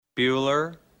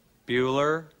Bueller,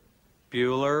 Bueller,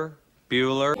 Bueller,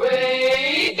 Bueller.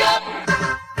 Wake up!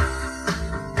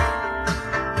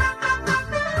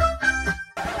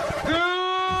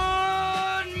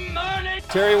 Good morning!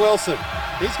 Terry Wilson.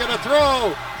 He's going to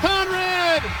throw.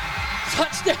 Conrad!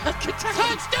 Touchdown, Kentucky!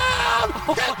 Touchdown!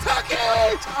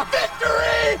 Kentucky!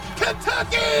 Victory!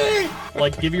 Kentucky!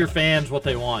 Like, give your fans what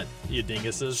they want, you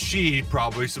dinguses. She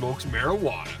probably smokes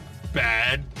marijuana.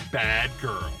 Bad, bad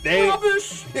girl.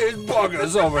 Rubbish! There's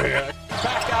buggers over here.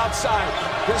 Back outside.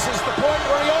 This is the point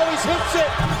where he always hits it.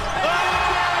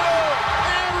 Oh!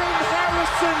 Aaron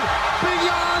Harrison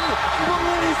beyond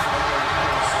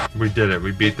belief. We did it.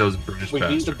 We beat those British We beat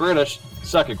bastards. the British.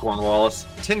 Suck it, Cornwallis.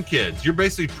 10 kids. You're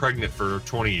basically pregnant for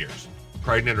 20 years.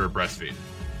 Pregnant or breastfeeding.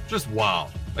 Just wow.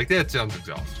 Like, that sounds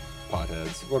exhausting.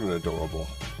 Potheads. What an adorable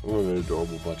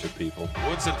bunch of people.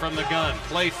 Woodson from the gun,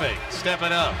 play fake, step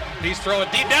it up. He's throwing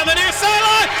deep down the near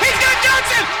sideline. He's got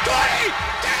Johnson. 20,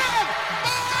 10,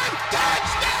 5,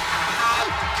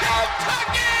 touchdown,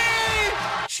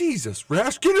 Kentucky! Jesus,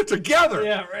 Rash, get it together.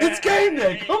 Yeah, Rash. It's game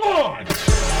day. Come on.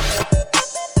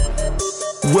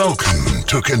 Welcome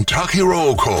to Kentucky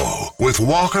Roll Call with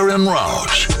Walker and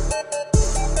Roush.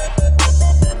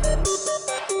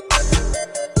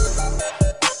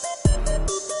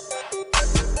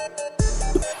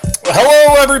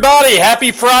 Hello, everybody.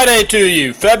 Happy Friday to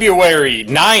you. February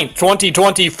 9th,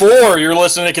 2024. You're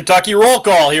listening to Kentucky Roll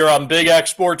Call here on Big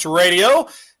X Sports Radio,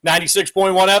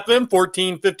 96.1 FM,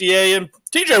 1450 AM.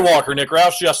 TJ Walker, Nick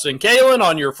Roush, Justin Kalen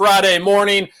on your Friday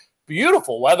morning.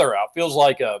 Beautiful weather out. Feels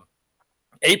like a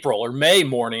April or May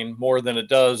morning more than it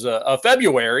does a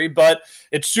February, but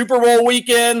it's Super Bowl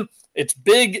weekend. It's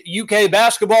big UK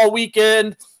basketball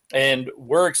weekend. And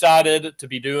we're excited to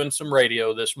be doing some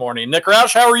radio this morning. Nick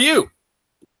Roush, how are you?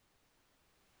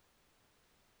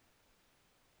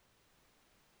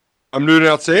 I'm doing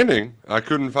outstanding. I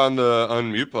couldn't find the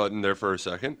unmute button there for a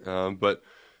second, but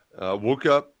woke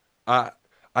up. I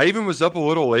even was up a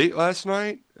little late last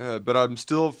night, but I'm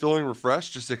still feeling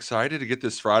refreshed, just excited to get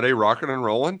this Friday rocking and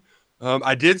rolling.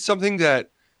 I did something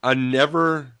that I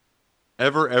never,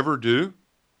 ever do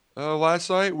last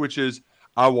night, which is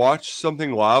I watched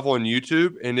something live on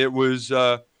YouTube, and it was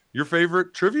your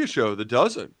favorite trivia show, The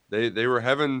Dozen. They were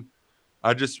having –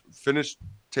 I just finished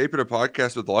taping a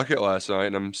podcast with Luckett last night,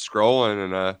 and I'm scrolling,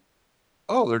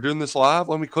 and they're doing this live?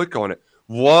 Let me click on it.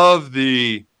 Love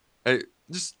the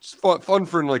just fun,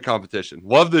 friendly competition.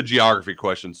 Love the geography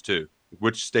questions, too.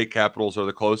 Which state capitals are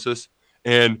the closest?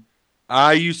 And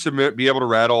I used to be able to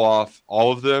rattle off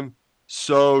all of them.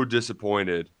 So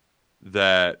disappointed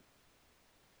that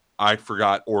I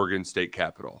forgot Oregon State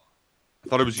Capital. I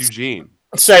thought it was Eugene.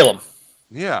 Salem.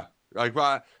 Yeah. Like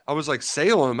I was like,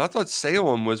 Salem? I thought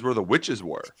Salem was where the witches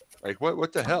were. Like,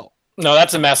 what the hell? No,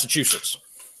 that's in Massachusetts.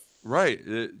 Right.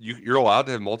 You're allowed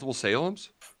to have multiple Salems?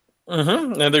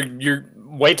 Mm-hmm. And you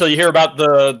wait till you hear about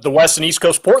the West and East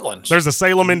Coast Portlands. There's a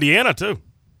Salem, Indiana, too.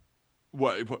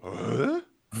 What?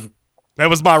 That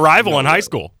was my rival in high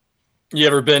school. You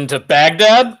ever been to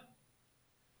Baghdad,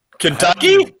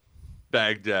 Kentucky?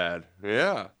 Baghdad.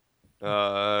 Yeah.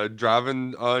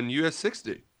 Driving on US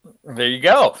 60. There you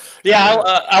go. Yeah,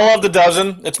 I love The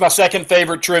Dozen. It's my second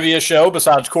favorite trivia show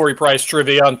besides Corey Price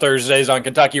Trivia on Thursdays on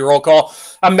Kentucky Roll Call.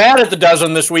 I'm mad at The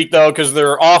Dozen this week, though, because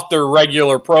they're off their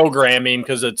regular programming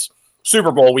because it's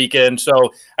Super Bowl weekend. So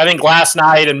I think last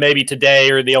night and maybe today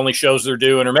are the only shows they're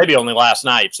doing, or maybe only last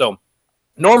night. So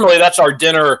normally that's our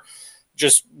dinner.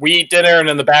 Just we eat dinner, and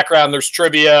in the background there's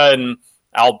trivia, and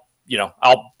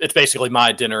it's basically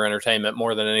my dinner entertainment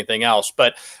more than anything else.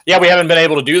 But yeah, we haven't been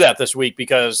able to do that this week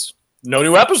because no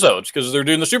new episodes because they're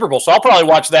doing the Super Bowl. So I'll probably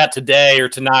watch that today or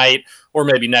tonight or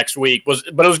maybe next week. But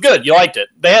it was good. You liked it.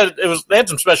 They had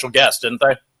some special guests, didn't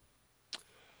they?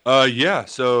 Yeah.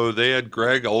 So they had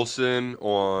Greg Olson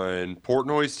on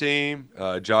Portnoy's team.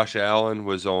 Josh Allen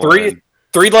was on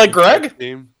three-leg Greg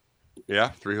team. Yeah,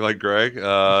 three-leg Greg.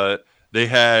 They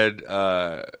had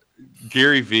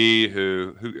Gary V,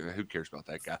 who cares about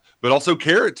that guy, but also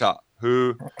Carrot Top,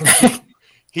 who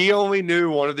he only knew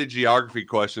one of the geography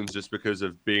questions just because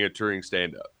of being a touring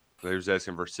stand-up. He was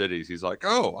asking for cities. He's like,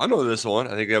 "Oh, I know this one."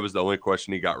 I think that was the only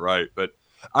question he got right. But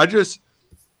I just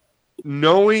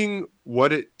knowing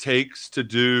what it takes to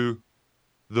do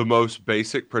the most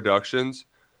basic productions,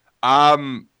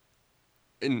 and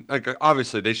like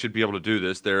obviously they should be able to do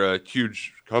this. They're a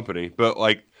huge company, but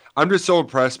like. I'm just so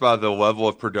impressed by the level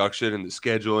of production and the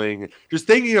scheduling. Just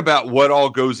thinking about what all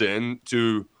goes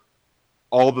into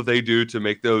all that they do to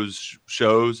make those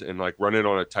shows and like run it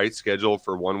on a tight schedule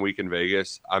for 1 week in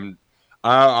Vegas.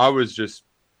 I was just,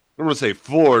 I don't want to say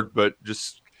floored, but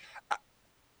just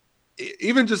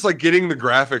even just like getting the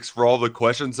graphics for all the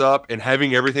questions up and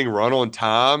having everything run on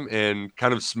time and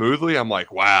kind of smoothly, I'm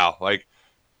like, wow, like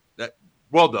that.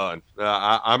 Well done.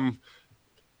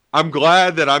 I'm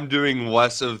glad that I'm doing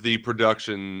less of the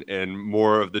production and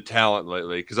more of the talent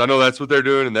lately, because I know that's what they're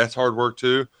doing and that's hard work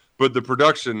too. But the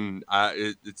production,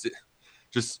 it's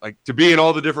just like to be in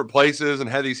all the different places and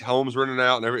have these homes running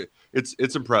out and everything.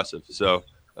 It's impressive. So,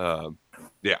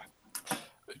 yeah.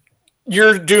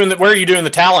 You're doing where are you doing the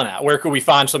talent at? Where could we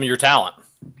find some of your talent?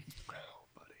 Oh,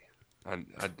 buddy,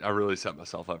 I really set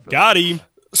myself up for Got that. him.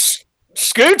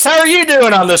 Scoots, how are you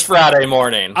doing on this Friday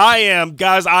morning? I am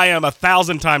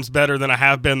 1,000 times better than I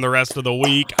have been the rest of the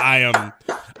week.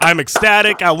 I'm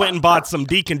ecstatic. I went and bought some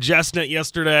decongestant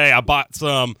yesterday. I bought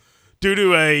some due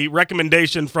to a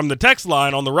recommendation from the text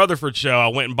line on the Rutherford show. I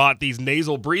went and bought these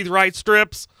nasal breathe right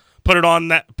strips. Put it on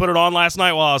last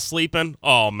night while I was sleeping.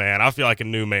 Oh man, I feel like a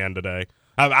new man today.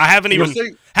 I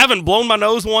haven't blown my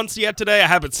nose once yet today. I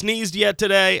haven't sneezed yet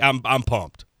today. I'm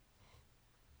pumped.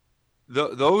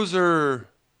 Those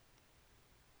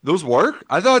work?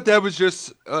 I thought that was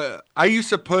just I used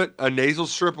to put a nasal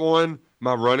strip on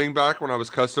my running back when I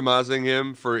was customizing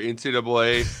him for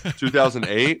NCAA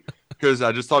 2008 because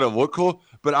I just thought it looked cool.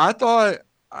 But I thought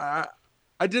I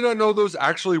did not know those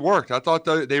actually worked. I thought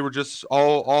that they were just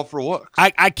all for looks.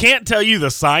 I can't tell you the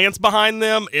science behind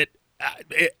them.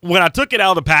 When I took it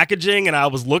out of the packaging and I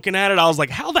was looking at it, I was like,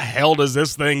 how the hell does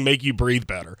this thing make you breathe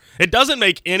better? It doesn't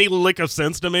make any lick of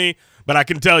sense to me, but I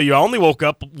can tell you I only woke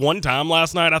up one time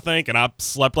last night, I think, and I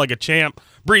slept like a champ,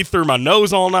 breathed through my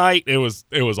nose all night. It was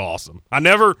awesome. I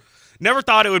never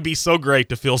thought it would be so great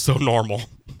to feel so normal.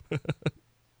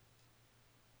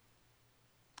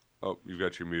 Oh, you've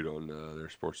got your mute on there,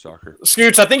 Sports Soccer.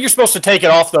 Scoots, I think you're supposed to take it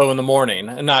off, though, in the morning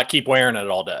and not keep wearing it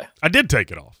all day. I did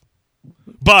take it off.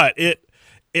 But it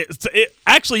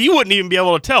actually, you wouldn't even be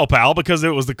able to tell, pal, because it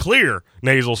was the clear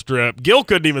nasal strip. Gil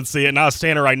couldn't even see it, and I was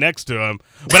standing right next to him.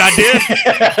 But I did.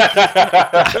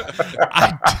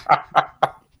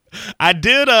 I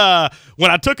did.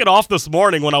 When I took it off this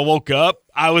morning when I woke up,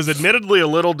 I was admittedly a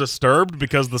little disturbed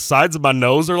because the sides of my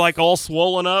nose are like all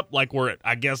swollen up, like where it,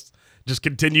 I guess, just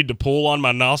continued to pull on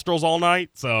my nostrils all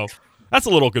night. So that's a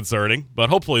little concerning,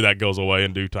 but hopefully that goes away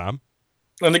in due time.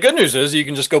 And the good news is you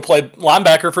can just go play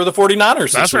linebacker for the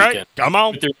 49ers That's this weekend. right. Come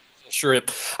on. Sure.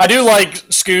 I do like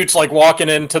Scoots like walking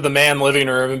into the man living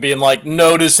room and being like,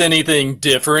 notice anything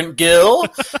different, Gil?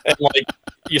 And like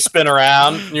you spin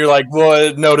around and you're like,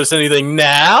 well, notice anything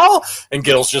now? And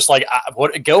Gil's just like,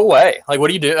 what? Go away. Like, what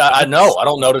do you do? I know. I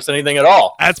don't notice anything at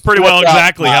all. That's pretty well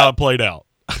exactly how it played out.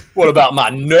 What about my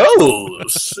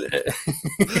nose?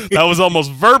 That was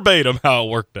almost verbatim how it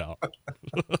worked out.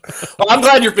 Well, I'm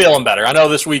glad you're feeling better. I know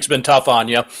this week's been tough on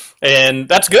you, and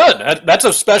that's good. That's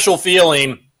a special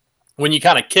feeling when you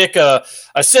kind of kick a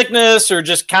sickness or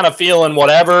just kind of feeling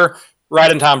whatever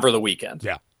right in time for the weekend.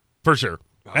 Yeah, for sure.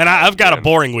 And I've got a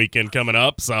boring weekend coming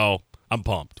up, so I'm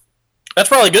pumped. That's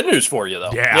probably good news for you,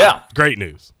 though. Yeah. Great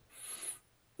news.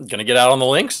 Going to get out on the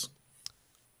links?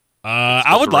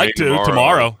 I would like to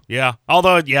tomorrow. Yeah.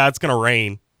 Although, yeah, it's going to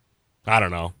rain. I don't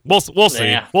know. We'll see.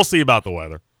 Yeah. We'll see about the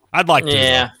weather. I'd like to.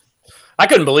 Yeah. I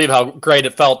couldn't believe how great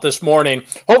it felt this morning.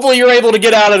 Hopefully you're able to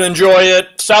get out and enjoy it.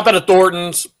 Stop at a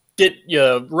Thornton's. Get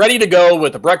you ready to go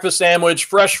with a breakfast sandwich,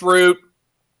 fresh fruit,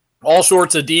 all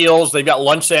sorts of deals. They've got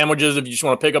lunch sandwiches if you just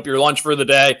want to pick up your lunch for the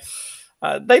day.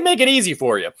 They make it easy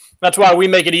for you. That's why we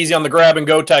make it easy on the grab and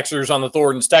go texters on the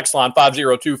Thornton's text line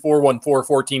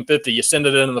 502-414-1450. You send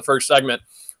it in the first segment.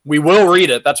 We will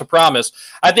read it. That's a promise.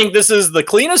 I think this is the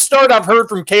cleanest start I've heard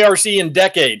from KRC in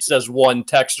decades, says one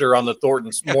texter on the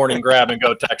Thornton's morning grab and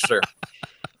go texter.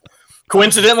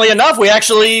 Coincidentally enough, we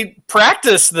actually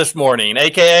practiced this morning,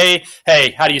 a.k.a.,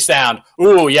 hey, how do you sound?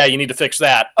 Ooh, yeah, you need to fix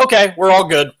that. Okay, we're all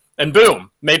good. And boom,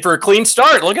 made for a clean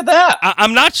start. Look at that.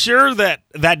 I'm not sure that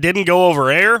didn't go over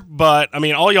air, but I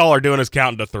mean, all y'all are doing is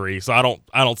counting to 3, so I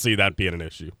don't see that being an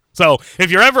issue. So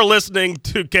if you're ever listening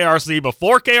to KRC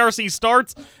before KRC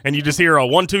starts and you just hear a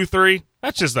 1, 2, 3,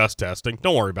 that's just us testing.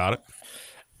 Don't worry about it.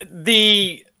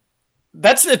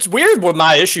 It's weird what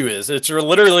my issue is. It's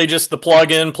literally just the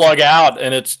plug in, plug out,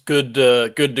 and it's good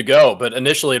to go. But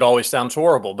initially, it always sounds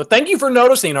horrible. But thank you for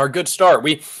noticing our good start.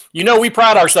 We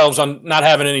pride ourselves on not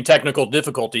having any technical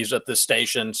difficulties at this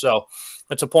station, so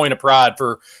it's a point of pride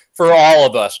for all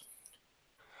of us.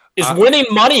 Is winning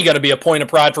money going to be a point of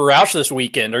pride for Roush this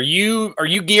weekend? Are you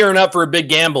gearing up for a big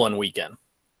gambling weekend?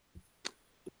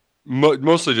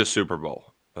 Mostly just Super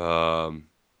Bowl.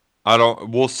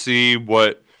 We'll see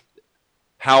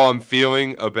how I'm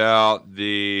feeling about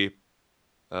the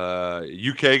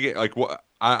UK game. Like,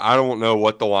 I don't know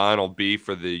what the line will be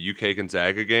for the UK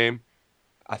Gonzaga game.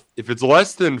 if it's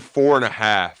less than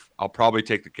 4.5, I'll probably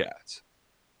take the Cats,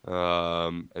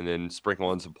 and then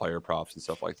sprinkle in some player props and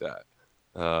stuff like that.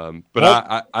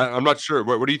 But I'm not sure.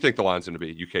 What do you think the line's going to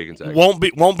be? UK Gonzaga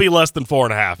won't be less than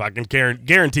 4.5. I can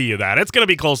guarantee you that it's going to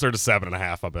be closer to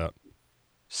 7.5. I bet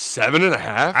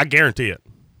 7.5. I guarantee it.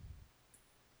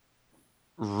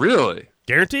 Really?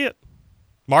 Guarantee it.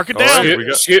 Mark it All down.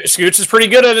 right. Scoots is pretty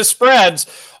good at his spreads.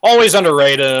 Always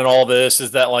underrated in all this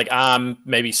is that like I'm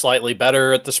maybe slightly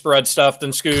better at the spread stuff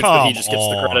than Scoots, but he just gets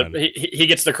the credit. He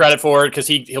gets the credit for it because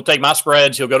he'll take my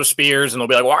spreads. He'll go to Spears and they'll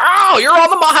be like, "Wow, you're on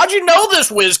the how'd you know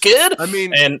this, whiz kid?" I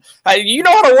mean, and you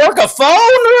know how to work a phone?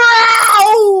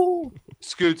 Wow.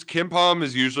 Scoots, KenPom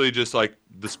is usually just like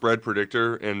the spread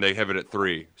predictor, and they have it at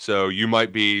 3. So you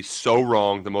might be so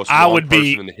wrong, the most wrong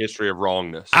person in the history of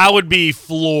wrongness. I would be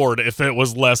floored if it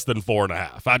was less than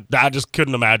 4.5. I just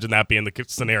couldn't imagine that being the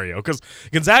scenario because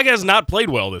Gonzaga has not played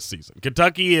well this season.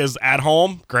 Kentucky is at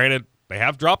home. Granted, they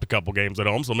have dropped a couple games at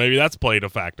home, so maybe that's played a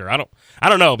factor. I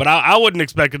don't know, but I wouldn't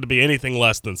expect it to be anything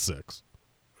less than 6.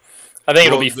 I think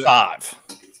it'll be 5.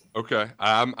 Okay.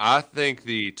 I think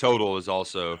the total is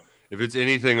also, if it's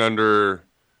anything in the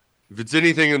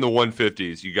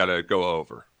 150s, you got to go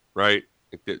over, right?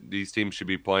 These teams should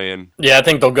be playing. Yeah, I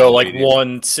think they'll go like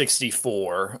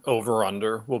 164 over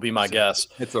under will be my guess.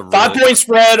 It's a 5-point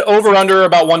spread over under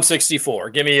about 164.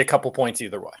 Give me a couple points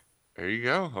either way. There you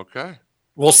go. Okay.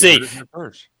 We'll see.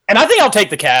 And I think I'll take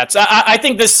the Cats. I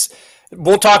think this.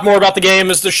 We'll talk more about the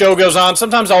game as the show goes on.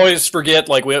 Sometimes I always forget,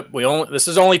 like this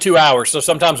is only 2 hours, so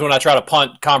sometimes when I try to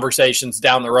punt conversations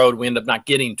down the road, we end up not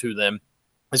getting to them.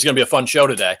 It's going to be a fun show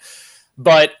today.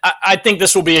 But I think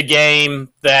this will be a game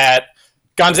that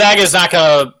Gonzaga is not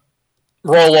going to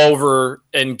roll over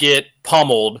and get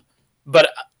pummeled. But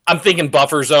I'm thinking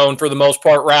buffer zone for the most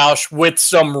part, Roush, with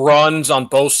some runs on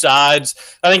both sides.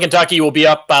 I think Kentucky will be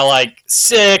up by like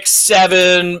 6,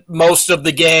 7 most of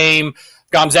the game.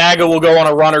 Gonzaga will go on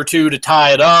a run or two to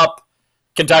tie it up.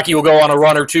 Kentucky will go on a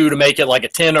run or two to make it like a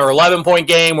 10 or 11-point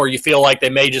game where you feel like they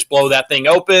may just blow that thing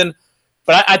open.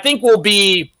 But I think we'll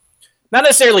be not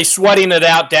necessarily sweating it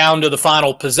out down to the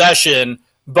final possession,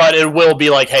 but it will be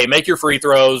like, hey, make your free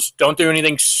throws. Don't do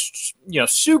anything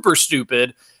super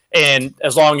stupid. And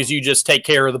as long as you just take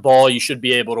care of the ball, you should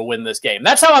be able to win this game.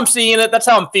 That's how I'm seeing it. That's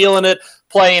how I'm feeling it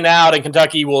playing out. And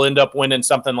Kentucky will end up winning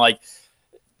something like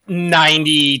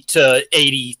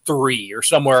 90-83 or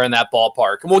somewhere in that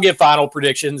ballpark. And we'll get final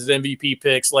predictions and MVP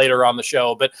picks later on the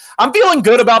show. But I'm feeling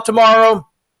good about tomorrow.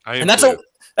 And that's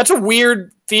a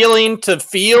weird feeling to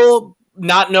feel,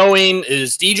 not knowing,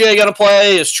 is DJ going to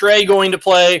play? Is Trey going to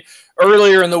play?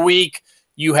 Earlier in the week,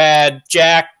 you had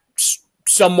Jack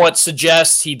somewhat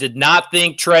suggest he did not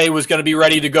think Trey was going to be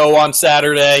ready to go on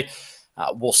Saturday.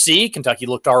 We'll see. Kentucky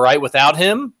looked all right without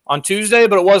him on Tuesday,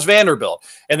 but it was Vanderbilt.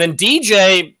 And then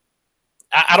DJ,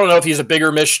 I don't know if he's a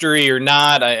bigger mystery or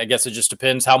not. I guess it just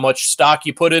depends how much stock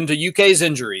you put into UK's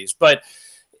injuries. But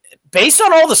based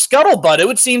on all the scuttlebutt, it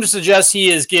would seem to suggest he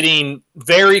is getting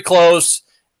very close,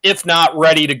 if not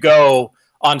ready to go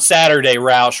on Saturday,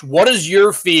 Roush. What is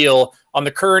your feel on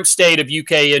the current state of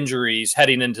UK injuries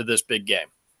heading into this big game?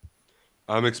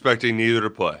 I'm expecting neither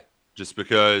to play, just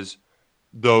because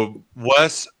the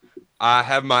less I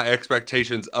have my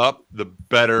expectations up, the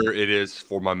better it is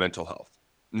for my mental health.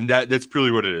 And that's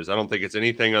purely what it is. I don't think it's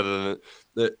anything other than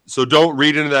that. So don't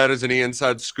read into that as any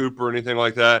inside scoop or anything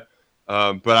like that.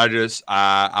 But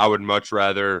I would much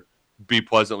rather be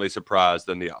pleasantly surprised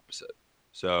than the opposite.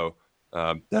 So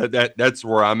that's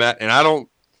where I'm at, and I don't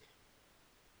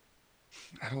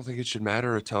think it should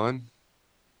matter a ton.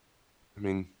 I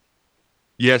mean,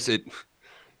 yes,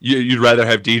 you'd rather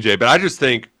have DJ, but I just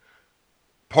think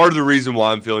part of the reason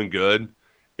why I'm feeling good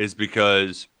is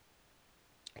because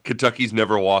Kentucky's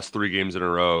never lost 3 games in a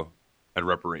row at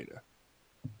Rupp Arena.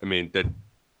 I mean, that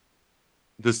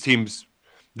this team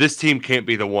can't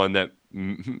be the one that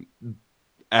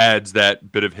adds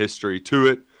that bit of history to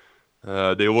it.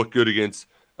 They look good against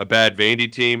a bad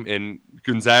Vandy team, and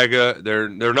Gonzaga, they're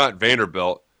not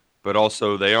Vanderbilt, but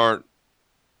also they aren't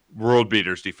world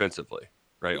beaters defensively,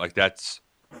 right? Like that's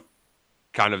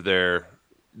kind of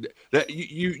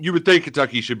you would think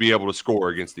Kentucky should be able to score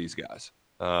against these guys.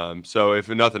 So if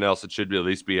nothing else, it should at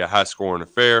least be a high scoring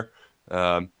affair.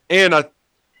 So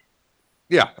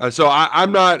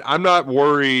I'm not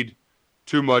worried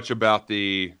too much about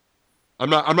I'm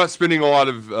not spending a lot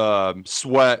of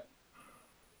sweat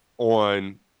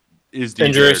on is DJ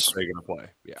Injuries. going to play?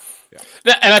 Yeah.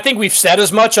 And I think we've said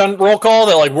as much on roll call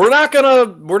that like we're not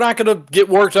gonna get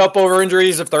worked up over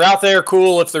injuries. If they're out there,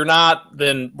 cool. If they're not,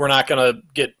 then we're not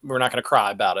gonna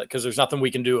cry about it because there's nothing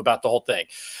we can do about the whole thing.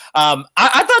 I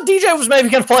thought DJ was maybe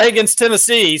gonna play against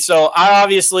Tennessee, so I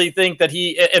obviously think that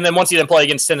and then once he didn't play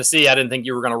against Tennessee, I didn't think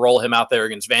you were gonna roll him out there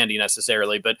against Vandy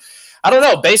necessarily. But I don't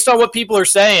know. Based on what people are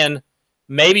saying,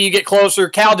 maybe you get closer.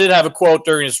 Cal did have a quote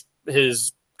during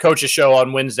his coach's show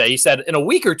on Wednesday. He said, in a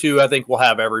week or two, I think we'll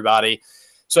have everybody.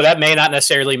 So that may not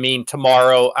necessarily mean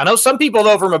tomorrow. I know some people,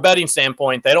 though, from a betting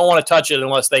standpoint, they don't want to touch it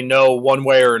unless they know one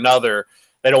way or another.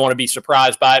 They don't want to be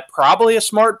surprised by it. Probably a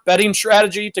smart betting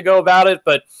strategy to go about it,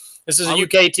 but this is a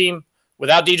UK team.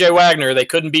 Without DJ Wagner, they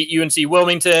couldn't beat UNC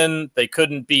Wilmington. They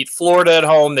couldn't beat Florida at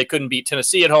home. They couldn't beat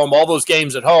Tennessee at home, all those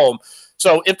games at home.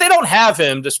 So if they don't have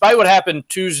him, despite what happened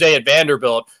Tuesday at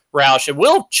Vanderbilt, Roush, it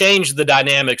will change the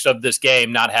dynamics of this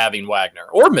game not having Wagner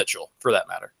or Mitchell, for that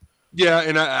matter. Yeah,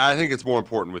 and I think it's more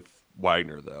important with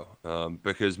Wagner, though,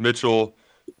 because Mitchell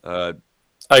I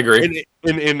agree.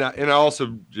 And I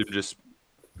also just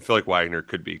feel like Wagner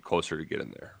could be closer to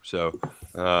getting there. So,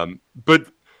 but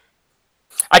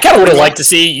I kind of would have liked to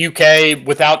see UK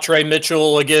without Trey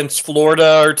Mitchell against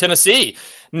Florida or Tennessee,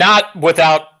 not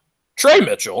without Trey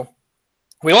Mitchell.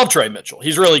 We love Trey Mitchell.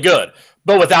 He's really good.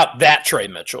 But without that Trey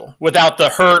Mitchell, without the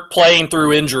hurt playing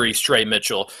through injuries Trey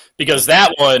Mitchell, because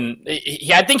that one,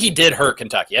 I think he did hurt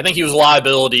Kentucky. I think he was a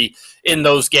liability in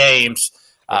those games.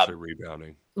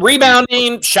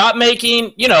 Rebounding, shot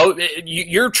making,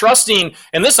 you're trusting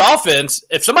in this offense.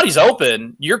 If somebody's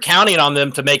open, you're counting on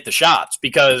them to make the shots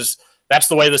because that's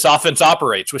the way this offense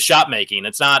operates with shot making.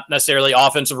 It's not necessarily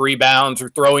offensive rebounds or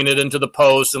throwing it into the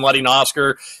post and letting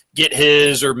Oscar get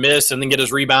his or miss and then get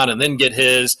his rebound and then get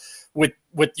his.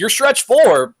 With your stretch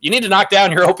four, you need to knock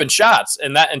down your open shots,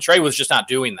 and Trey was just not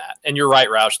doing that. And you're right,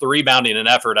 Roush. The rebounding and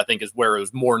effort, I think, is where it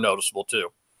was more noticeable too.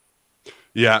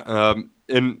 Yeah,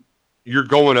 and you're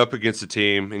going up against a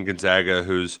team in Gonzaga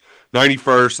who's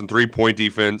 91st in 3-point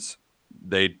defense.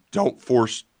 They don't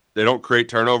create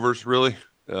turnovers really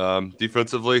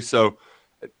defensively. So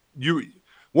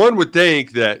one would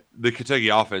think that the Kentucky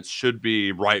offense should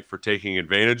be ripe for taking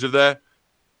advantage of that.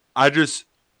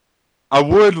 I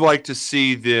would like to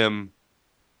see them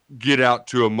get out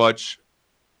to a much,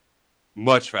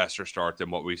 much faster start than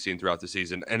what we've seen throughout the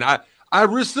season. And I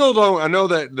still don't – I know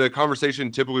that the conversation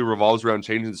typically revolves around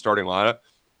changing the starting lineup.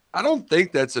 I don't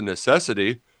think that's a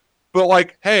necessity.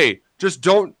 But, hey, just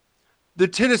don't – the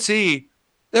Tennessee,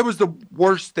 that was the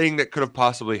worst thing that could have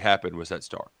possibly happened was that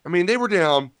start. I mean, they were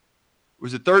down –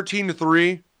 was it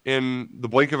 13-3 in the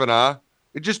blink of an eye?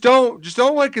 Just don't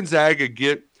let Gonzaga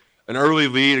get – an early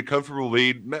lead, a comfortable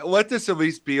lead. Let this at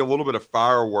least be a little bit of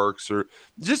fireworks or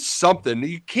just something.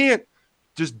 You can't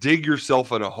just dig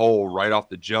yourself in a hole right off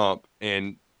the jump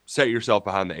and set yourself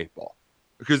behind the 8 ball.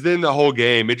 Because then the whole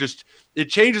game, it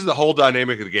changes the whole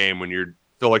dynamic of the game when you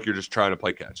feel like you're just trying to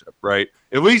play catch up, right?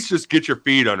 At least just get your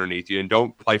feet underneath you and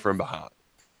don't play from behind.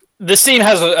 This team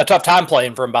has a tough time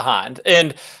playing from behind,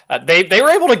 and they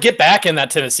were able to get back in that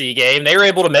Tennessee game. They were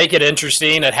able to make it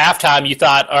interesting. At halftime, you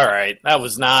thought, all right, that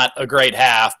was not a great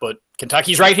half, but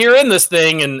Kentucky's right here in this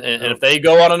thing, and if they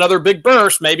go on another big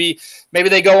burst, maybe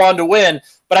they go on to win.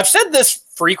 But I've said this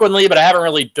frequently, but I haven't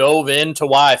really dove into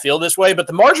why I feel this way. But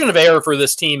the margin of error for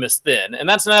this team is thin, and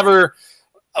that's never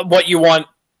what you want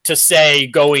to say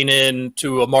going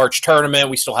into a March tournament.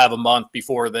 We still have a month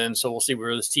before then, so we'll see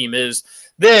where this team is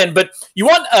then. But you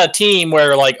want a team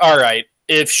where, all right,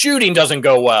 if shooting doesn't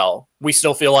go well, we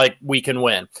still feel like we can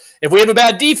win. If we have a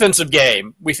bad defensive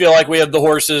game, we feel like we have the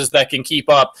horses that can keep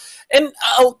up. And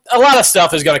a lot of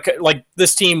stuff is going to,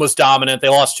 this team was dominant. They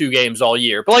lost 2 games all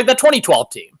year. But that 2012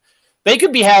 team, they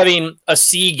could be having a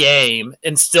C game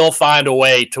and still find a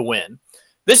way to win.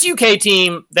 This UK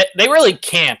team, they really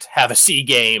can't have a C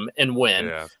game and win.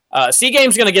 Yeah. C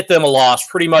game's going to get them a loss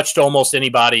pretty much to almost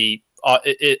anybody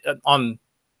on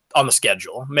the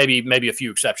schedule. Maybe a few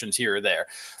exceptions here or there.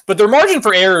 But their margin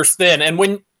for error is thin. And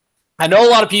when I know a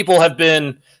lot of people have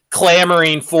been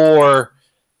clamoring for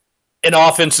an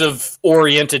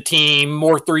offensive-oriented team,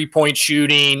 more 3-point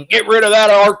shooting, get rid of that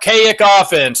archaic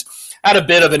offense. I had a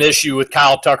bit of an issue with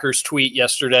Kyle Tucker's tweet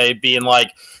yesterday being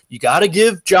like, you got to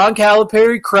give John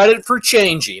Calipari credit for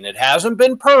changing. It hasn't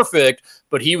been perfect,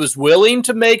 but he was willing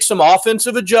to make some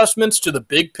offensive adjustments to the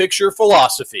big picture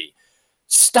philosophy.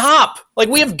 Stop.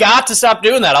 We have got to stop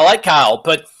doing that. I like Kyle,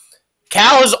 but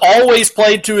Cal has always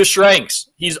played to his strengths.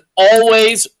 He's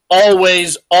always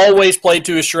always played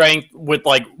to his strength, with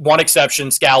like one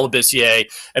exception, Skal Labissiere,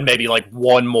 and maybe like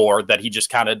one more that he just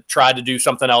kind of tried to do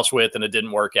something else with and it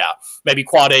didn't work out. Maybe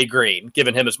Quade Green,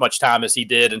 giving him as much time as he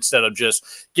did instead of just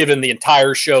giving the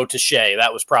entire show to Shea.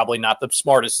 That was probably not the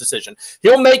smartest decision.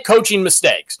 He'll make coaching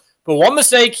mistakes, but one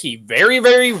mistake he very,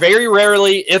 very, very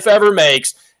rarely, if ever,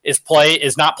 makes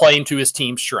is not playing to his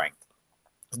team's strength.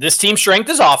 This team's strength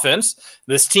is offense.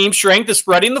 This team's strength is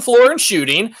spreading the floor and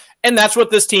shooting, and that's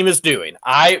what this team is doing.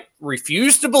 I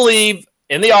refuse to believe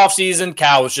in the offseason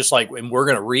Cal was just like, and we're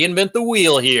going to reinvent the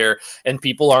wheel here, and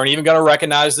people aren't even going to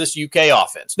recognize this UK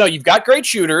offense. No, you've got great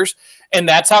shooters, and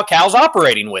that's how Cal's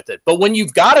operating with it. But when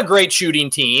you've got a great shooting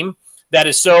team that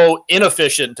is so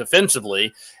inefficient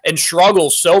defensively and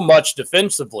struggles so much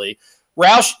defensively,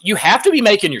 Roush, you have to be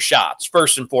making your shots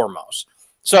first and foremost.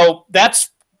 So that's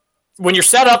when you're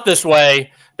set up this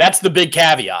way, that's the big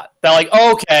caveat. They're like,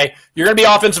 oh, okay, you're going to be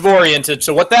offensive oriented.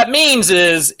 So what that means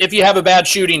is if you have a bad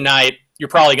shooting night, you're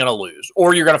probably going to lose,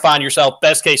 or you're going to find yourself,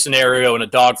 best case scenario, in a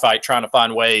dogfight trying to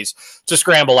find ways to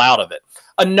scramble out of it.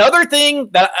 Another thing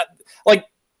that,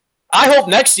 I hope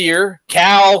next year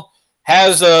Cal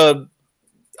has a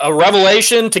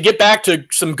revelation to get back to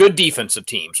some good defensive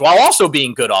teams while also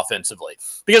being good offensively.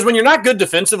 Because when you're not good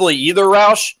defensively either,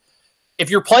 Roush, if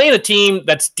you're playing a team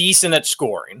that's decent at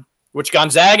scoring, which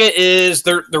Gonzaga is,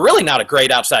 they're really not a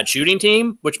great outside shooting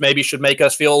team, which maybe should make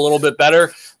us feel a little bit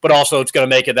better, but also it's going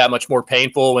to make it that much more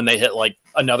painful when they hit like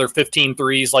another 15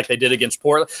 threes like they did against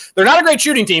Portland. They're not a great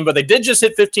shooting team, but they did just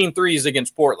hit 15 threes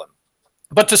against Portland.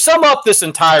 But to sum up this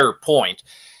entire point,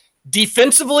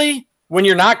 defensively, when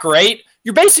you're not great,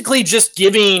 you're basically just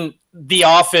giving the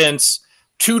offense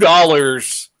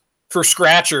 $2 for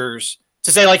scratchers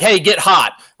to say, like, hey, get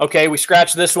hot. Okay, we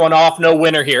scratch this one off, no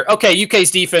winner here. Okay, UK's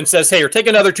defense says, hey, or take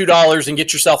another $2 and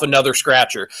get yourself another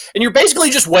scratcher. And you're basically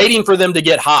just waiting for them to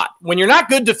get hot. When you're not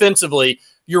good defensively,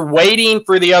 you're waiting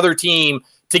for the other team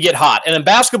to get hot. And in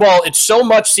basketball, it's so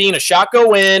much seeing a shot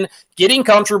go in, getting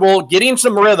comfortable, getting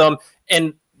some rhythm.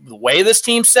 And the way this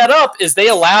team's set up is they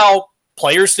allow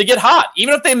players to get hot.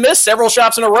 Even if they miss several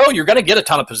shots in a row, you're going to get a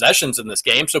ton of possessions in this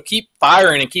game. So keep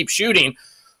firing and keep shooting.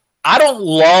 I don't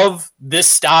love this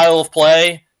style of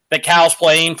play that Cal's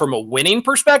playing from a winning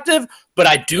perspective, but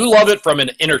I do love it from an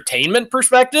entertainment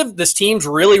perspective. This team's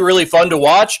really, really fun to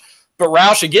watch. But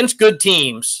Roush, against good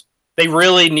teams, they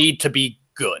really need to be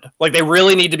good. Like, they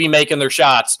really need to be making their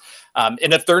shots.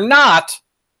 And if they're not,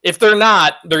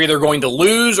 they're either going to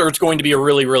lose or it's going to be a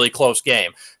really, really close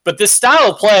game. But this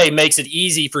style of play makes it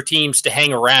easy for teams to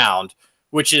hang around,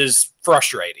 which is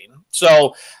frustrating.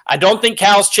 So I don't think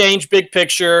Cal's changed big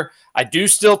picture. I do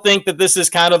still think that this is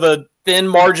kind of a thin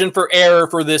margin for error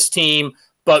for this team,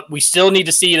 but we still need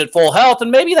to see it at full health,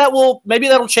 and maybe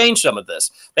that'll change some of this.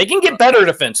 They can get better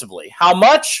defensively. How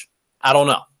much? I don't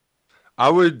know.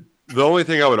 The only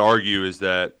thing I would argue is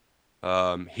that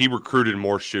he recruited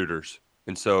more shooters,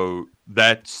 and so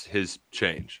that's his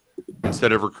change.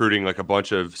 Instead of recruiting like a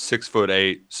bunch of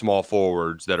 6'8" small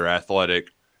forwards that are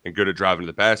athletic and good at driving to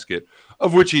the basket,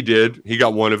 of which he did. He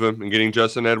got one of them in getting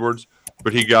Justin Edwards,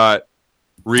 but he got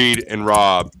Reed and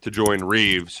Rob to join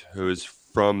Reeves, who is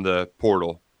from the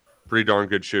portal. Pretty darn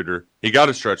good shooter. He got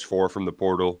a stretch four from the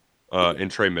portal in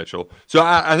Trey Mitchell. So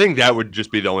I think that would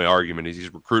just be the only argument, is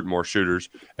he's recruiting more shooters.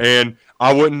 And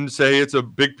I wouldn't say it's a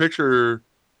big picture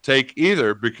take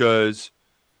either, because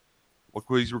look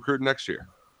who he's recruiting next year.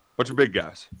 Bunch of big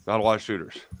guys, not a lot of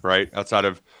shooters, right? Outside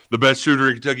of the best shooter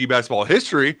in Kentucky basketball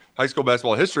history, high school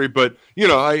basketball history. But,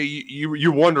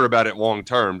 you wonder about it long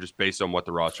term just based on what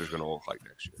the roster is going to look like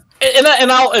next year.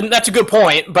 And that's a good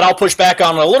point, but I'll push back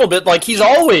on it a little bit. Like, he's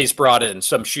always brought in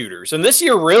some shooters. And this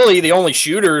year, really, the only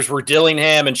shooters were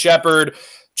Dillingham and Shepard,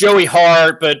 Joey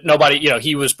Hart, but nobody,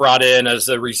 he was brought in as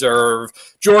a reserve.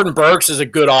 Jordan Burks is a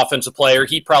good offensive player.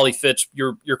 He probably fits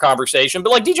your conversation.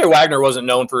 But, like, DJ Wagner wasn't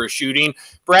known for his shooting.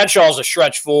 Bradshaw's a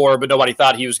stretch four, but nobody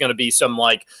thought he was going to be some,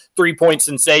 like, three-point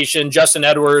sensation. Justin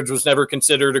Edwards was never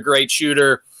considered a great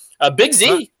shooter. Big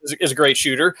Z is a great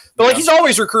shooter. But, like, he's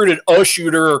always recruited a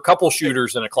shooter or a couple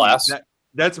shooters in a class.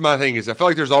 That's my thing, is I feel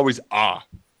like there's always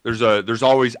There's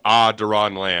always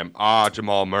Deron Lamb,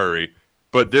 Jamal Murray.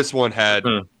 But this one had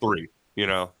three,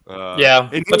 Yeah,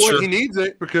 and he needs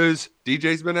it because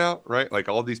DJ's been out, right? Like,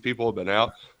 all these people have been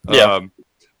out. Yeah.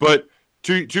 But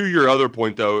to your other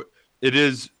point, though, it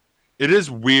is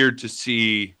weird to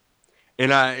see,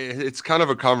 and it's kind of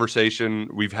a conversation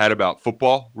we've had about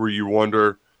football, where you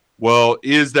wonder, well,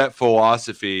 is that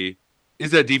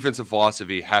defensive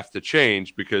philosophy have to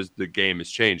change because the game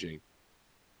is changing?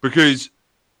 Because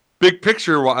big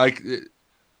picture, like,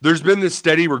 there's been this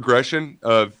steady regression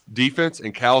of defense,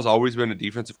 and Cal's always been a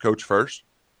defensive coach first.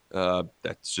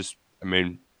 That's just, I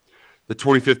mean, the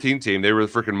 2015 team, they were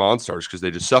the freaking monsters because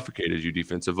they just suffocated you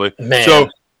defensively. Man. So,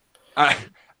 we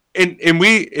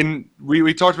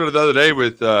talked about it the other day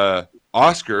with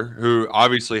Oscar, who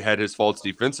obviously had his faults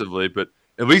defensively, but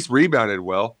at least rebounded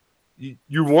well.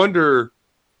 You wonder,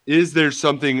 is there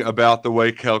something about the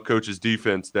way Cal coaches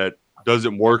defense that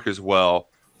doesn't work as well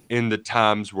in the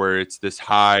times where it's this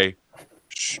high,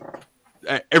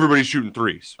 everybody's shooting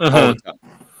threes all the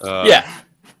time? Yeah.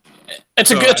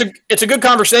 It's a good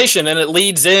conversation, and it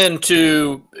leads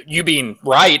into you being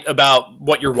right about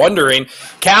what you're wondering.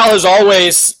 Cal has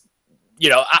always,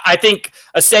 I think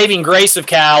a saving grace of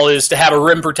Cal is to have a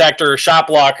rim protector, a shot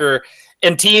blocker,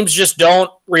 and teams just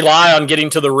don't rely on getting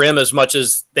to the rim as much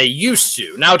as they used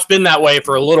to. Now it's been that way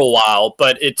for a little while,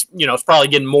 but it's probably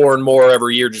getting more and more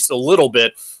every year, just a little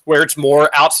bit, where it's more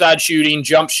outside shooting,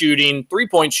 jump shooting,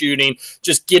 3-point shooting,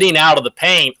 just getting out of the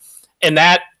paint, and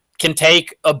that can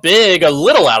take a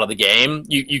little out of the game.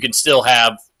 You can still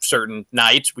have certain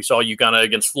nights. We saw UConn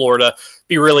against Florida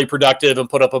be really productive and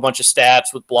put up a bunch of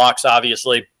stats with blocks,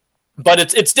 obviously. But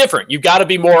it's different. You've got to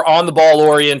be more on the ball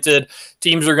oriented.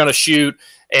 Teams are going to shoot.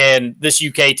 And this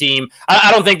UK team, I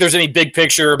don't think there's any big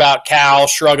picture about Cal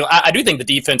struggling. I do think the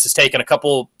defense has taken a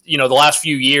couple, the last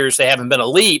few years they haven't been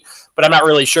elite, but I'm not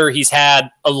really sure he's had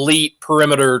elite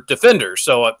perimeter defenders.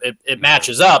 So it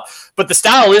matches up. But the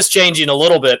style is changing a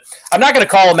little bit. I'm not going to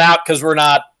call him out because we're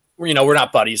not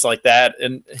buddies like that,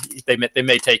 and they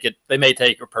may take it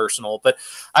personal. But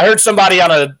I heard somebody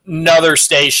on another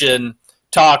station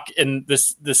talk, and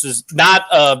this is not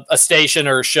a station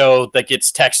or a show that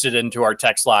gets texted into our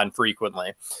text line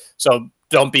frequently, so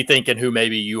don't be thinking who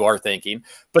maybe you are thinking.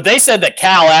 But they said that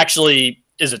Cal actually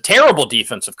is a terrible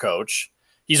defensive coach.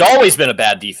 He's always been a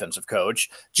bad defensive coach.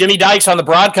 Jimmy Dykes on the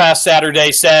broadcast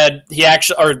Saturday said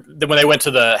when they went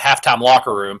to the halftime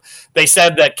locker room, they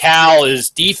said that Cal is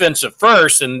defensive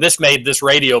first, and this made this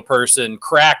radio person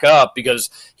crack up because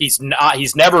he's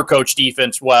never coached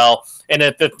defense well, and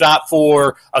if not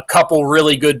for a couple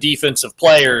really good defensive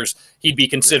players, he'd be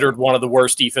considered one of the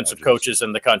worst defensive coaches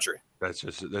in the country. That's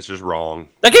just wrong.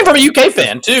 That came from a UK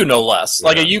fan too, no less.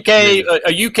 Like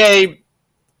a UK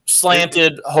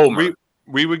slanted homer.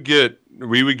 We would get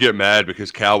mad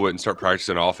because Cal wouldn't start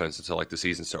practicing offense until like the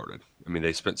season started. I mean,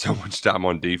 they spent so much time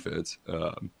on defense.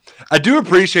 I do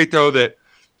appreciate though that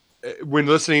when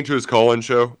listening to his call-in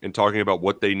show and talking about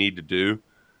what they need to do,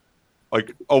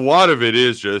 like a lot of it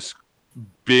is just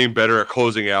being better at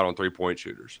closing out on 3-point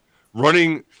shooters,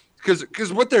 running.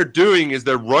 Because what they're doing is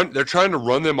they're trying to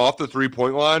run them off the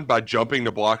 3-point line by jumping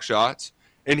to block shots.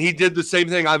 And he did the same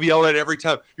thing. I've yelled at every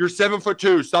time. You're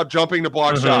 7'2". Stop jumping to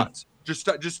block shots.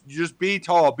 Just be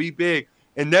tall, be big.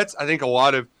 And that's, I think, a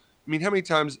lot of, I mean, how many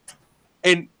times,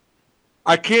 and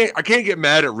I can't get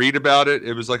mad at Reed about it.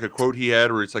 It was like a quote he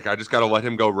had where it's like, I just got to let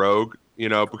him go rogue,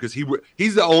 because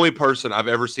he's the only person I've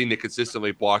ever seen that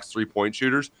consistently blocks 3-point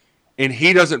shooters, and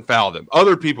he doesn't foul them.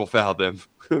 Other people foul them,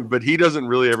 but he doesn't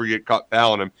really ever get caught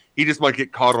fouling them. He just might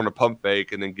get caught on a pump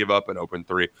fake and then give up an open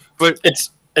three. But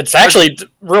It's actually,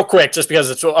 real quick, just because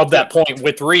it's of that point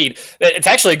with Reed, it's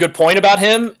actually a good point about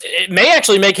him. It may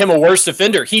actually make him a worse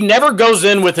defender. He never goes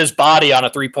in with his body on a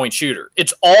 3-point shooter.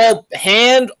 It's all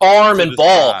hand, arm, and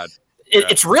ball.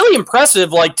 It's really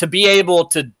impressive, like, to be able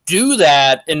to do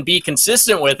that and be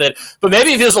consistent with it. But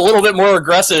maybe if he was a little bit more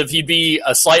aggressive, he'd be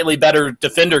a slightly better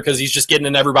defender because he's just getting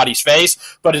in everybody's face.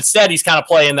 But instead, he's kind of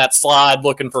playing that slide,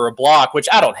 looking for a block, which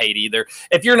I don't hate either.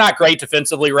 If you're not great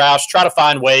defensively, Roush, try to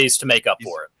find ways to make up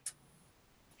for it.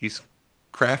 He's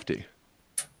crafty.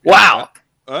 Wow.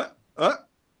 Put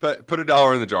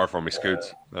 $1 in the jar for me,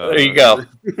 Scoots. There you go.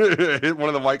 One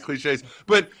of the white cliches.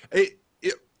 But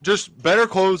just better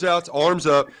closeouts, arms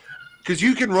up, because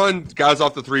you can run guys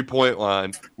off the 3-point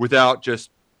line without just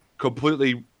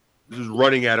completely just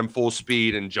running at them full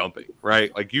speed and jumping,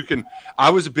 right? Like you can.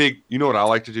 I was a big. You know what I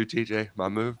like to do, TJ? My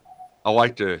move. I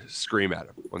like to scream at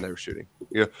them when they were shooting.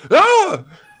 The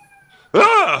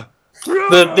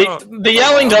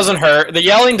yelling doesn't hurt. The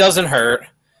yelling doesn't hurt.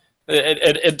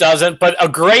 It doesn't. But a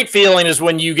great feeling is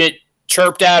when you get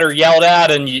chirped at or yelled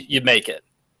at and you make it.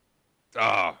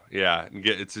 Oh, yeah.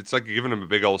 It's like giving them a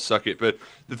big old suck it. But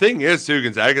the thing is, too,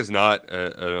 Gonzaga's not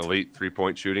an elite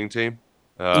 3-point shooting team.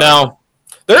 No.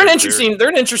 They're an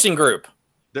interesting group.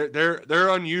 They're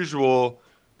unusual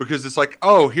because it's like,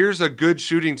 oh, here's a good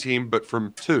shooting team, but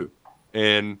from 2.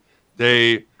 And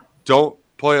they don't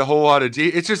play a whole lot of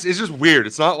it's just weird.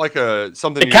 It's not like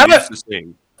something you're used to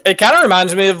seeing. It kind of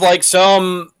reminds me of like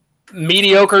some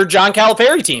mediocre John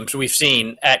Calipari teams we've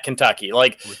seen at Kentucky.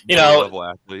 Like, Level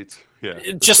athletes. Yeah.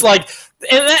 Just like,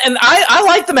 and I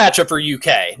like the matchup for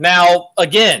UK. Now,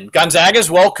 again, Gonzaga's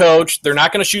well coached. They're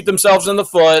not going to shoot themselves in the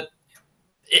foot.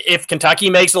 If Kentucky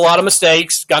makes a lot of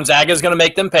mistakes, Gonzaga's going to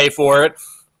make them pay for it.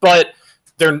 But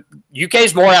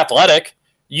UK's more athletic.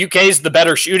 UK's the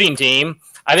better shooting team.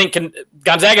 I think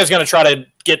Gonzaga's going to try to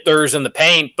get theirs in the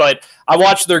paint, but I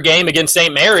watched their game against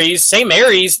St. Mary's. St.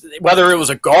 Mary's, whether it was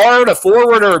a guard, a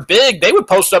forward, or a big, they would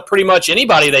post up pretty much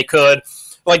anybody they could.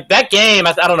 Like that game,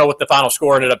 I don't know what the final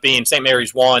score ended up being. St.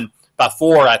 Mary's won by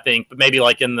 4, I think, but maybe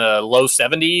like in the low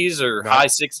 70s or high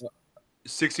 60s.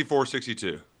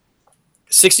 64-62.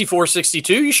 64-62?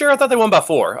 You sure? I thought they won by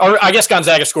 4. Or I guess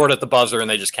Gonzaga scored at the buzzer and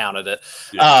they just counted it.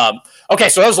 Yeah. Okay,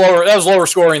 so that was lower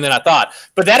scoring than I thought.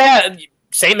 But that had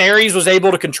St. Mary's was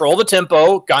able to control the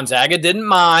tempo. Gonzaga didn't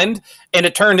mind, and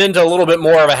it turned into a little bit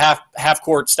more of a half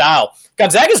court style.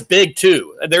 Gonzaga's big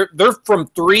too. They're from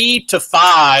 3 to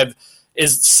 5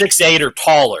 is 6'8" or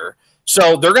taller.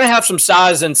 So they're going to have some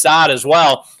size inside as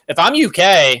well. If I'm UK,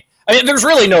 I mean, there's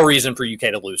really no reason for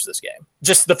UK to lose this game.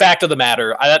 Just the fact of the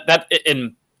matter.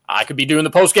 I could be doing the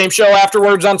post-game show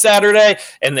afterwards on Saturday,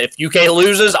 and if UK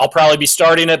loses, I'll probably be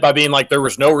starting it by being like, there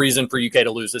was no reason for UK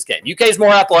to lose this game. UK's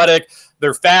more athletic.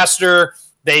 They're faster.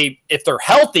 If they're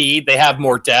healthy, they have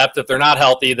more depth. If they're not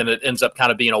healthy, then it ends up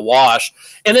kind of being a wash.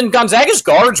 And then Gonzaga's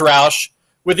guards, Roush,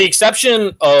 with the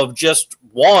exception of just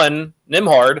one,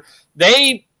 Nembhard,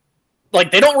 they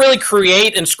don't really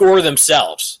create and score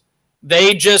themselves.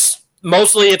 They just,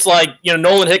 mostly it's like,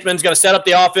 Nolan Hickman's going to set up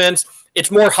the offense. It's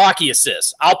more hockey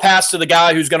assists. I'll pass to the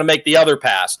guy who's going to make the other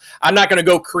pass. I'm not going to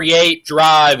go create,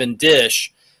 drive, and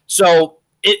dish. So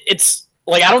it's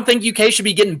like, I don't think UK should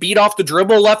be getting beat off the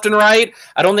dribble left and right.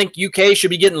 I don't think UK should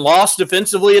be getting lost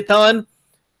defensively a ton.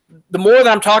 The more that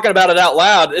I'm talking about it out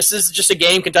loud, this is just a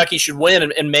game Kentucky should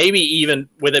win, and maybe even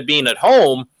with it being at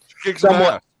home,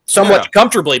 somewhat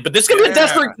comfortably. But this is going to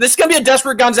be a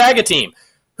desperate Gonzaga team.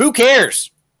 Who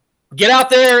cares? Get out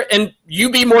there and you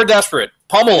be more desperate.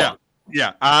 Pummel them.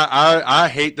 Yeah, I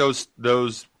hate those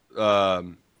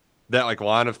that like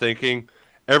line of thinking.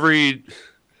 That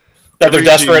they're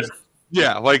desperate.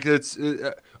 Yeah, like it's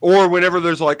or whenever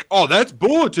there's like, oh, that's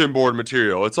bulletin board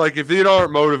material. It's like if you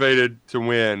aren't motivated to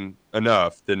win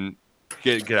enough, then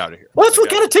get out of here. Well, that's what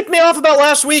kind of ticked me off about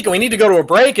last week, and we need to go to a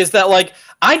break, is that, like,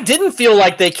 I didn't feel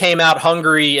like they came out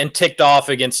hungry and ticked off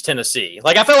against Tennessee.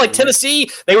 Like, I felt like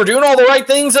Tennessee, they were doing all the right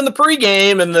things in the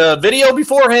pregame, and the video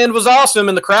beforehand was awesome,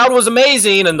 and the crowd was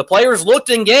amazing, and the players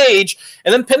looked engaged,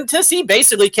 and then Tennessee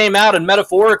basically came out and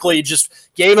metaphorically just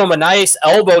gave them a nice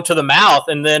elbow to the mouth,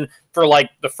 and then for, like,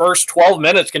 the first 12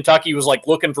 minutes, Kentucky was, like,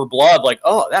 looking for blood, like,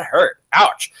 oh, that hurt.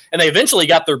 Ouch. And they eventually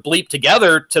got their bleep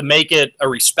together to make it a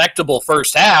respectable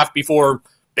first half before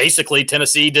basically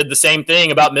Tennessee did the same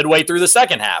thing about midway through the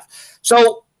second half.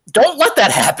 So don't let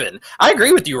that happen. I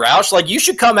agree with you, Roush. Like, you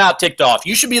should come out ticked off.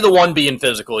 You should be the one being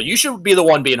physical. You should be the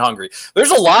one being hungry.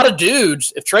 There's a lot of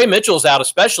dudes, if Trey Mitchell's out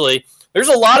especially, there's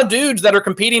a lot of dudes that are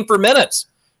competing for minutes.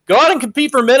 Go out and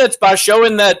compete for minutes by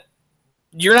showing that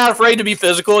you're not afraid to be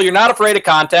physical. You're not afraid of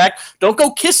contact. Don't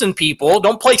go kissing people.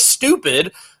 Don't play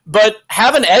stupid, but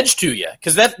have an edge to you,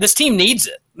 because this team needs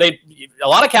it. A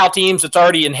lot of Cal teams, it's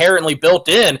already inherently built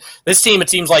in. This team, it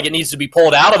seems like it needs to be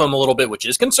pulled out of them a little bit, which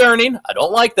is concerning. I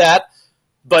don't like that,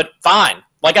 but fine.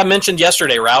 Like I mentioned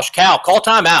yesterday, Roush, Cal, call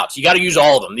timeouts. You got to use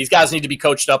all of them. These guys need to be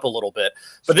coached up a little bit.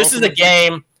 But this is a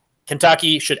game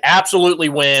Kentucky should absolutely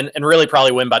win, and really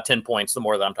probably win by 10 points the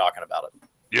more that I'm talking about it.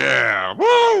 Yeah,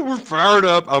 woo, we're fired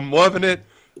up. I'm loving it.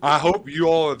 I hope you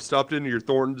all have stopped into your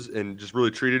Thorntons and just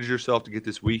really treated yourself to get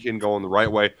this weekend going the right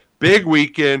way. Big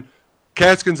weekend.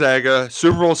 Cats Gonzaga,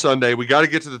 Super Bowl Sunday. We got to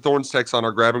get to the Thorntons text on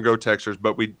our grab and go texters,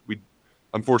 but we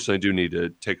unfortunately do need to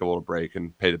take a little break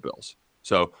and pay the bills.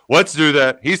 So let's do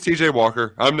that. He's TJ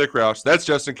Walker. I'm Nick Roush. That's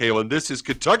Justin Kalen. This is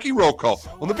Kentucky Roll Call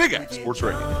on the Big X Sports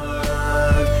Radio.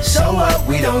 So what?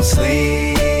 We don't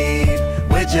sleep.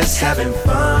 We're just having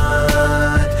fun.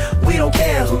 We don't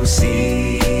care who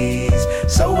sees.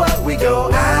 So what? We go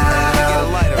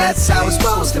out. That's how it's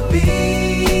supposed to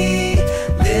be.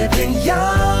 Living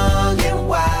young and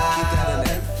wild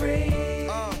and free.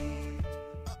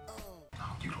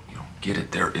 You don't get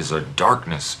it. There is a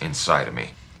darkness inside of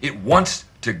me. It wants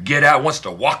to get out, wants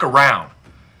to walk around.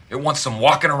 It wants some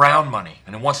walking around money,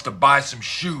 and it wants to buy some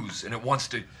shoes, and it wants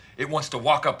to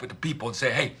walk up with the people and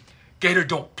say, hey, Gator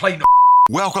don't play no.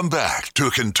 Welcome back to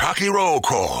Kentucky Roll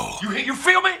Call. You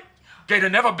feel me? Gator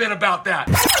never been about that.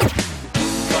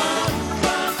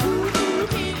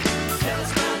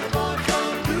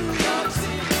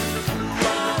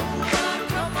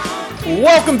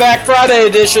 Welcome back, Friday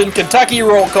edition, Kentucky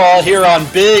Roll Call here on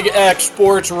Big X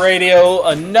Sports Radio.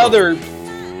 Another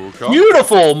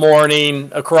beautiful morning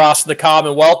across the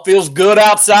Commonwealth. Feels good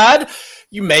outside.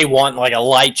 You may want like a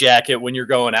light jacket when you're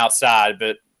going outside,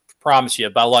 but I promise you,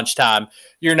 by lunchtime,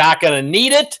 you're not going to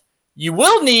need it. You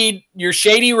will need your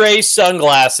Shady Rays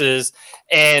sunglasses.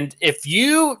 And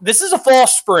this is a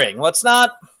false spring. Let's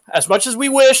not, as much as we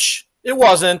wish it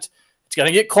wasn't, it's going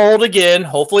to get cold again.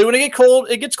 Hopefully when it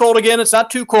gets cold again, it's not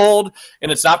too cold and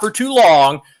it's not for too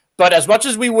long. But as much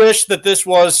as we wish that this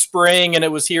was spring and it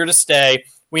was here to stay,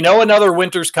 we know another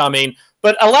winter's coming.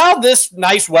 But allow this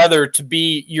nice weather to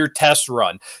be your test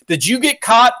run. Did you get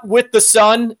caught with the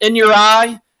sun in your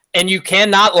eye and you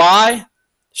cannot lie?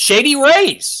 Shady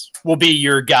Rays will be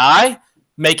your guy,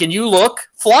 making you look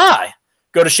fly.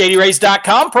 Go to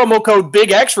ShadyRays.com, promo code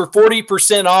BIGX for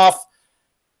 40% off.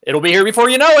 It'll be here before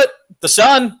you know it. The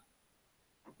sun,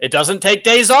 it doesn't take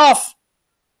days off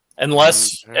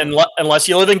unless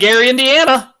you live in Gary,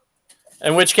 Indiana,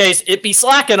 in which case it be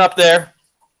slacking up there.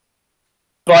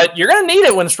 But you're going to need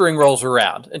it when spring rolls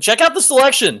around. And check out the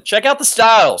selection. Check out the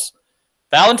styles.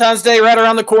 Valentine's Day right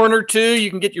around the corner, too. You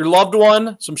can get your loved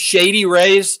one some Shady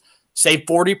Rays. Save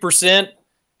 40%.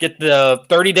 Get the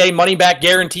 30-day money-back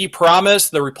guarantee promise,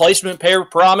 the replacement pair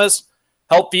promise.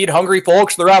 Help feed hungry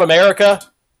folks throughout America.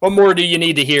 What more do you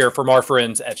need to hear from our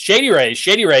friends at Shady Rays,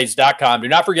 ShadyRays.com. Do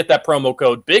not forget that promo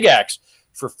code BIGX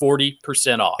for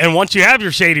 40% off. And once you have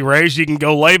your Shady Rays, you can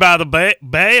go lay by the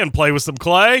bay and play with some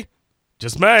clay.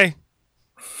 Just may.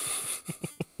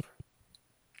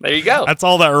 There you go. That's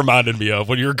all that reminded me of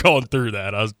when you were going through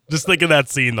that. I was just thinking that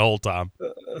scene the whole time.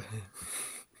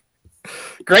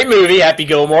 Great movie, Happy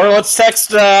Gilmore. Let's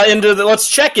let's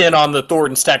check in on the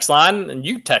Thornton's text line, and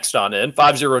you text on in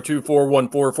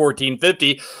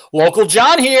 502-414-1450. Local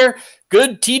John here.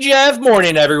 Good TGIF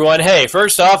morning, everyone. Hey,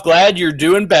 first off, glad you're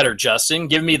doing better, Justin.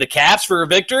 Give me the Caps for a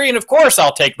victory, and of course,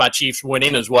 I'll take my Chiefs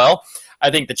winning as well.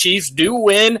 I think the Chiefs do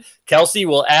win. Kelsey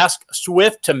will ask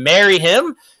Swift to marry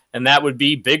him, and that would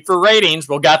be big for ratings.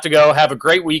 We'll got to go. Have a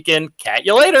great weekend. Cat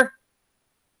you later.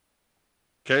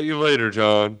 Cat you later,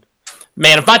 John.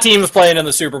 Man, if my team was playing in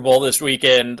the Super Bowl this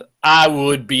weekend, I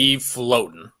would be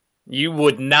floating. You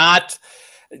would not.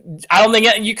 I don't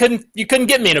think you couldn't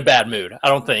get me in a bad mood. I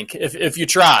don't think if you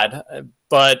tried.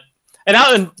 But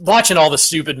and watching all the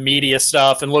stupid media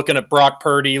stuff and looking at Brock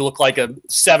Purdy look like a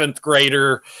 7th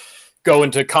grader go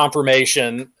into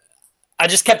confirmation, I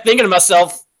just kept thinking to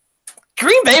myself,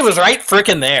 Green Bay was right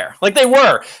freaking there. Like they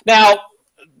were. Now,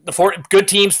 good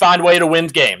teams find a way to win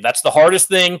the game. That's the hardest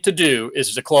thing to do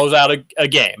is to close out a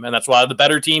game. And that's why the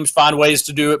better teams find ways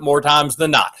to do it more times than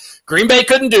not. Green Bay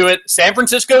couldn't do it. San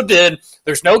Francisco did.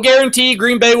 There's no guarantee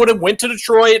Green Bay would have went to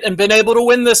Detroit and been able to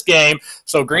win this game.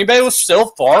 So Green Bay was still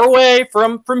far away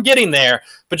from getting there.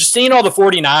 But just seeing all the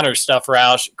 49ers stuff,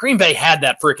 Roush, Green Bay had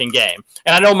that freaking game.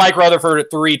 And I know Mike Rutherford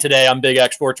at 3 today on Big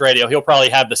X Sports Radio, he'll probably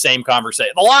have the same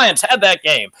conversation. The Lions had that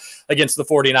game against the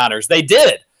 49ers. They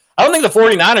did. I don't think the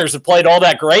 49ers have played all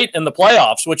that great in the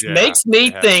playoffs, which makes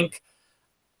me think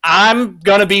I'm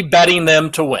going to be betting them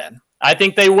to win. I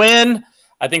think they win.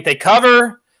 I think they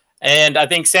cover. And I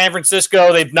think San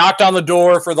Francisco, they've knocked on the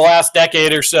door for the last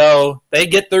decade or so. They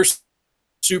get their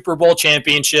Super Bowl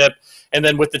championship. And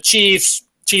then with the Chiefs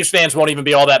fans won't even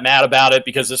be all that mad about it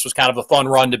because this was kind of a fun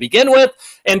run to begin with.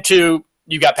 And 2,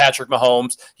 you got Patrick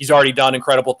Mahomes. He's already done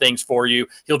incredible things for you.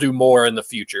 He'll do more in the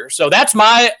future. So that's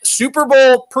my Super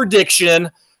Bowl prediction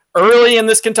early in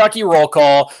this Kentucky roll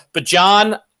call. But,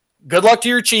 John, good luck to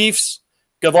your Chiefs.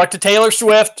 Good luck to Taylor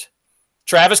Swift,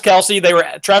 Travis Kelce.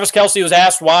 Travis Kelce was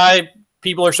asked why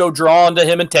people are so drawn to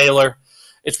him and Taylor.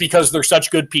 It's because they're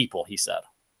such good people, he said.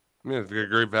 Yeah, they've got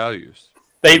great values.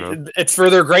 It's for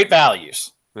their great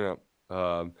values. Yeah.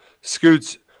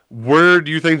 Scoots, where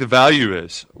do you think the value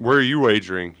is? Where are you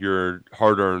wagering your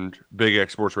hard-earned Big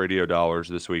X Sports Radio dollars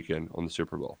this weekend on the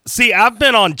Super Bowl? See, I've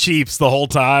been on Chiefs the whole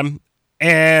time,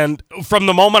 and from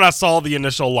the moment I saw the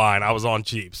initial line, I was on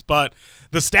Chiefs. But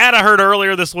the stat I heard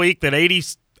earlier this week that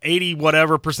 80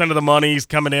 whatever % of the money's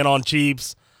coming in on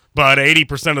Chiefs, but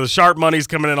 80% of the sharp money's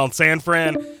coming in on San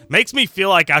Fran makes me feel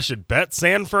like I should bet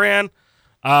San Fran.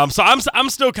 So I'm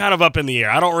still kind of up in the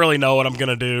air. I don't really know what I'm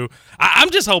gonna do.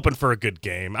 I'm just hoping for a good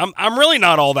game. I'm really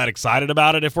not all that excited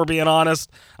about it, if we're being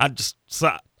honest. I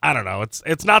don't know.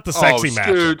 It's not the sexy match.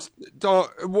 Dude, get the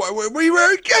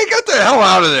hell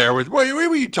out of there with what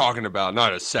are you talking about?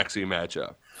 Not a sexy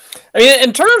matchup. I mean,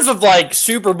 in terms of like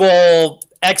Super Bowl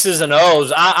X's and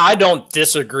O's, I don't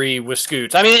disagree with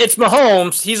Scoots. I mean, it's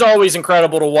Mahomes. He's always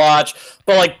incredible to watch,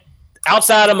 but like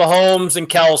outside of Mahomes and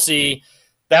Kelsey,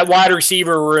 that wide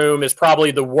receiver room is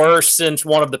probably the worst since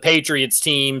one of the Patriots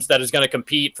teams that is going to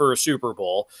compete for a Super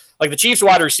Bowl. Like the Chiefs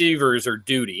wide receivers are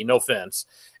duty, no offense.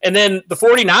 And then the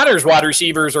 49ers wide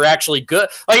receivers are actually good.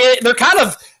 Like they're kind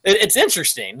of, it's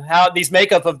interesting how these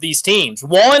makeup of these teams.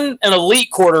 One, an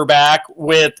elite quarterback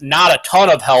with not a ton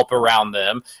of help around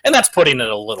them, and that's putting it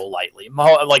a little lightly.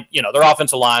 Like, you know, their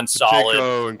offensive line's solid.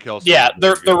 Pacheco and Kelsey. Yeah,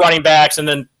 they're running backs, and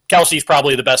then Kelsey's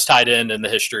probably the best tight end in the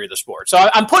history of the sport. So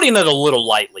I'm putting it a little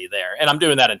lightly there, and I'm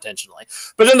doing that intentionally.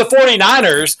 But then the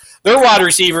 49ers, their wide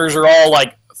receivers are all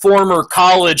like former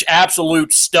college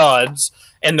absolute studs,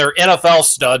 and they're NFL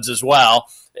studs as well.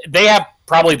 They have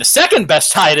probably the second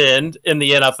best tight end in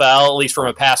the NFL, at least from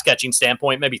a pass catching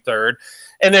standpoint, maybe third.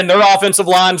 And then their offensive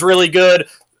line's really good.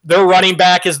 Their running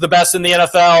back is the best in the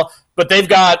NFL, but they've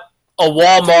got a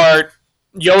Walmart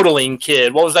yodeling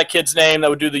kid. What was that kid's name that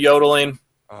would do the yodeling?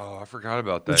 Oh, I forgot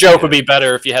about that. The joke would be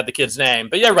better if you had the kid's name,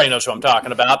 but everybody knows who I'm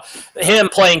talking about. Him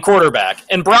playing quarterback.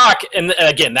 And Brock, and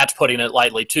again, that's putting it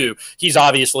lightly too. He's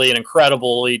obviously an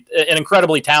incredibly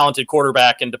talented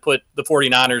quarterback, and to put the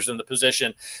 49ers in the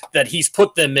position that he's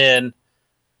put them in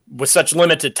with such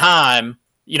limited time,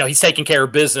 you know, he's taking care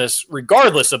of business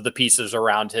regardless of the pieces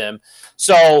around him.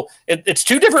 So it's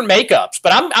two different makeups,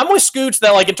 but I'm with Scoots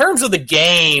that, like, in terms of the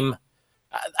game,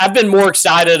 I've been more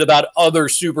excited about other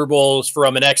Super Bowls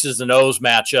from an X's and O's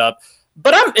matchup,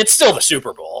 but it's still the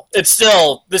Super Bowl. This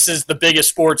is the biggest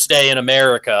sports day in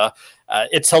America.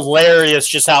 It's hilarious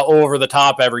just how over the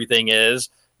top everything is,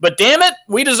 but damn it,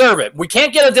 we deserve it. We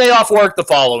can't get a day off work the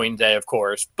following day, of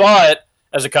course, but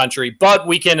as a country, but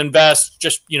we can invest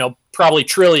just, you know, probably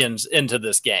trillions into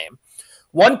this game.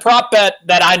 One prop bet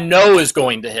that I know is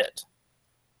going to hit.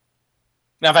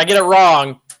 Now, if I get it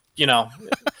wrong, you know,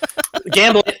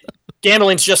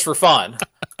 gambling's just for fun.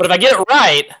 But if I get it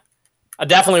right, I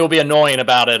definitely will be annoying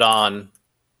about it on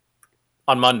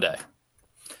Monday.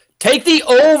 Take the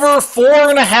over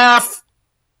 4.5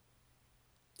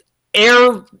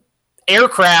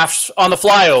 aircrafts on the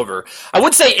flyover. I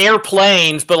would say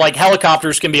airplanes, but like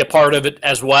helicopters can be a part of it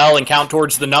as well and count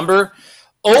towards the number.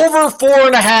 Over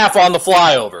 4.5 on the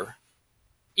flyover.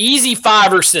 Easy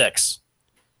 5 or 6.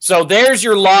 So there's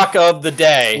your lock of the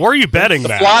day. Where are you betting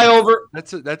that? Flyover.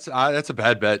 That's a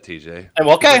bad bet, TJ.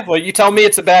 Okay, well, you tell me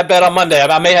it's a bad bet on Monday.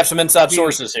 I may have some inside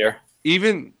sources here.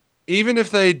 Even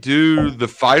if they do the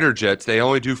fighter jets, they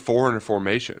only do 4 in a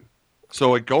formation.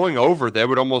 So like going over, they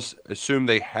would almost assume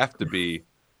they have to be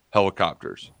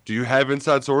helicopters. Do you have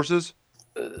inside sources?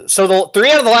 So the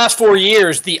 3 out of the last 4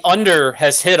 years, the under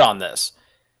has hit on this.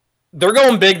 They're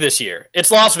going big this year.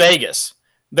 It's Las Vegas.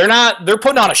 They're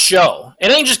putting on a show. It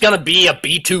ain't just going to be a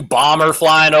B-2 bomber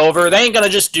flying over. They ain't going to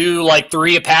just do like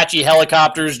 3 Apache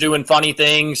helicopters doing funny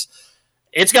things.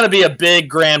 It's going to be a big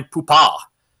grand poopah.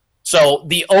 So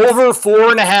the over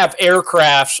 4.5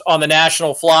 aircrafts on the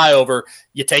national flyover,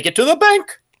 you take it to the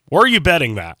bank. Where are you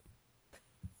betting that?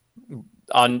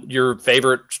 On your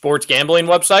favorite sports gambling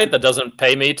website that doesn't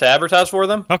pay me to advertise for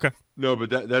them. Okay. No,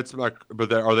 but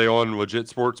are they on legit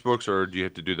sports books, or do you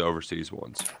have to do the overseas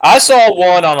ones? I saw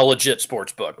one on a legit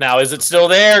sports book. Now, is it still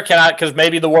there? Because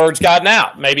maybe the word's gotten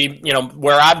out. Maybe, you know,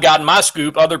 where I've gotten my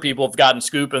scoop, other people have gotten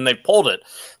scoop and they've pulled it.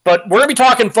 But we're going to be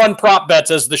talking fun prop bets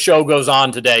as the show goes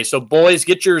on today. So, boys,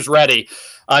 get yours ready.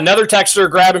 Another texter,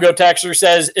 Grab and Go texter,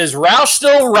 says, is Roush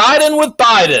still riding with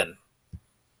Biden?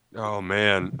 Oh,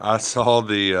 man. I saw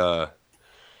the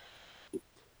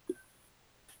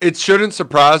it shouldn't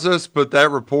surprise us, but that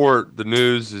report, the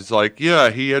news, is like, yeah,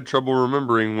 he had trouble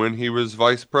remembering when he was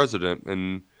vice president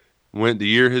and went the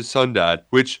year his son died,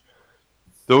 which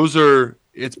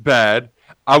it's bad.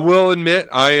 I will admit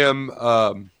I am,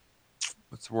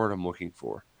 what's the word I'm looking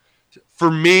for?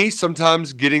 For me,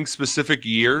 sometimes getting specific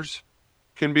years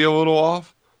can be a little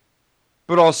off,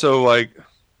 but also, like,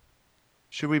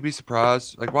 should we be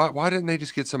surprised? Like, why didn't they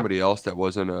just get somebody else that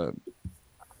wasn't a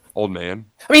old man?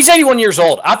 I mean, he's 81 years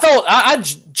old. I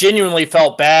genuinely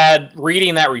felt bad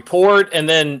reading that report and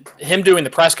then him doing the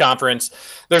press conference.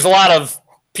 There's a lot of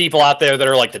people out there that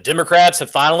are like, the Democrats have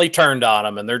finally turned on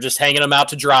him and they're just hanging him out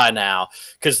to dry now,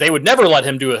 because they would never let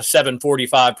him do a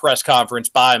 7:45 press conference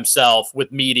by himself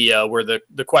with media where the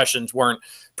questions weren't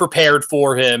prepared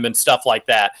for him and stuff like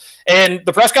that. And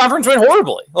the press conference went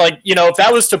horribly. Like, you know, if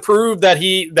that was to prove that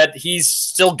he's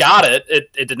still got it,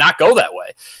 it did not go that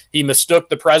way. He mistook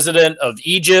the president of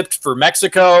Egypt for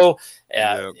Mexico.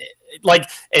 And,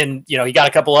 you know, he got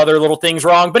a couple other little things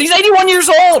wrong, but he's 81 years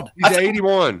old. He's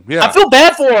 81. Yeah. I feel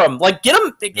bad for him. Like, get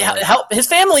him, help. His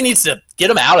family needs to get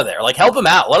him out of there. Like, help him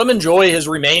out. Let him enjoy his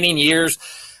remaining years.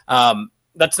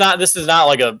 That's not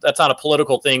a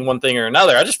political thing, one thing or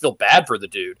another. I just feel bad for the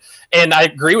dude. And I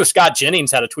agree with Scott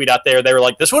Jennings had a tweet out there. They were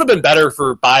like, this would have been better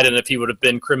for Biden if he would have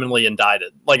been criminally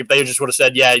indicted. Like if they just would have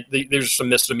said, yeah, there's some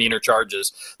misdemeanor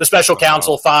charges. The special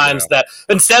counsel finds that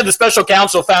instead the special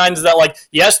counsel finds that like,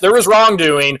 yes, there was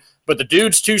wrongdoing, but the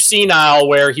dude's too senile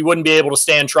where he wouldn't be able to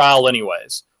stand trial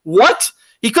anyways. What?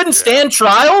 He couldn't stand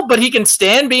trial, but he can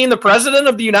stand being the president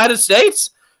of the United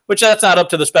States? Which that's not up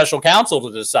to the special counsel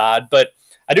to decide, but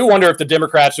I do wonder if the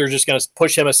Democrats are just going to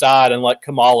push him aside and let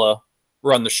Kamala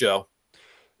run the show.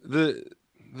 The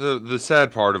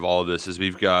sad part of all of this is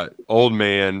we've got old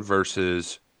man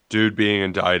versus dude being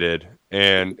indicted,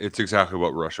 and it's exactly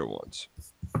what Russia wants.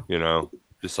 You know,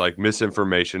 just like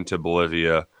misinformation to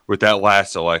Bolivia with that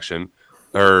last election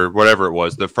or whatever it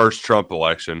was, the first Trump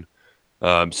election.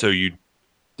 So you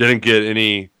didn't get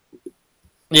any.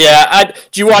 Yeah.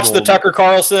 Did you watch the Tucker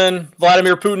Carlson,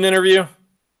 Vladimir Putin interview?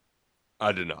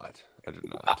 I did not.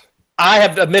 I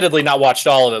have admittedly not watched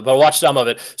all of it, but I watched some of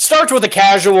it. Starts with a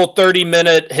casual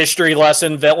 30-minute history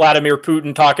lesson that Vladimir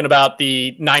Putin talking about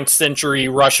the 9th century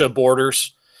Russia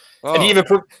borders. Oh. And he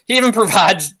even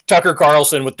provides Tucker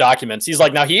Carlson with documents. He's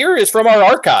like, now here is from our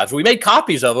archives. We made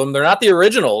copies of them. They're not the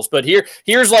originals, but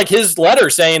here's like his letter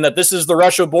saying that this is the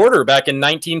Russia border back in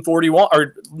 1941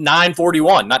 or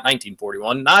 941, not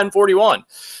 1941, 941.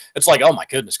 It's like, oh my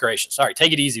goodness gracious. All right,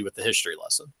 take it easy with the history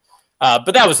lesson.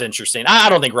 But that was interesting. I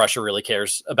don't think Russia really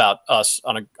cares about us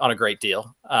on a great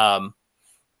deal. I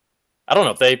don't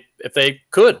know if they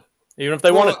could, even if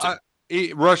they wanted to.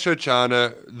 Russia,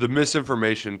 China, the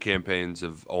misinformation campaigns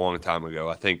of a long time ago,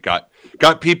 I think got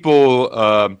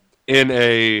people in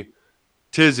a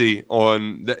tizzy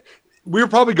on that. We were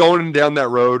probably going down that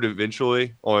road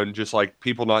eventually on just like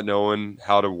people not knowing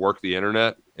how to work the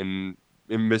internet and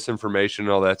misinformation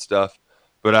and all that stuff.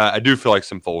 But I do feel like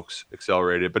some folks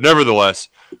accelerated. But nevertheless,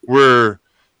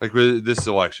 this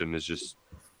election is just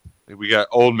we got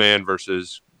old man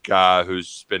versus guy who's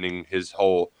spending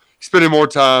more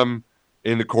time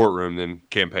in the courtroom than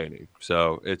campaigning.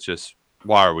 So it's just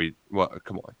come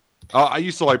on. I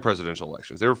used to like presidential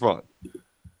elections; they were fun.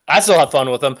 I still have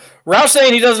fun with them. Roush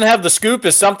saying he doesn't have the scoop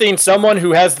is something someone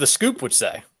who has the scoop would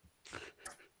say.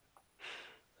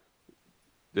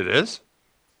 It is.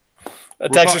 A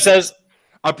texter says.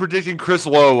 I'm predicting Chris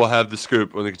Lowe will have the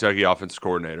scoop on the Kentucky offense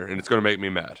coordinator, and it's going to make me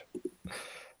mad.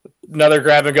 Another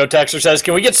grab-and-go texter says,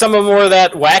 can we get some more of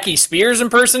that wacky Spears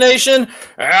impersonation?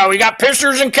 We got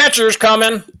pitchers and catchers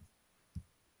coming.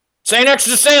 St.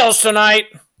 Extra sales tonight.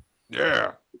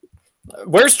 Yeah.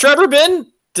 Where's Trevor been?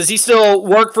 Does he still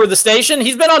work for the station?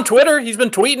 He's been on Twitter. He's been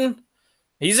tweeting.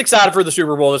 He's excited for the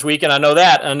Super Bowl this week, and I know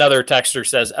that. Another texter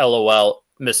says, LOL.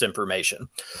 Misinformation.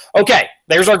 Okay,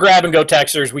 there's our grab-and-go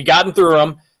texters. We gotten through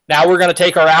them. Now we're going to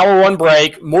take our hour one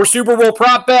break. More Super Bowl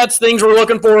prop bets, things we're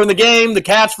looking for in the game, the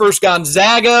Cats versus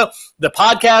Gonzaga, the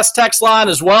podcast text line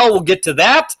as well. We'll get to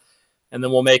that, and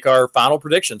then we'll make our final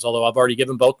predictions, although I've already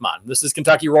given both mine. This is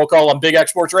Kentucky Roll Call on Big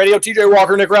X Sports Radio. TJ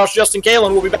Walker, Nick Roush, Justin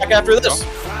Kalen. We'll be back after this.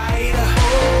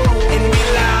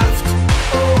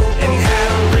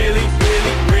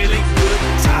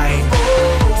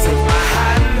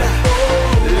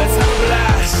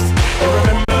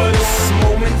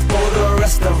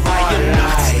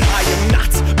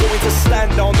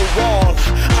 On the wall,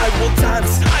 I will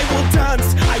dance,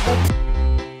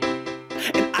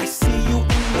 and I see you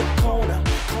in the corner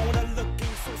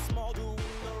looking so small, doing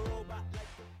the robot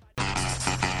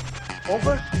like.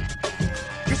 Over?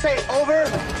 You say over?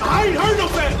 I ain't heard no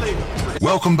bad lady.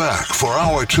 Welcome back for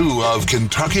hour 2 of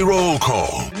Kentucky Roll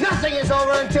Call. Nothing is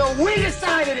over until we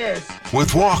decide it is.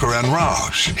 With Walker and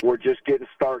Roush. We're just getting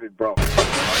started, bro.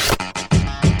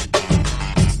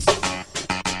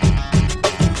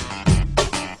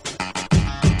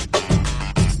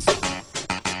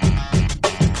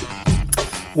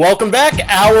 Welcome back.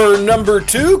 Hour number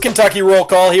 2, Kentucky Roll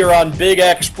Call here on Big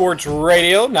X Sports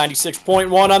Radio, 96.1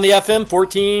 on the FM,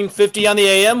 1450 on the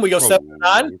AM. We go 7 to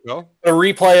 9. A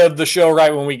replay of the show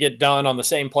right when we get done on the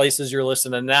same places you're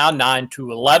listening now, 9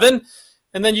 to 11.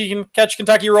 And then you can catch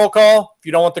Kentucky Roll Call. If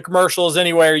you don't want the commercials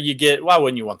anywhere, why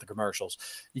wouldn't you want the commercials?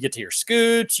 You get to hear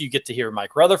Scoots. You get to hear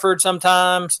Mike Rutherford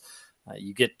sometimes.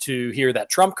 You get to hear that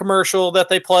Trump commercial that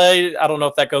they play. I don't know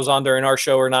if that goes on during our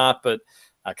show or not, but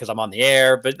because I'm on the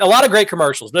air, but a lot of great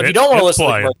commercials. But if you don't want to listen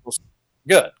to commercials,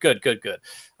 good.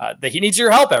 He needs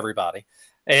your help, everybody.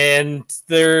 And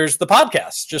there's the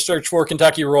podcast. Just search for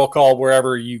Kentucky Roll Call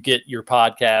wherever you get your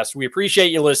podcast. We appreciate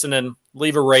you listening.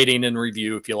 Leave a rating and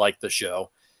review if you like the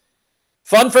show.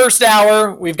 Fun first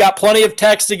hour. We've got plenty of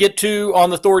text to get to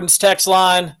on the Thornton's text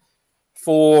line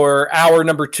for hour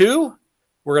number 2.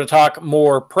 We're going to talk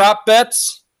more prop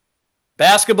bets,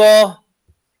 basketball.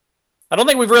 I don't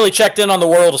think we've really checked in on the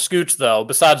world of Scoots, though,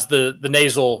 besides the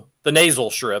nasal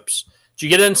strips. Did you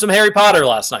get in some Harry Potter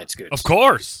last night, Scoots? Of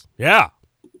course. Yeah.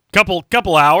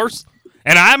 Couple hours.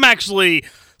 And I'm actually,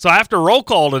 so after roll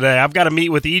call today, I've got to meet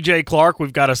with EJ Clark.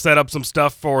 We've got to set up some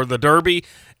stuff for the Derby,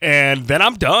 and then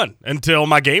I'm done until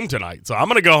my game tonight. So I'm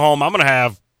going to go home. I'm going to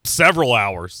have several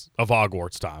hours of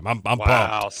Hogwarts time. I'm pumped.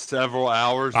 Wow, several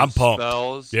hours I'm of pumped.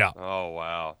 spells? Yeah. Oh,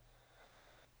 wow.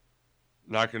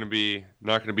 Not going to be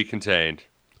contained.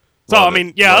 So, Love I mean,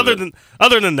 it. yeah, Love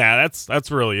other than that,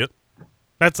 that's really it.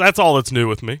 That's all that's new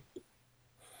with me.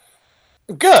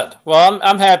 Good. Well,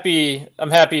 I'm happy. I'm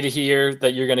happy to hear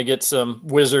that you're going to get some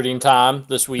wizarding time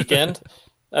this weekend.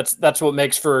 That's what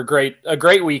makes for a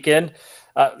great weekend.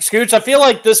 Scooch, I feel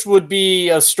like this would be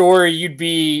a story you'd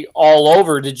be all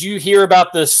over. Did you hear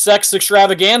about the sex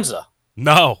extravaganza?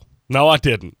 No, I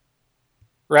didn't.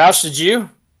 Roush, did you?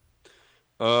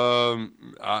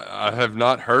 I have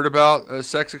not heard about a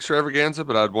sex extravaganza,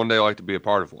 but I'd one day like to be a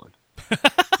part of one.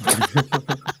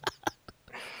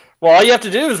 Well, all you have to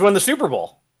do is win the Super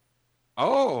Bowl.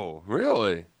 Oh,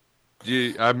 really?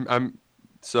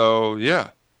 So yeah.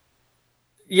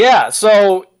 Yeah,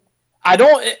 so I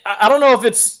don't know if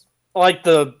it's like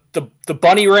the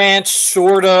Bunny Ranch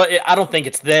sorta. I don't think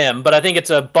it's them, but I think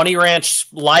it's a Bunny Ranch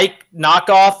like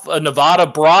knockoff. A Nevada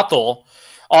brothel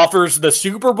offers the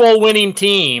Super Bowl winning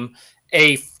team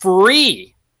a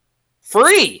free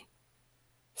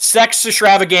sex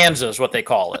extravaganza is what they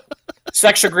call it.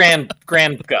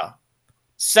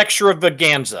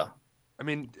 Sextravaganza. I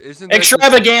mean, isn't that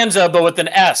Extravaganza, but with an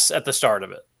S at the start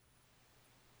of it.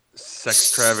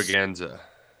 Sextravaganza?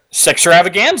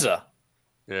 Sextravaganza.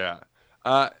 Yeah.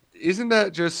 Isn't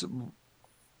that just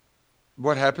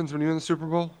what happens when you win the Super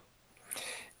Bowl?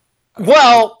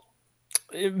 Well,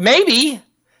 maybe.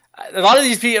 A lot of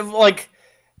these people, like,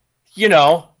 you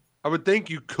know. I would think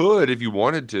you could if you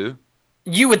wanted to.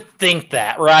 You would think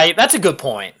that, right? That's a good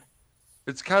point.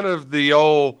 It's kind of the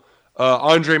old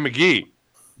Andre McGee.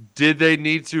 Did they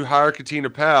need to hire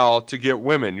Katina Powell to get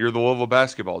women? You're the Louisville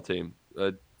basketball team.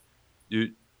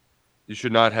 You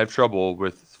should not have trouble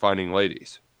with finding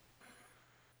ladies.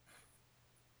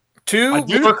 Two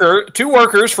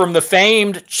workers from the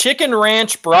famed Chicken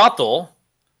Ranch brothel,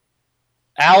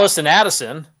 Alice and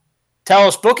Addison, tell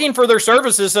us booking for their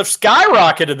services have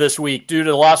skyrocketed this week due to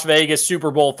the Las Vegas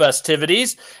Super Bowl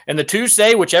festivities. And the two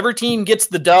say whichever team gets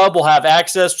the dub will have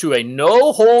access to a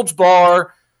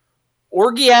no-holds-bar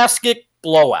orgiastic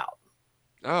blowout.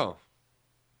 Oh.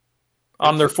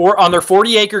 On their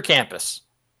 40-acre campus.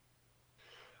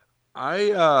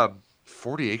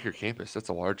 40-acre campus, that's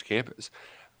a large campus.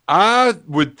 I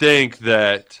would think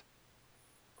that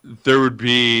there would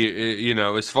be,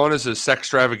 as fun as a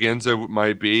sextravaganza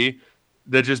might be,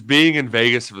 that just being in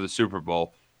Vegas for the Super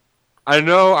Bowl. I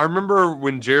remember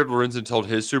when Jared Lorenzen told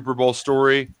his Super Bowl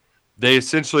story, they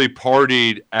essentially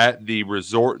partied at the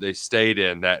resort they stayed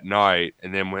in that night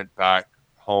and then went back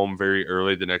home very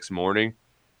early the next morning.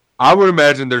 I would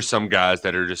imagine there's some guys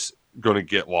that are just going to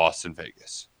get lost in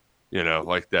Vegas,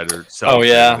 like that are. Oh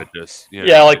yeah, that just,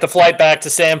 yeah, like the flight back to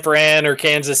San Fran or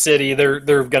Kansas City, they're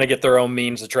going to get their own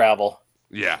means of travel.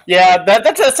 Yeah,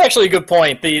 that's actually a good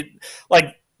point.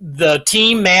 The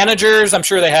team managers, I'm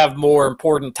sure they have more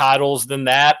important titles than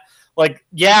that. I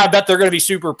bet they're going to be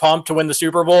super pumped to win the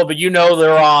Super Bowl, but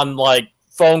they're on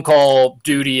phone call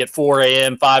duty at 4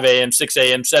 a.m., 5 a.m., 6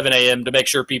 a.m., 7 a.m. to make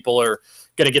sure people are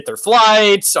going to get their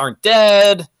flights, aren't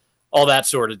dead, all that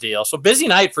sort of deal. So busy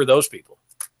night for those people.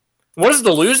 What does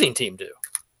the losing team do?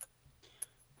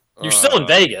 You're still in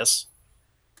Vegas.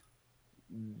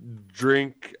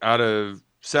 Drink out of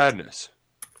sadness.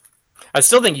 I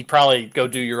still think you'd probably go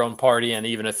do your own party, and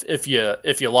even if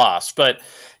you lost. But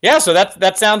yeah, so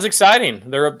that sounds exciting.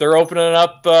 They're opening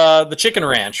up the Chicken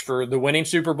Ranch for the winning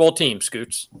Super Bowl team,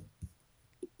 Scoots.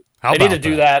 They need to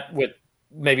do that with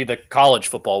maybe the college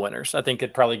football winners. I think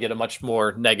it'd probably get a much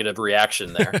more negative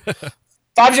reaction there.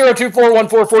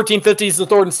 502-414-1450 is the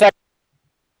Thornton's text.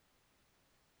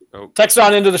 Text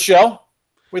on into the show.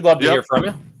 We'd love to hear from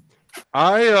you.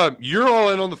 You're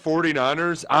all in on the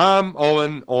 49ers. I'm all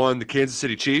in on the Kansas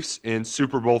City Chiefs in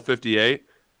Super Bowl 58.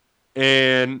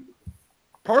 And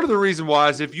part of the reason why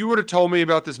is if you would have told me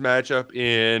about this matchup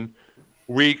in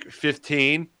week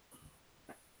 15,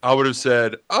 I would have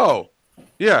said, oh,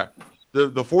 yeah, the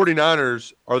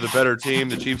 49ers are the better team.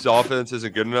 The Chiefs' offense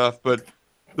isn't good enough. But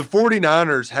the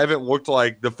 49ers haven't looked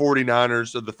like the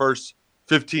 49ers of the first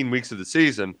 15 weeks of the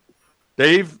season.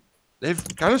 They've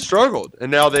kind of struggled, and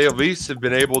now they at least have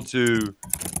been able to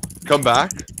come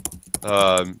back.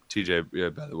 TJ, yeah,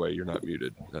 by the way, you're not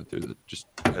muted. Just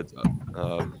heads up.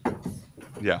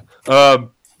 Yeah.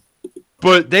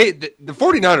 But the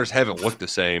 49ers haven't looked the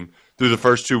same through the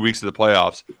first 2 weeks of the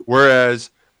playoffs,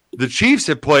 whereas the Chiefs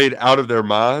have played out of their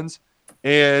minds.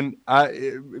 And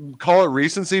I call it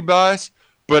recency bias,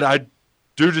 but I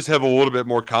do just have a little bit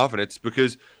more confidence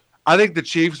because I think the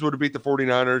Chiefs would have beat the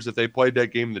 49ers if they played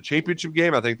that game in the championship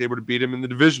game. I think they would have beat them in the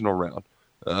divisional round.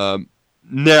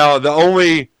 Now,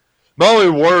 my only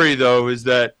worry, though, is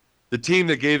that the team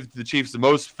that gave the Chiefs the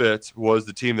most fits was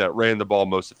the team that ran the ball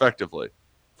most effectively.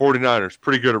 49ers,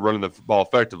 pretty good at running the ball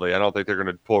effectively. I don't think they're going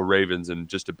to pull Ravens and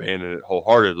just abandon it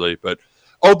wholeheartedly. But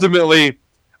ultimately,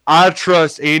 I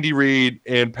trust Andy Reid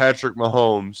and Patrick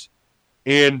Mahomes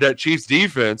and that Chiefs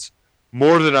defense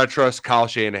more than I trust Kyle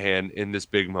Shanahan in this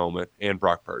big moment and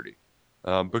Brock Purdy.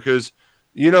 Because,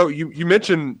 you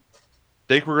mentioned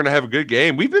think we're going to have a good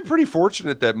game. We've been pretty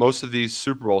fortunate that most of these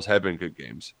Super Bowls have been good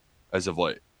games as of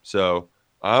late. So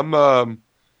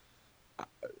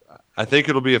I think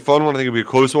it'll be a fun one. I think it'll be a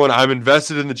close one. I'm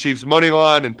invested in the Chiefs money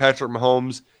line and Patrick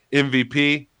Mahomes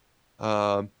MVP.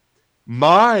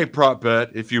 My prop bet,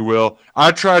 if you will,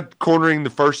 I tried cornering the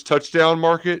first touchdown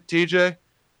market, TJ.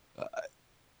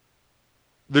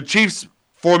 The Chiefs'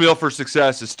 formula for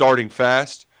success is starting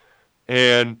fast.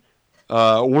 And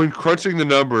when crunching the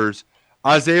numbers,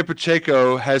 Isaiah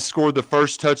Pacheco has scored the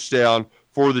first touchdown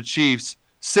for the Chiefs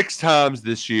 6 times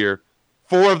this year.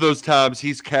 4 of those times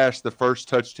he's cashed the first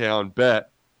touchdown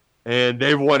bet, and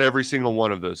they've won every single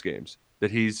one of those games that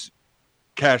he's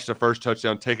cashed the first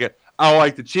touchdown ticket. I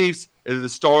like the Chiefs. The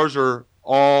stars are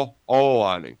all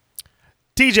aligning.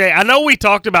 TJ, I know we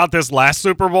talked about this last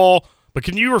Super Bowl, but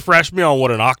can you refresh me on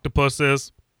what an octopus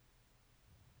is?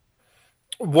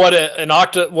 What an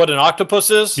octopus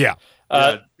is? Yeah.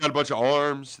 It's got a bunch of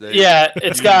arms.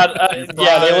 It's got they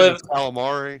live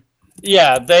calamari.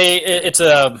 Yeah, it's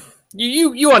a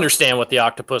you understand what the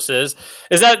octopus is.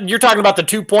 Is that you're talking about the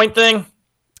 2-point thing?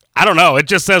 I don't know. It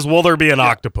just says, will there be an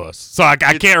octopus? So I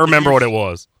can't remember what it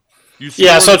was. So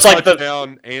it's like the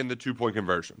touchdown and the 2-point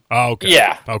conversion. Oh, okay.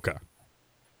 Yeah. Okay.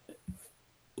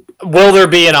 Will there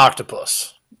be an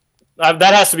octopus? That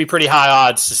has to be pretty high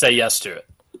odds to say yes to it.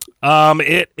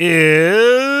 It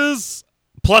is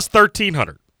plus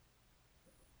 1,300.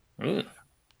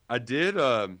 I did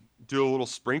do a little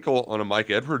sprinkle on a Mike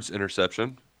Edwards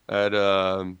interception at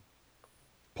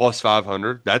plus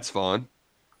 500. That's fun.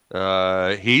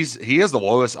 He has the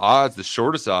lowest odds, the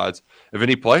shortest odds of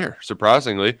any player,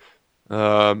 surprisingly.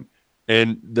 And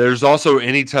there's also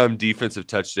anytime defensive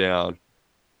touchdown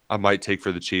I might take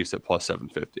for the Chiefs at plus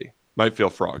 750. Might feel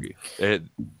froggy.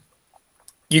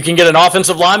 You can get an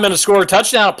offensive lineman to score a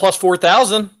touchdown at plus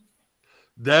 4,000.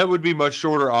 That would be much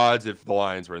shorter odds if the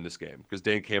Lions were in this game because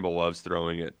Dan Campbell loves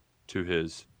throwing it to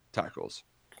his tackles.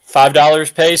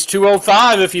 $5 pays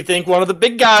 $2.05 if you think one of the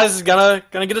big guys is gonna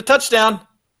get a touchdown.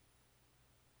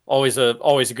 Always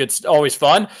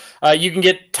fun. You can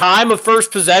get time of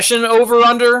first possession over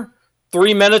under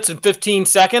 3 minutes and 15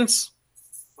 seconds.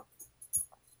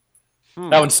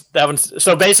 That one's.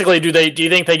 So basically, do you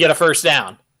think they get a first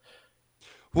down?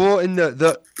 Well, and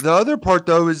the other part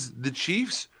though is the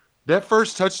Chiefs. That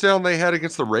first touchdown they had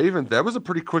against the Ravens, that was a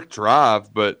pretty quick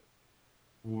drive, but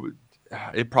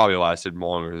it probably lasted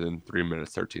longer than 3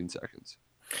 minutes, 13 seconds.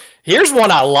 Here's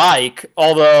one I like,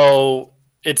 although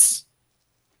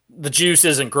the juice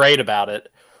isn't great about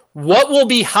it. What will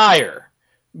be higher?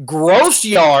 Gross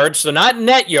yards, so not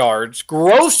net yards,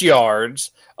 gross yards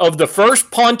of the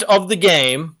first punt of the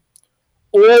game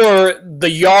or the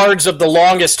yards of the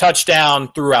longest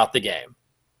touchdown throughout the game.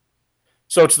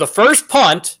 So it's the first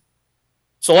punt.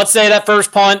 So let's say that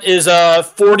first punt is a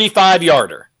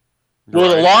 45-yarder. Will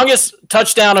the longest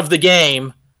touchdown of the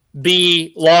game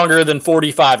be longer than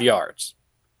 45 yards?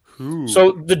 Ooh.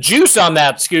 So the juice on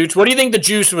that, Scooch, what do you think the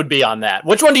juice would be on that?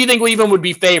 Which one do you think would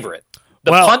be favorite?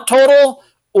 The punt total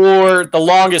or the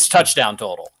longest touchdown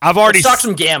total? Let's talk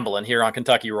some gambling here on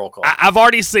Kentucky Roll Call. I've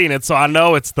already seen it, so I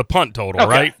know it's the punt total,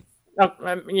 right?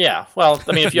 Yeah. Well,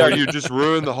 I mean, if you you just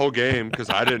ruined the whole game because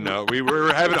I didn't know. We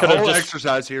were having a whole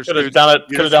exercise here. Could have done it.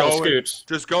 Could have done with Scooch.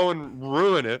 Just go and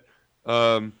ruin it.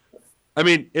 I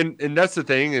mean, and that's the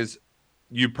thing is,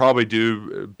 you probably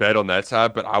do bet on that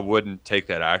side, but I wouldn't take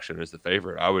that action as the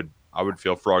favorite. I would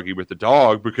feel froggy with the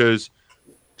dog because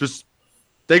just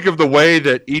think of the way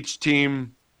that each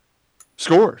team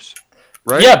scores,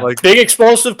 right? Yeah, big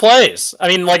explosive plays. I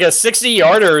mean, like a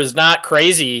 60-yarder is not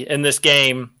crazy in this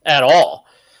game at all.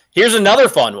 Here's another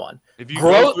fun one. If you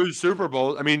go through Super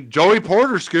Bowl, I mean, Joey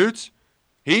Porter, Scoots,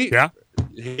 he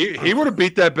would have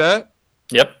beat that bet.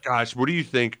 Yep. Gosh, what do you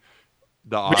think?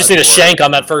 the We odds just need a were. shank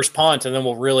on that first punt, and then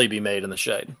we'll really be made in the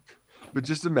shade. But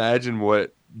just imagine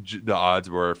what the odds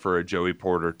were for a Joey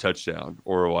Porter touchdown,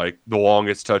 or like the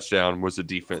longest touchdown was a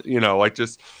defense. Like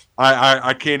just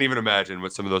I can't even imagine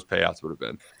what some of those payouts would have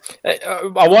been.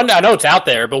 I wonder. I know it's out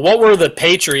there, but what were the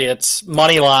Patriots'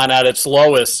 money line at its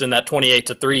lowest in that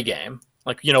 28-3 game?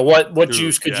 Like, what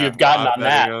juice could you have gotten on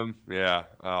that? Yeah.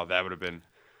 Oh, that would have been.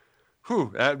 That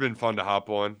would have been fun to hop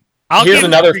on. Here's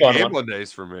another fun gambling one.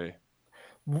 Days for me.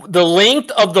 The length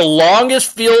of the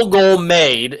longest field goal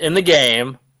made in the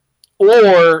game,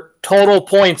 or total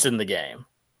points in the game.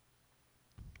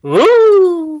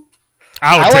 Woo!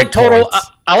 I like total.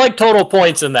 I like total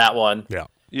points in that one. Yeah.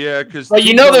 Yeah, because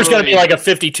there's going to be like a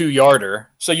 52-yarder,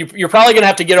 so you're probably going to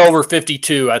have to get over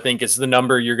 52. I think is the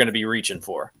number you're going to be reaching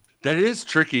for. That is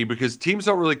tricky because teams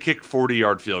don't really kick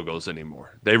 40-yard field goals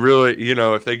anymore. They really,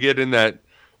 if they get in that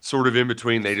sort of in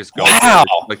between, they just go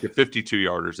like the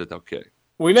 52-yarders that they'll kick.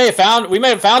 We may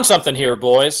have found something here,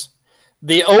 boys.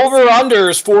 The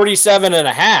over/under is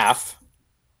 47.5,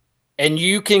 and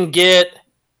you can get,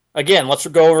 again, let's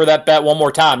go over that bet one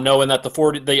more time, knowing that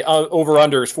the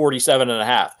over/under is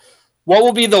 47.5. What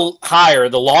will be the higher,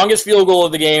 the longest field goal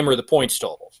of the game or the points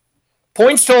totals?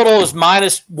 Points total is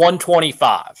minus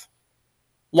 125.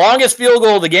 Longest field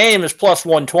goal of the game is plus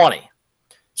 120.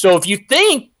 So if you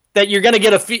think that you're going to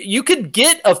get you could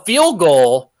get a field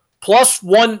goal plus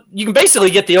one. You can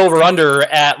basically get the over/under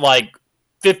at like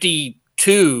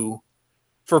 52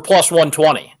 for plus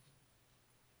 120,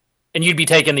 and you'd be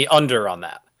taking the under on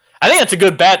that. I think that's a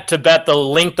good bet to bet the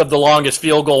length of the longest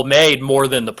field goal made more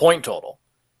than the point total.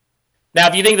 Now,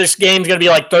 if you think this game's going to be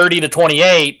like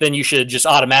 30-28, then you should just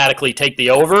automatically take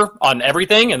the over on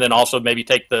everything, and then also maybe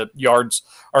take the yards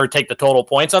or take the total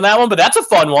points on that one. But that's a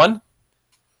fun one.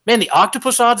 Man, the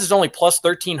octopus odds is only plus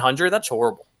 1,300. That's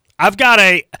horrible. I'm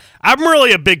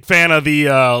really a big fan of the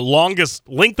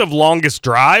length of longest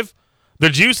drive. The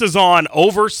juice is on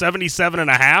over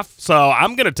 77.5, so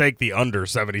I'm going to take the under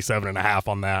 77.5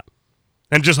 on that,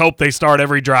 and just hope they start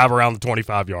every drive around the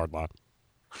 25-yard line.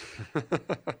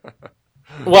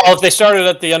 Well, if they started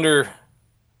at the under,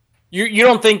 you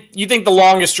don't think the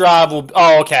longest drive will?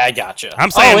 Oh, okay, I gotcha.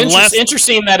 I'm saying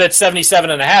interesting that it's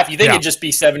 77.5. You think it'd just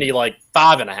be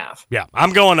 75.5? Yeah,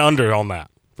 I'm going under on that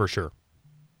for sure.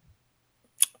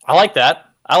 I like that.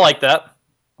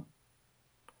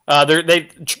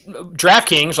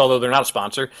 DraftKings, although they're not a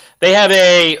sponsor, they have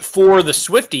a for the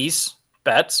Swifties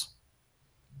bets.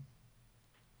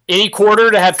 Any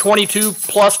quarter to have 22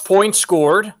 plus points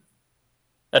scored.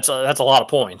 That's a lot of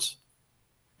points.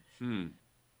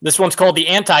 This one's called the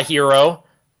Anti-Hero.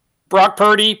 Brock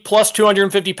Purdy plus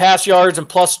 250 pass yards and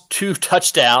plus 2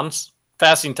 touchdowns,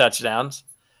 passing touchdowns.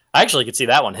 I actually could see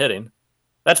that one hitting.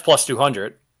 That's plus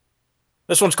 200.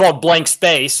 This one's called Blank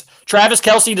Space. Travis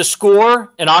Kelce to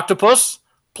score an octopus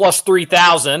plus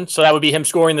 3,000. So that would be him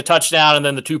scoring the touchdown and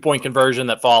then the 2-point conversion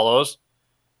that follows.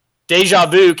 Deja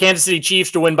Vu, Kansas City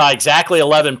Chiefs to win by exactly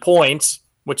 11 points,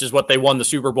 which is what they won the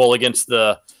Super Bowl against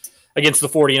the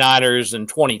 49ers in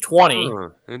 2020.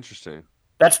 Interesting.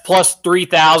 That's plus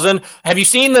 3,000. Have you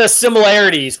seen the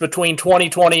similarities between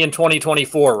 2020 and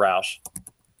 2024, Roush?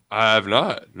 I have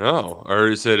not. No. Or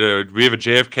is it do we have a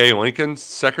JFK Lincoln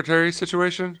secretary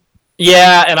situation?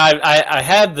 Yeah, and I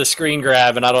had the screen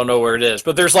grab, and I don't know where it is.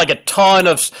 But there's like a ton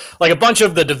of, like a bunch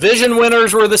of the division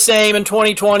winners were the same in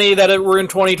 2020 that were in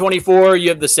 2024. You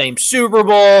have the same Super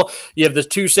Bowl. You have the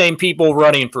two same people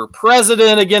running for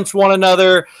president against one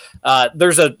another.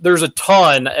 There's a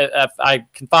ton. If I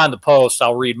can find the post,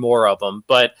 I'll read more of them.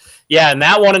 But yeah, in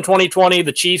that one in 2020,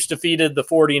 the Chiefs defeated the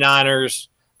 49ers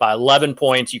by 11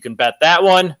 points. You can bet that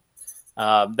one.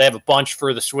 They have a bunch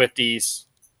for the Swifties.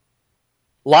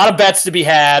 A lot of bets to be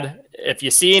had. If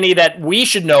you see any that we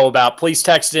should know about, please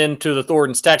text in to the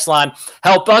Thornton's text line.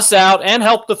 Help us out and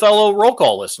help the fellow roll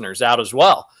call listeners out as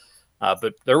well.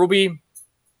 But there will be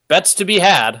bets to be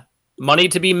had, money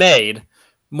to be made,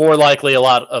 more likely a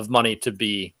lot of money to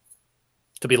be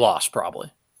lost,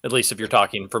 probably. At least if you're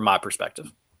talking from my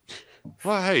perspective.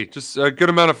 Well, hey, just a good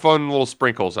amount of fun little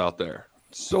sprinkles out there.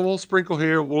 So a little sprinkle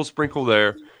here, a little sprinkle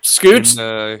there. Scoots,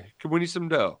 can win you some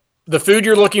dough. The food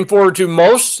you're looking forward to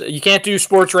most? You can't do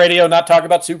sports radio, not talk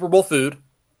about Super Bowl food.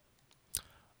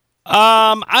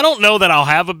 I don't know that I'll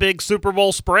have a big Super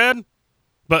Bowl spread,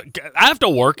 but I have to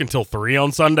work until 3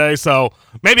 on Sunday, so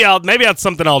maybe that's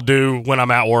something I'll do when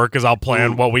I'm at work, is I'll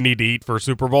plan what we need to eat for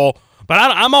Super Bowl. But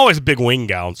I'm always a big wing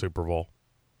guy on Super Bowl.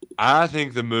 I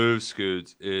think the move,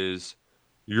 Scoots, is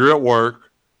you're at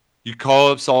work, you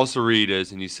call up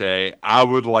Salsaritas and you say, I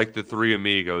would like the 3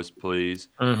 amigos, please.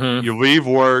 Mm-hmm. You leave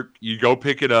work, you go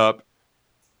pick it up,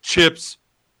 chips,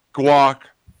 guac,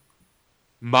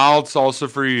 mild salsa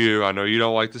for you. I know you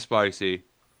don't like the spicy.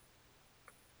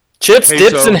 Chips,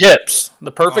 dips, and hips.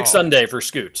 The perfect Sunday for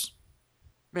Scoots.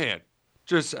 Man,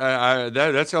 just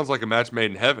that sounds like a match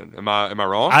made in heaven. Am I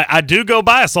wrong? I do go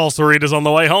buy a Salsaritas on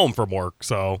the way home from work,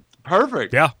 so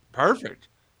perfect. Yeah, perfect.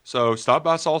 So stop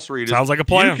by Salsaritas. Sounds like a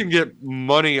plan. You can get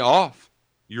money off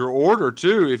your order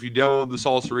too if you download the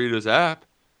Salsaritas app.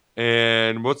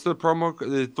 And what's the promo?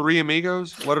 The Three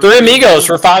Amigos? Three Amigos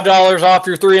for $5 off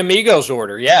your Three Amigos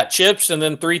order. Yeah, chips and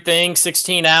then 3 things,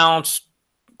 16-ounce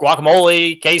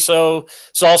guacamole, queso,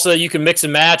 salsa. You can mix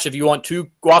and match. If you want 2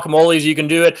 guacamoles, you can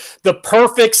do it. The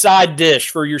perfect side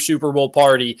dish for your Super Bowl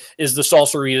party is the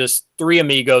Salsaritas Three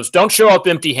Amigos. Don't show up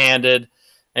empty-handed.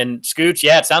 And Scooch,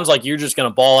 yeah, it sounds like you're just going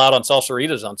to ball out on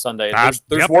Salsaritas on Sunday.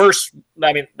 There's worse.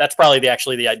 I mean, that's probably the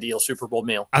ideal Super Bowl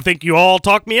meal. I think you all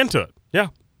talked me into it. Yeah.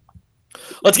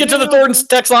 Let's get to the Thornton's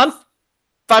text line.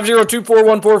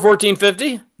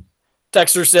 502-414-1450.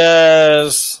 Texter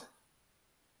says,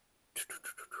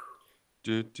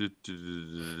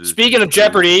 speaking of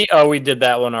Jeopardy, we did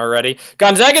that one already.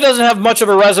 Gonzaga doesn't have much of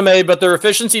a resume, but their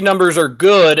efficiency numbers are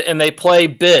good, and they play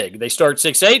big. They start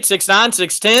 6'8", 6'9",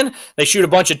 6'10". They shoot a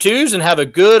bunch of twos and have a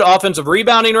good offensive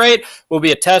rebounding rate. Will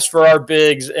be a test for our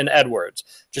bigs and Edwards.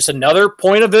 Just another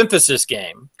point of emphasis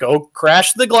game. Go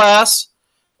crash the glass,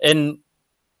 and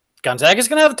Gonzaga's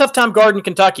going to have a tough time guarding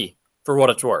Kentucky, for what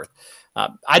it's worth.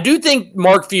 I do think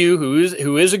Mark Few,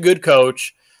 who is a good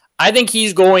coach, I think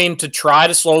he's going to try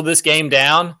to slow this game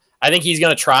down. I think he's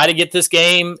going to try to get this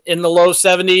game in the low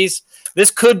 70s.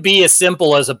 This could be as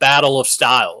simple as a battle of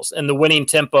styles, and the winning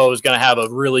tempo is going to have a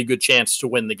really good chance to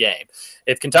win the game.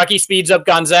 If Kentucky speeds up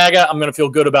Gonzaga, I'm going to feel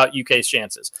good about UK's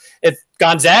chances. If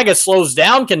Gonzaga slows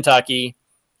down Kentucky,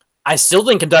 I still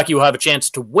think Kentucky will have a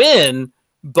chance to win,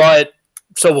 but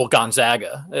so will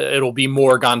Gonzaga. It'll be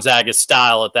more Gonzaga's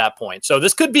style at that point. So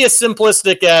this could be as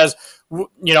simplistic as,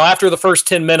 after the first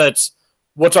 10 minutes,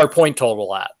 what's our point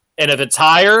total at? And if it's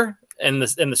higher and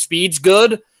the speed's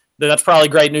good, then that's probably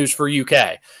great news for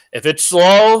UK. If it's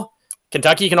slow,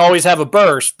 Kentucky can always have a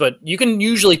burst, but you can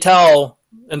usually tell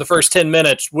in the first 10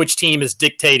 minutes which team is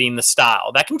dictating the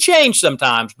style. That can change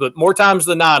sometimes, but more times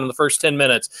than not in the first 10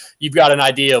 minutes, you've got an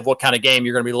idea of what kind of game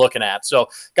you're going to be looking at. So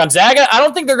Gonzaga, I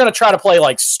don't think they're going to try to play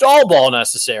like stall ball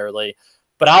necessarily,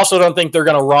 but I also don't think they're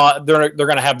going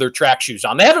to have their track shoes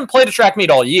on. They haven't played a track meet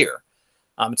all year.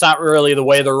 It's not really the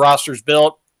way their roster's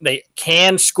built. They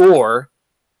can score,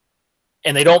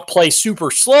 and they don't play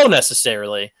super slow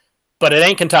necessarily, but it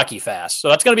ain't Kentucky fast. So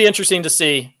that's going to be interesting to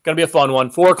see. Going to be a fun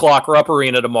one. 4 o'clock, Rupp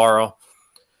Arena tomorrow.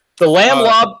 The Lamb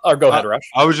lob. Or go ahead, Rush.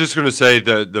 I was just going to say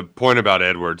the point about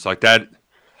Edwards, like that.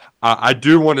 I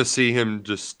do want to see him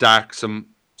just stack some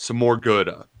more good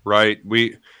up, right?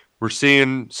 We're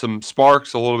seeing some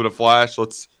sparks, a little bit of flash.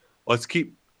 Let's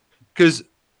keep, because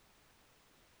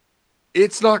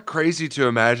it's not crazy to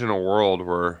imagine a world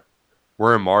where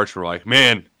we're in March and we're like,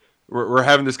 man, we're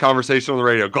having this conversation on the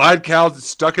radio. Glad Cal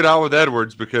stuck it out with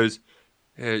Edwards because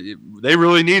they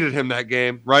really needed him that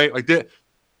game, right? Like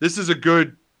this is a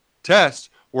good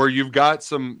test where you've got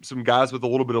some guys with a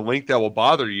little bit of length that will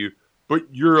bother you, but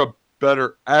you're a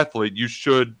better athlete. You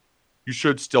should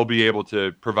still be able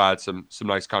to provide some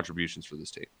nice contributions for this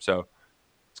team. So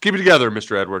let's keep it together,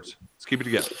 Mr. Edwards. Let's keep it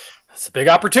together. It's a big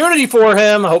opportunity for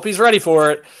him. I hope he's ready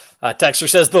for it. Texter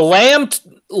says the Lamb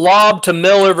lob to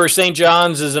Miller versus St.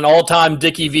 John's is an all-time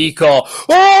Dickie V call.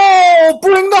 Oh,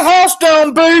 bring the house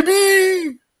down,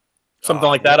 baby! Something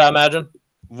like that, I imagine.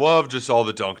 Love just all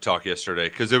the dunk talk yesterday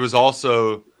because it was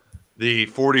also the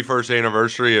 41st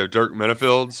anniversary of Dirk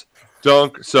Minifield's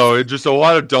dunk. So it just a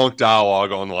lot of dunk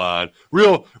dialogue online.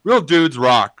 Real dudes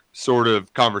rock sort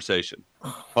of conversation.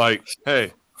 Like,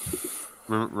 hey,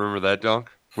 remember that dunk?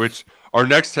 Which our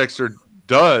next texter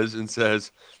does and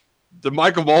says, the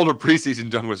Michael Mulder preseason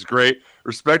dunk was great.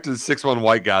 Respect to the 6'1"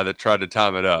 white guy that tried to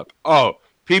time it up. Oh,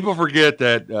 people forget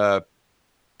that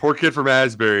poor kid from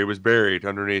Asbury was buried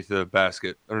underneath the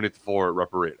basket, underneath the floor at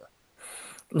Rupp Arena.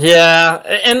 Yeah,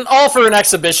 and all for an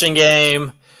exhibition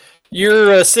game.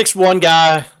 You're a 6'1"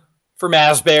 guy from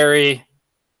Asbury.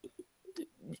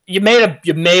 You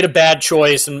made a bad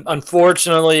choice, and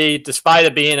unfortunately, despite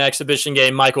it being an exhibition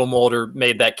game, Michael Mulder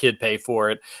made that kid pay for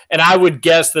it. And I would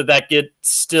guess that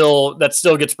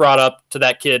still gets brought up to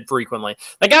that kid frequently.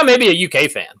 That guy may be a UK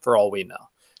fan for all we know.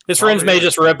 His friends may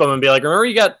just rip him and be like, "Remember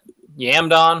you got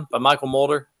yammed on by Michael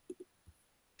Mulder?"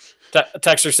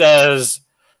 Texter says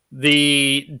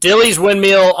the Dilly's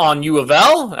windmill on U of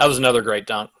L. That was another great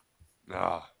dunk.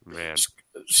 Oh man.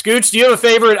 Scoots, do you have a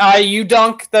favorite IU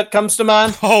dunk that comes to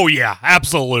mind? Oh, yeah,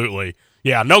 absolutely.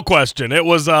 Yeah, no question. It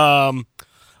was,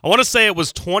 I want to say it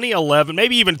was 2011,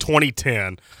 maybe even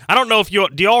 2010. I don't know if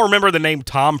do y'all remember the name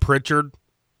Tom Pritchard?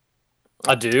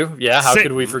 I do. Yeah. How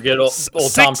could we forget old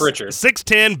Tom Pritchard?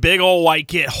 6'10", big old white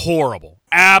kid. Horrible.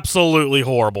 Absolutely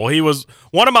horrible. He was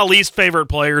one of my least favorite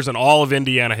players in all of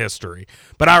Indiana history.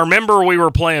 But I remember we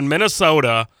were playing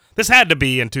Minnesota. This had to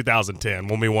be in 2010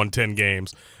 when we won 10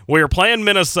 games. We were playing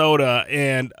Minnesota,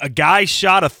 and a guy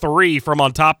shot a 3 from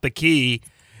on top the key,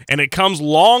 and it comes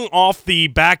long off the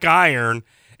back iron,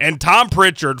 and Tom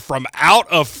Pritchard from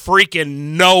out of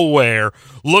freaking nowhere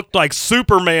looked like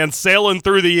Superman sailing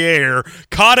through the air,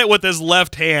 caught it with his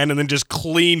left hand, and then just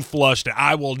clean flushed it.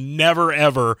 I will never,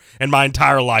 ever in my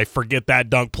entire life forget that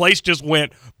dunk. Place just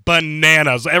went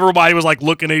bananas. Everybody was like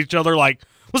looking at each other like,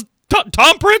 was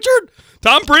Tom Pritchard?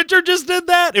 Tom Pritchard just did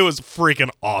that? It was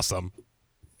freaking awesome.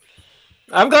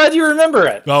 I'm glad you remember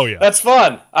it. Oh, yeah. That's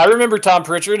fun. I remember Tom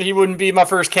Pritchard. He wouldn't be my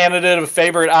first candidate of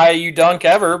fafavorite IU dunk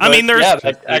ever. But I mean,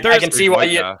 I can see why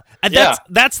you.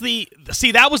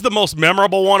 That was the most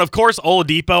memorable one. Of course,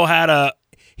 Oladipo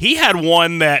had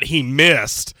one that he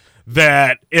missed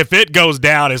that if it goes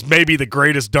down is maybe the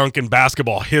greatest dunk in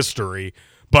basketball history.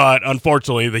 But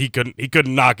unfortunately, he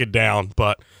couldn't knock it down.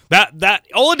 But that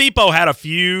Oladipo had a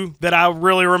few that I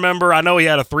really remember. I know he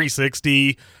had a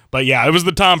 360. But yeah, it was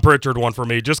the Tom Pritchard one for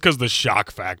me, just because the shock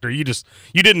factor. You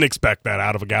didn't expect that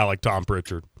out of a guy like Tom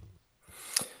Pritchard.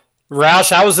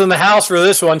 Roush, I was in the house for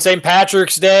this one. St.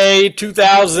 Patrick's Day,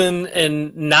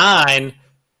 2009.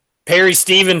 Perry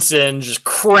Stevenson just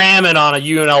cramming on a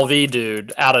UNLV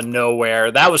dude out of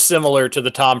nowhere. That was similar to the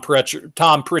Tom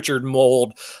Pritchard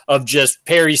mold of just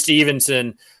Perry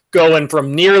Stevenson going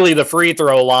from nearly the free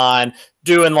throw line,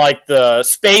 doing like the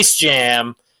Space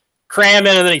Jam,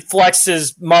 cramming, and then he flexed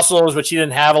his muscles, which he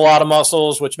didn't have a lot of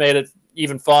muscles, which made it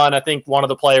even fun. I think one of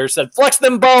the players said, "Flex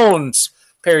them bones,"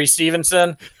 Perry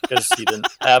Stevenson, because he didn't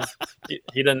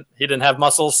have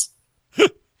muscles.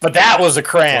 But that was a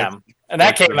cram, and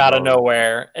that came out of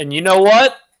nowhere. And you know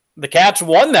what? The Cats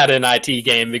won that NIT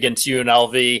game against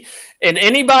UNLV. And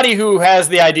anybody who has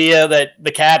the idea that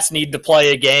the Cats need to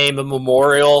play a game, a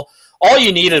memorial, all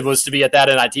you needed was to be at that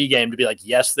NIT game to be like,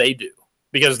 yes, they do.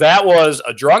 Because that was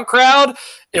a drunk crowd.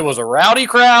 It was a rowdy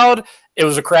crowd. It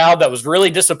was a crowd that was really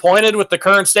disappointed with the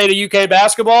current state of UK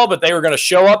basketball, but they were going to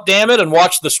show up, damn it, and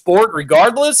watch the sport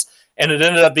regardless. And it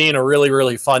ended up being a really,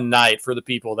 really fun night for the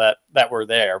people that were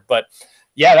there. But,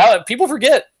 yeah, people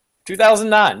forget.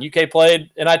 2009, UK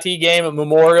played an NIT game at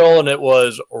Memorial, and it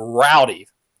was rowdy.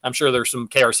 I'm sure there's some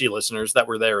KRC listeners that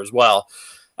were there as well.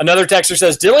 Another texter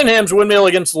says, Dillingham's windmill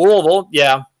against Louisville.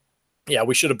 Yeah,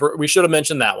 we should have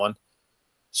mentioned that one.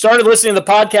 Started listening to the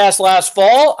podcast last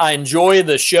fall. I enjoy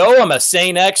the show. I'm a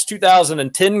St. X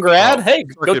 2010 grad. Hey,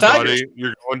 go Tigers. Buddy.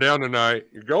 You're going down tonight.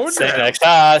 You're going St. down. X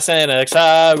high, St. X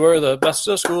high. We're the best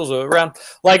of schools around.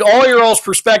 Like all your all's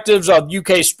perspectives of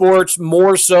UK sports,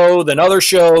 more so than other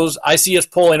shows, I see us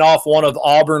pulling off one of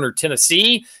Auburn or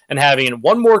Tennessee and having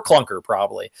one more clunker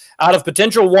probably. Out of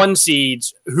potential 1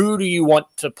 seeds, who do you want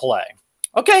to play?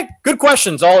 Okay, good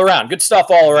questions all around. Good stuff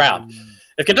all around.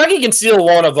 If Kentucky can steal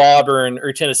one of Auburn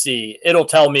or Tennessee, it'll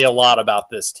tell me a lot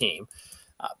about this team.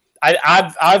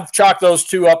 I've chalked those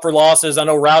 2 up for losses. I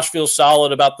know Roush feels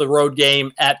solid about the road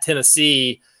game at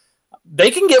Tennessee.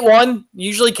 They can get one.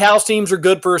 Usually Cal's teams are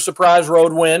good for a surprise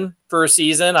road win for a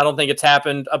season. I don't think it's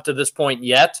happened up to this point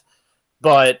yet,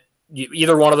 but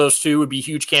either one of those 2 would be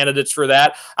huge candidates for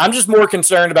that. I'm just more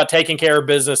concerned about taking care of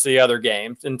business the other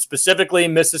games, and specifically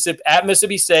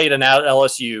Mississippi State and at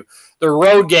LSU. They're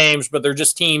road games, but they're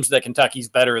just teams that Kentucky's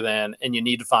better than, and you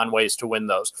need to find ways to win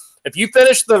those. If you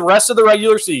finish the rest of the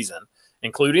regular season,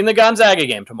 including the Gonzaga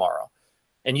game tomorrow,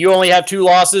 and you only have 2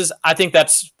 losses, I think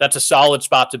that's a solid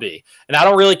spot to be. And I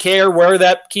don't really care where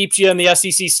that keeps you in the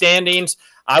SEC standings.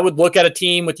 I would look at a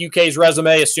team with UK's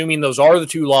resume, assuming those are the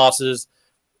 2 losses,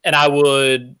 and I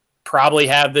would probably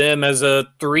have them as a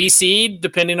 3 seed,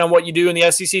 depending on what you do in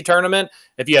the SEC tournament.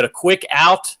 If you had a quick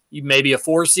out, you maybe a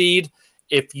 4 seed.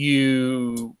 If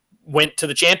you went to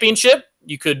the championship,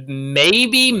 you could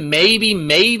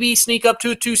maybe sneak up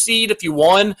to a 2 seed if you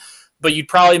won, but you'd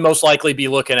probably most likely be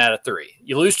looking at a 3.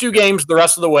 You lose 2 games the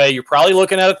rest of the way, you're probably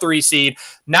looking at a 3 seed.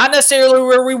 Not necessarily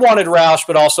where we wanted Roush,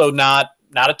 but also not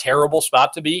a terrible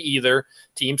spot to be either.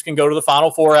 Teams can go to the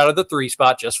Final Four out of the 3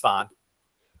 spot just fine.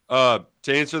 To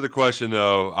answer the question,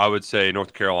 though, I would say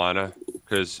North Carolina,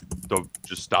 because they'll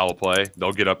just style of play.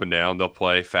 They'll get up and down. They'll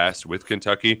play fast with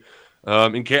Kentucky.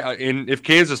 And if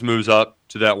Kansas moves up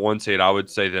to that 1 seed, I would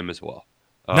say them as well.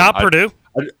 Not Purdue?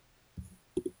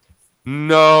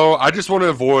 No, I just want to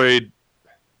avoid.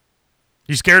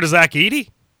 You scared of Zach Edey?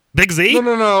 Big Z?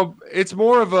 No. It's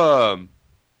more of a.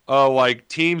 like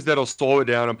teams that'll slow it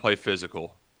down and play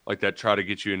physical, like that try to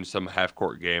get you into some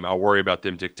half-court game. I worry about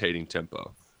them dictating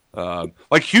tempo.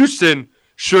 Like Houston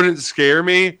shouldn't scare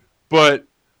me, but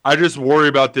I just worry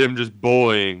about them just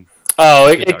bullying. Oh,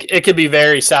 it could be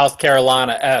very South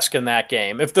Carolina-esque in that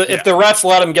game. If the refs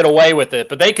let them get away with it,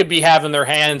 but they could be having their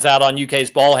hands out on UK's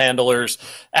ball handlers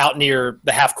out near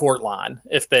the half-court line.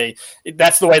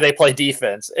 That's the way they play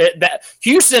defense.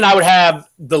 Houston, I would have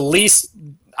the least.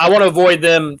 I want to avoid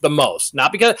them the most,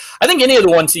 not because I think any of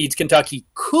the 1 seeds Kentucky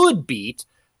could beat,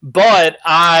 but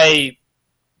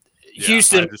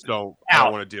Houston. I just don't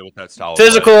want to deal with that style.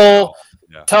 Physical,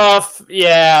 tough,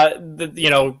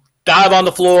 dive on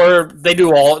the floor. They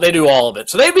do all of it.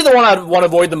 So they'd be the one I'd want to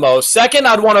avoid the most. Second,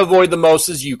 I'd want to avoid the most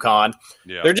is UConn.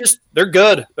 Yeah. They're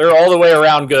good. They're all the way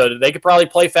around good. They could probably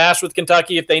play fast with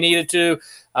Kentucky if they needed to,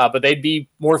 but they'd be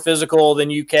more physical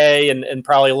than UK and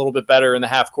probably a little bit better in the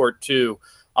half court too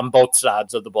on both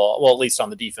sides of the ball. Well, at least on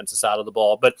the defensive side of the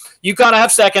ball. But UConn I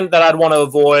have second that I'd want to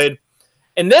avoid.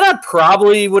 And then I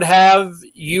probably would have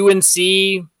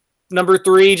UNC number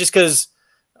 3 just because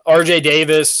RJ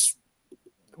Davis,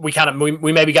 we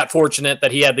maybe got fortunate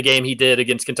that he had the game he did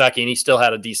against Kentucky and he still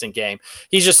had a decent game.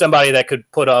 He's just somebody that could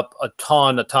put up a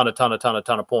ton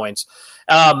of points.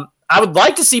 I would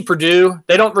like to see Purdue.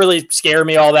 They don't really scare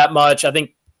me all that much. I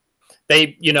think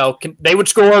they would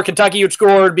score. Kentucky would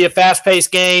score. It'd be a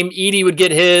fast-paced game. Edey would get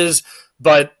his,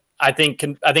 but I think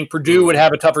Purdue would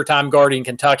have a tougher time guarding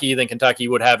Kentucky than Kentucky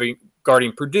would have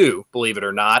guarding Purdue, believe it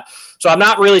or not. So I'm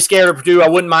not really scared of Purdue. I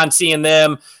wouldn't mind seeing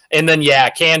them. And then,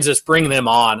 Kansas, bring them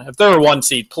on. If they're a 1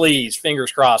 seed, please,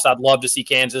 fingers crossed. I'd love to see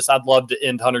Kansas. I'd love to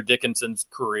end Hunter Dickinson's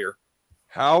career.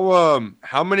 How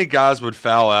many guys would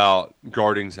foul out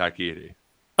guarding Zach Edey?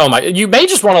 Oh, my. You may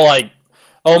just want to,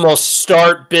 almost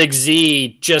start Big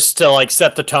Z just to,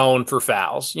 set the tone for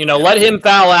fouls. Let him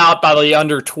foul out by the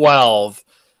under 12.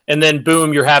 And then,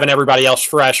 boom, you're having everybody else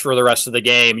fresh for the rest of the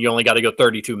game. You only got to go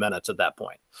 32 minutes at that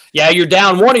point. Yeah, you're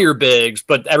down one of your bigs,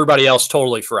 but everybody else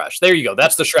totally fresh. There you go.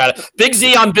 That's the strategy. Big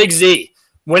Z on Big Z.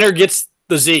 Winner gets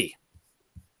the Z.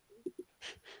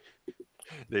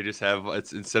 They just have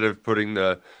instead of putting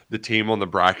the team on the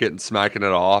bracket and smacking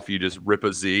it off, you just rip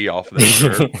a Z off of the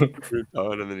shirt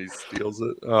and then he steals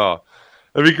it. Oh,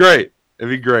 it'd be great.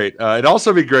 It'd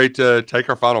also be great to take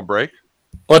our final break.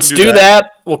 Let's do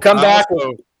that. We'll come back.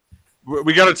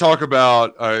 We got to talk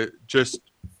about just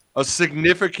a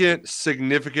significant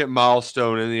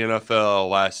milestone in the NFL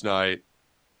last night.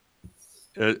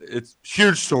 It's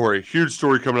huge story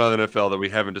coming out of the NFL that we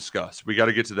haven't discussed. We got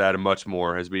to get to that and much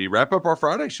more as we wrap up our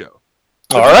Friday show.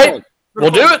 All right,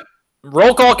 we'll do it.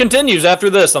 Roll call continues after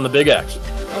this on the Big X.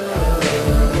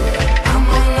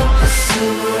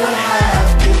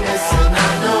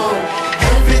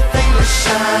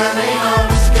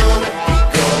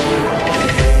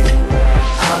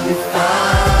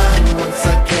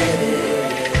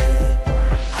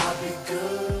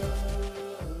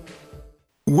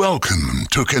 Welcome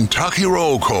to Kentucky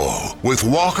Roll Call with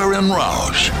Walker and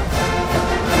Roush.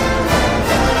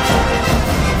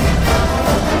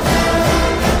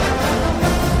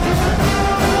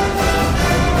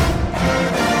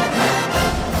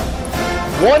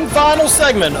 One final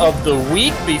segment of the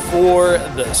week before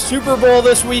the Super Bowl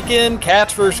this weekend.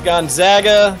 Cats versus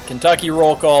Gonzaga. Kentucky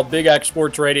Roll Call, Big X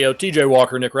Sports Radio. TJ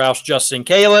Walker, Nick Roush, Justin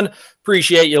Kalen.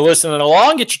 Appreciate you listening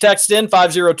along. Get your text in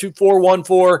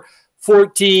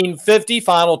 502-414-1450.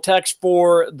 Final text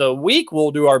for the week.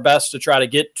 We'll do our best to try to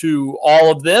get to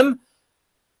all of them.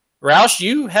 Roush,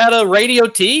 you had a radio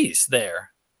tease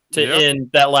there to end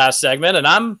that last segment, and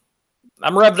I'm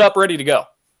revved up, ready to go.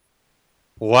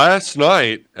 Last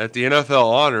night at the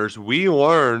NFL Honors, we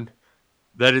learned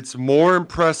that it's more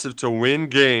impressive to win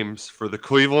games for the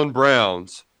Cleveland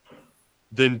Browns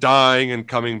than dying and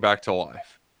coming back to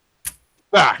life.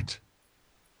 Fact.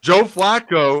 Joe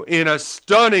Flacco, in a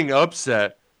stunning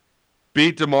upset,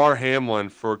 beat Damar Hamlin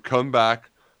for comeback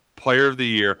player of the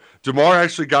year. Damar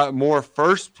actually got more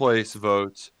first-place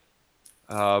votes,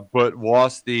 but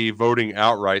lost the voting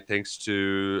outright thanks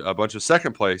to a bunch of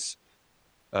second places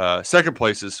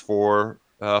for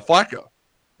Flacco.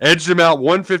 Edged him out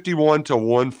 151 to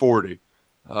 140.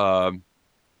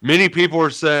 Many people are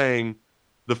saying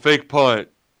the fake punt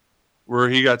where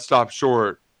he got stopped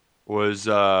short was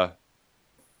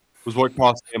what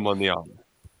cost Hamlin the honor.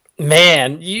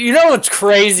 Man, you know what's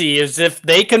crazy is if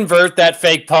they convert that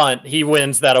fake punt, he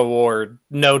wins that award,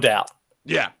 no doubt.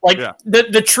 Yeah.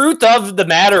 The truth of the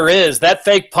matter is that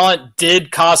fake punt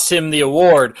did cost him the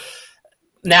award.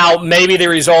 Now, maybe the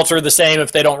results are the same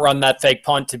if they don't run that fake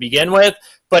punt to begin with,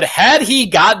 but had he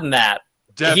gotten that,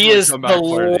 Definitely he is the comeback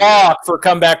player of the lock for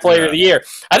comeback player of the Yeah. year.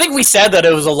 I think we said that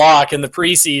it was a lock in the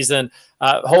preseason.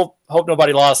 Hope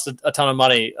nobody lost a ton of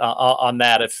money on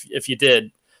that if you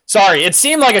did. Sorry, it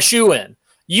seemed like a shoe-in.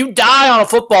 You die on a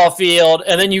football field,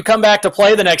 and then you come back to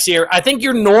play the next year. I think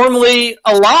you're normally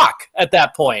a lock at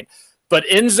that point. But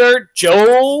insert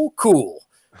Joe Cool.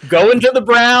 Going to the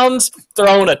Browns,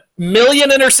 throwing 1 million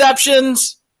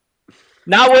interceptions,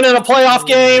 not winning a playoff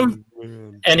game,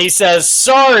 and he says,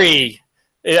 sorry,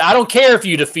 I don't care if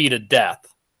you defeated death.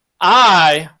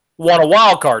 I want a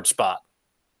wild card spot.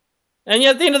 And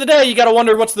yet, at the end of the day, you got to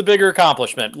wonder what's the bigger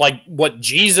accomplishment, like what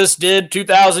Jesus did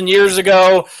 2,000 years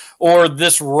ago, or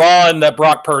this run that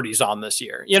Brock Purdy's on this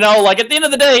year. You know, like at the end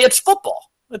of the day, it's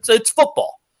football. It's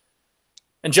football.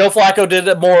 And Joe Flacco did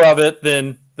more of it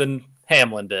than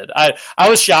Hamlin did. I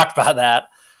was shocked by that.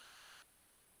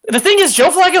 The thing is, Joe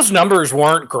Flacco's numbers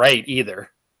weren't great either.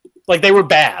 Like, they were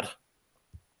bad.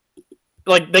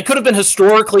 Like, they could have been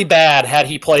historically bad had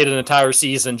he played an entire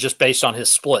season just based on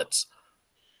his splits.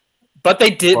 But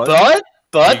they did. But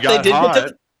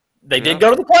they did go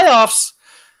to the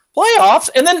playoffs.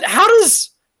 And then how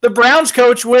does the Browns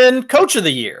coach win Coach of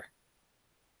the Year?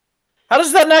 How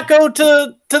does that not go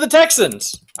to the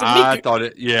Texans? I thought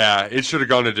it should have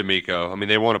gone to D'Amico. I mean,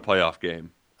 they won a playoff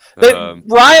game.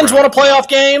 Ryans won a playoff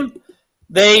game.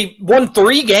 They won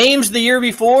 3 games the year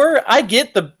before. I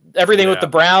get everything with the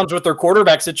Browns with their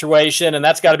quarterback situation, and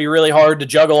that's got to be really hard to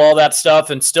juggle all that stuff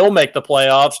and still make the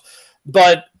playoffs.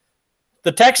 But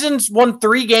the Texans won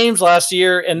 3 games last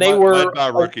year, and they were led by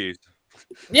rookies.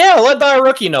 Yeah, led by a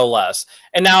rookie, no less.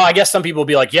 And now I guess some people will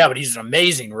be like, yeah, but he's an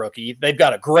amazing rookie. They've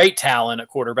got a great talent at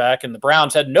quarterback, and the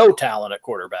Browns had no talent at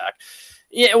quarterback.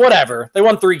 Yeah, whatever. They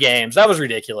won 3 games. That was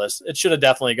ridiculous. It should have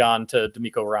definitely gone to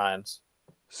D'Amico Ryans.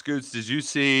 Scoots, did you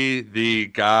see the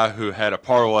guy who had a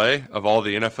parlay of all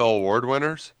the NFL award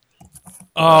winners?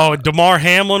 Oh, DeMar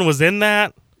Hamlin was in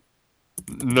that?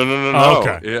 No. Oh,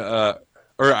 okay. Yeah,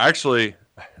 or actually,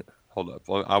 hold up.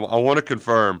 I want to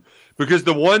confirm. Because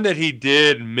the one that he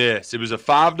did miss, it was a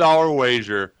 $5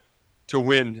 wager to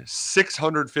win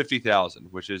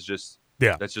 $650,000, which is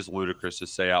that's just ludicrous to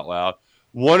say out loud.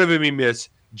 One of them he missed.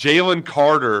 Jalen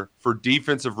Carter for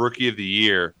Defensive Rookie of the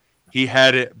Year. He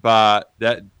had it by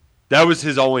that. That was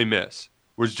his only miss.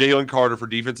 Was Jalen Carter for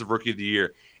Defensive Rookie of the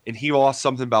Year, and he lost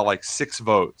something by like 6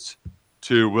 votes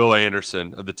to Will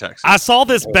Anderson of the Texans. I saw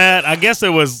this bet. I guess it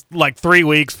was like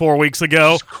 4 weeks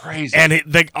ago. It's crazy.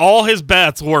 And all his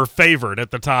bets were favored at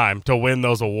the time to win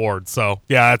those awards. So,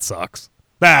 yeah, that sucks.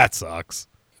 That sucks.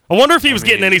 I wonder if he was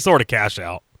getting any sort of cash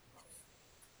out.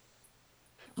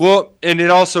 Well, and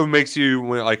it also makes you,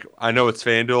 like, I know it's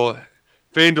FanDuel.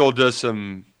 FanDuel does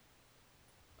some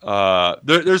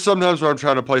there's sometimes where I'm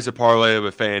trying to place a parlay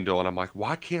with FanDuel, and I'm like,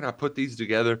 why can't I put these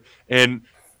together? And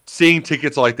seeing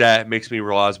tickets like that makes me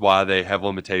realize why they have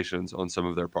limitations on some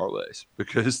of their parlays,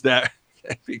 because that'd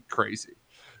be crazy.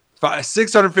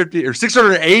 650 or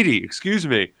 680, excuse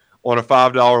me, on a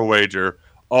 $5 wager,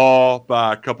 all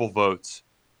by a couple votes.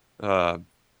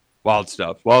 Wild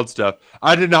stuff.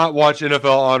 I did not watch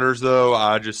NFL honors though.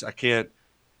 I can't,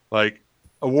 like,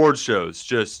 award shows,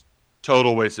 just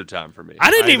total waste of time for me. I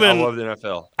love the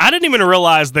NFL. I didn't even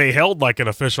realize they held like an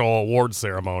official award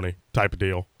ceremony type of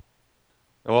deal.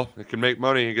 Well, it can make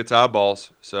money. It gets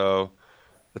eyeballs. So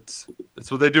that's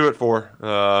what they do it for.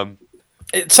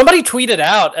 Somebody tweeted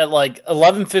out at like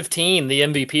 11:15 the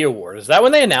MVP award. Is that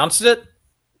when they announced it?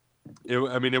 It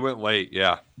went late,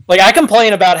 yeah. Like, I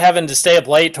complain about having to stay up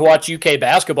late to watch UK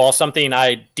basketball, something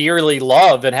I dearly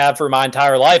love and have for my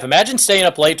entire life. Imagine staying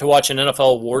up late to watch an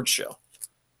NFL awards show.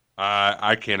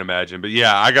 I can't imagine. But,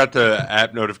 yeah, I got the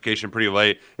app notification pretty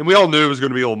late. And we all knew it was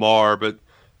going to be Lamar, but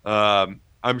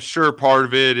I'm sure part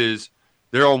of it is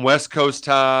they're on West Coast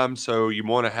time, so you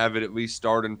want to have it at least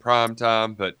start in prime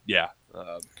time. But, yeah.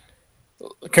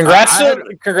 Congrats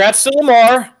to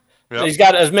Lamar. Yep. He's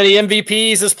got as many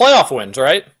MVPs as playoff wins,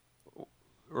 right?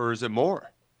 Or is it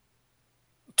more?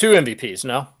 2 MVPs,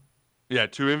 no? Yeah,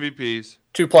 2 MVPs.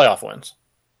 2 playoff wins.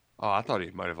 Oh, I thought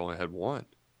he might have only had 1.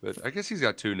 But I guess he's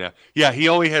got 2 now. Yeah, he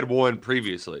only had 1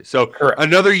 previously. So correct.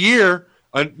 Another year,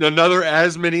 another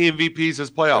as many MVPs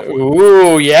as playoff wins.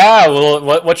 Ooh, yeah.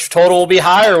 Well, which total will be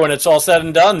higher when it's all said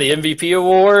and done? The MVP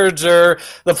awards or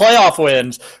the playoff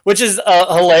wins? Which is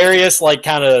a hilarious, like,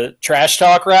 kind of trash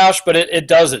talk, Roush, but it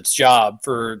does its job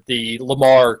for the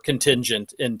Lamar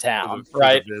contingent in town,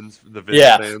 right? The Vince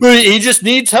yeah, fans. he just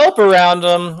needs help around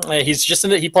him.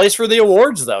 He plays for the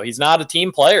awards, though. He's not a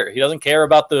team player. He doesn't care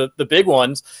about the big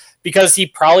ones, because he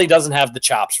probably doesn't have the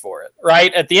chops for it,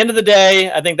 right? At the end of the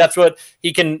day, I think that's what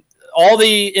he can all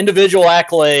the individual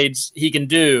accolades he can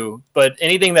do, but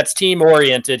anything that's team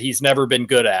oriented, he's never been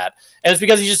good at. And it's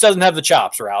because he just doesn't have the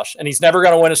chops, Roush, and he's never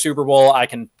going to win a Super Bowl. I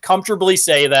can comfortably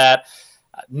say that.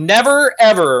 Never,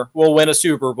 ever will win a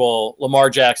Super Bowl. Lamar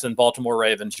Jackson, Baltimore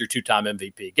Ravens, your 2-time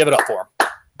MVP. Give it up for him.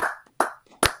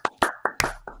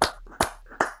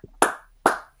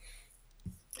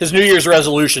 His New Year's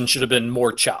resolution should have been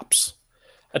more chops.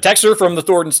 A texter from the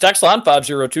Thornton's text line,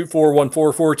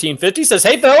 502-414-1450, says,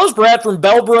 hey, fellas, Brad from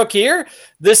Bellbrook here.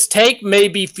 This take may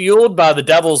be fueled by the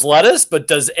devil's lettuce, but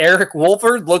does Eric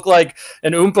Wolford look like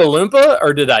an Oompa Loompa,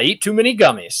 or did I eat too many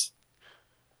gummies?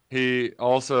 He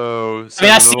also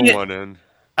sent a little one in.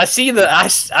 I see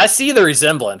the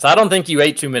resemblance. I don't think you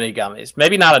ate too many gummies.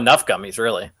 Maybe not enough gummies,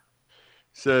 really.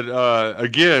 Said,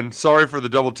 again, sorry for the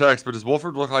double text, but does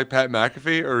Wolford look like Pat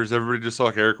McAfee, or does everybody just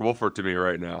look like Eric Wolford to me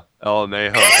right now?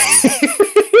 LMA.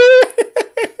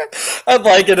 I'd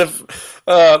like it if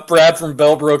Brad from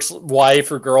Bellbrook's wife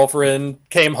or girlfriend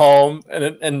came home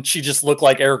and she just looked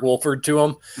like Eric Wolford to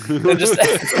him. And just,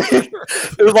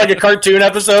 it was like a cartoon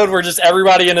episode where just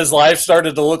everybody in his life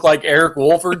started to look like Eric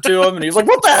Wolford to him. And he was like,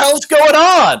 what the hell's going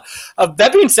on?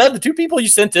 That being said, the two people you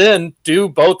sent in do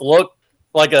both look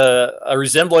like a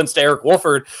resemblance to Eric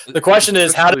Wolford. The question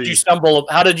is, how did you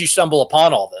stumble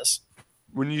upon all this?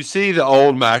 When you see the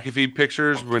old McAfee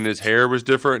pictures when his hair was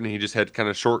different and he just had kind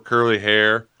of short curly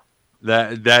hair,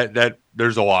 that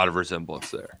there's a lot of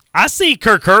resemblance there. I see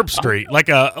Kirk Herbstreit,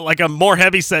 like a more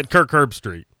heavy set Kirk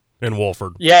Herbstreit in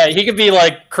Wolford. Yeah, he could be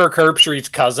like Kirk Herbstreit's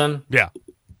cousin. Yeah.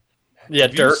 Yeah,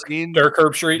 Dirk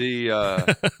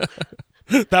Herbstreit.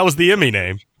 That was the Emmy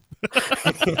name.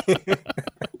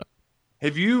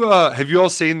 Have you all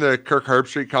seen the Kirk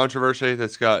Herbstreit controversy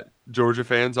that's got Georgia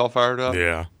fans all fired up?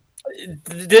 Yeah.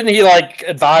 Didn't he like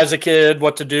advise a kid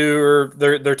what to do, or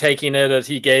they're taking it as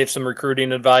he gave some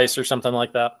recruiting advice or something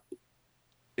like that?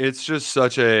 It's just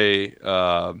such a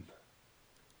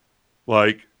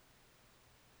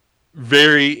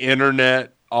very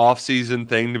internet off-season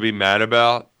thing to be mad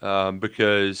about,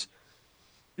 because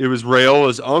it was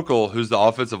Rayola's uncle, who's the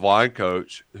offensive line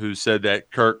coach, who said that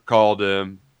Kirk called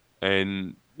him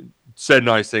and said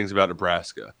nice things about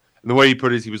Nebraska. And the way he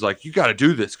put it is he was like, you got to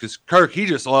do this because Kirk, he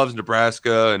just loves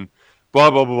Nebraska and blah,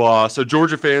 blah, blah, blah. So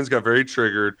Georgia fans got very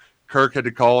triggered. Kirk had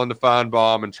to call in the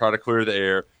Feinbaum and try to clear the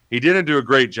air. He didn't do a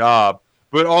great job,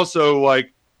 but also,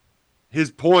 like,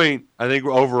 his point, I think,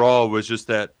 overall was just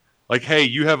that, like, hey,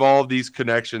 you have all these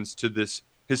connections to this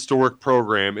historic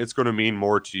program. It's going to mean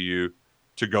more to you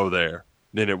to go there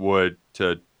than it would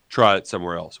to try it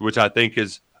somewhere else, which I think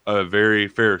is a very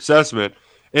fair assessment.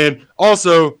 And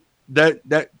also, that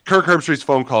Kirk Herbstreit's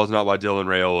phone call is not why Dylan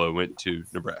Raiola went to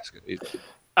Nebraska either.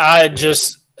 I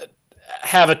just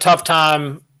have a tough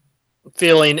time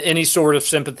feeling any sort of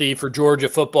sympathy for Georgia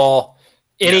football,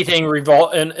 anything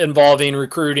involving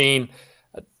recruiting.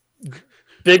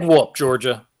 Big whoop,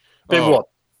 Georgia. Big whoop.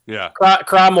 Yeah.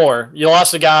 Cry more. You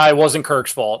lost a guy. It wasn't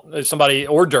Kirk's fault. It's somebody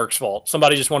or Dirk's fault.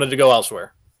 Somebody just wanted to go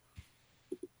elsewhere.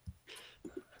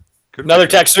 Another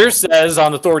texter says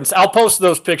on the Thorntons, I'll post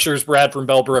those pictures, Brad from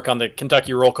Bellbrook, on the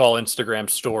Kentucky Roll Call Instagram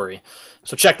story.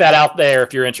 So check that out there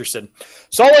if you're interested.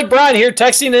 Salt Lake Brian here,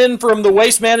 texting in from the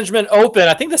Waste Management Open.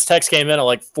 I think this text came in at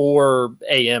like 4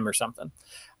 a.m. or something.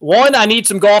 1, I need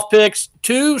some golf picks.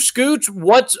 2, Scoots,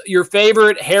 what's your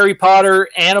favorite Harry Potter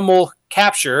animal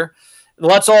capture?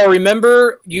 Let's all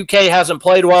remember, UK hasn't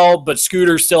played well, but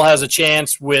Scooter still has a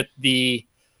chance with the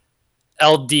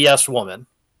LDS woman.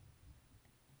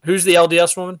 Who's the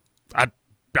LDS woman? I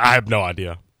have no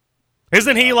idea.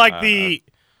 Isn't he like the...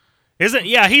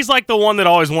 he's like the one that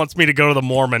always wants me to go to the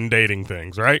Mormon dating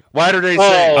things, right? Latter-day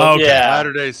Saints. Oh, okay. Yeah.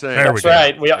 Latter-day Saints. That's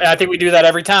right. I think we do that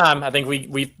every time. I think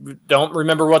we don't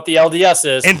remember what the LDS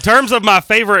is. In terms of my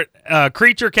favorite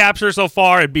creature capture so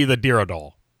far, it'd be the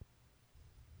Dirodol.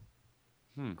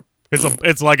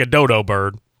 It's like a dodo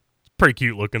bird. Pretty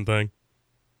cute looking thing.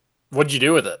 What'd you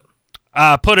do with it?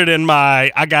 Put it in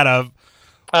my... I got a...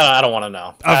 I don't want to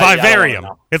know. A vivarium.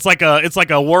 It's like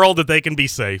a world that they can be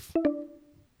safe.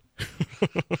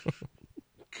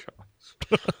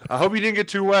 I hope you didn't get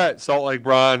too wet, Salt Lake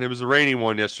Brian. It was a rainy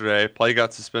one yesterday. Play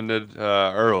got suspended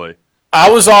early. I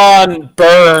was on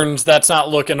Burns. That's not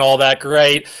looking all that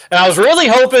great. And I was really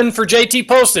hoping for JT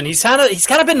Poston. He's kind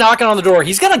of been knocking on the door.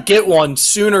 He's going to get one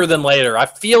sooner than later. I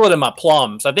feel it in my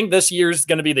plums. I think this year's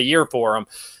going to be the year for him.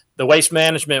 The Waste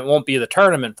Management won't be the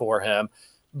tournament for him,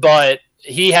 but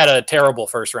he had a terrible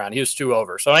first round. He was 2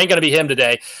 over. So it ain't going to be him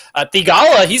today.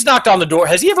 Thigala, he's knocked on the door.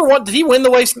 Has he ever won? Did he win the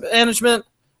Waste Management?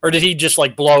 Or did he just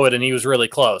like blow it and he was really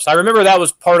close? I remember that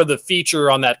was part of the feature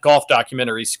on that golf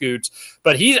documentary, Scoots.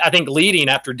 But he's, I think, leading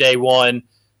after day one.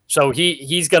 So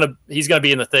he's gonna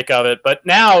be in the thick of it. But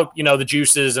now, the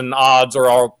juices and odds are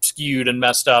all skewed and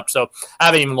messed up. So I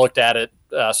haven't even looked at it,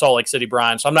 Salt Lake City,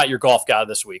 Brian. So I'm not your golf guy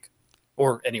this week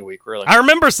or any week, really. I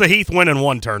remember Sahith winning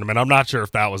one tournament. I'm not sure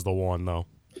if that was the one, though.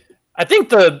 I think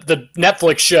the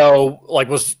Netflix show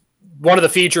was one of the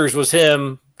features was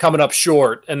him coming up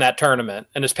short in that tournament,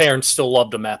 and his parents still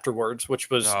loved him afterwards, which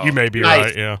was you may be nice.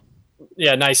 right, yeah.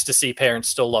 Yeah, nice to see parents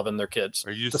still loving their kids.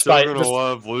 Are you still going to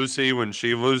love Lucy when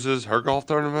she loses her golf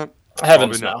tournament?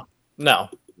 Heavens no.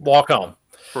 Walk home.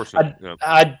 Of course not.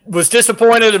 I was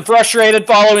disappointed and frustrated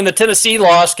following the Tennessee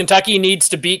loss. Kentucky needs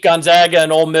to beat Gonzaga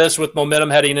and Ole Miss with momentum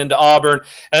heading into Auburn,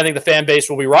 and I think the fan base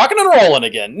will be rocking and rolling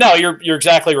again. No, you're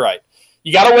exactly right.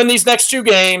 You got to win these next 2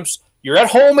 games. You're at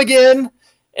home again,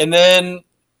 and then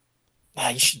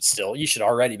you should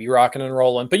already be rocking and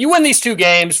rolling. But you win these 2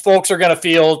 games, folks are going to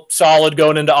feel solid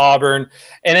going into Auburn,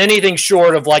 and anything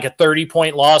short of a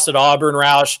 30-point loss at Auburn,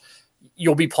 Roush,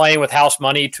 you'll be playing with house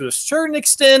money to a certain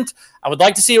extent. I would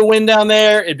like to see a win down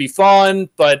there. It'd be fun,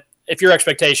 but if your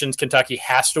expectations, Kentucky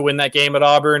has to win that game at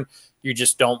Auburn, you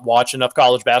just don't watch enough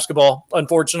college basketball,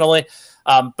 unfortunately.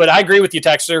 But I agree with you,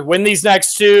 Texter. Win these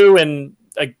next 2, and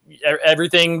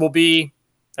everything will be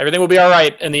all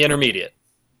right in the intermediate.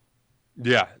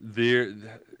 Yeah,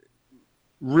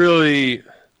 really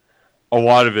a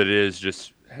lot of it is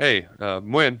just, hey,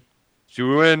 win. If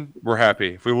we win, we're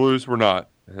happy. If we lose, we're not.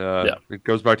 It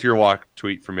goes back to your walk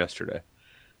tweet from yesterday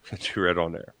that you read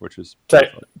on there, which is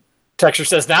Texture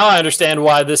says, now I understand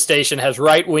why this station has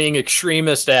right-wing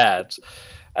extremist ads.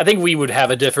 I think we would have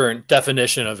a different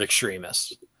definition of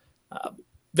extremists.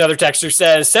 The other texter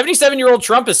says, 77-year-old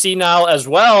Trump is senile as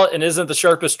well and isn't the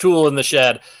sharpest tool in the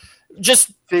shed.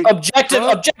 Just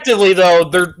objectively, though,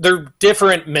 they're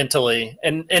different mentally,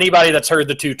 and anybody that's heard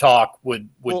the 2 talk would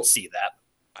see that.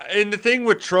 And the thing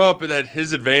with Trump that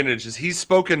his advantage is he's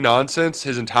spoken nonsense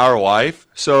his entire life,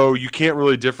 so you can't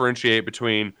really differentiate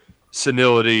between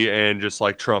senility and just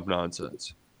Trump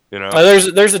nonsense.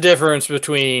 There's a difference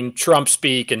between Trump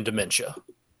speak and dementia.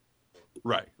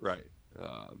 Right.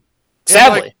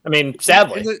 Sadly.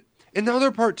 Sadly. And the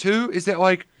other part too is that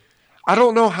I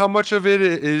don't know how much of it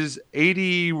is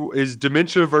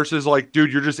dementia versus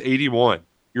dude, you're just 81.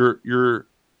 You're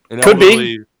an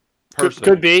elderly person.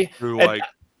 Could be. Who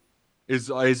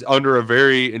is under a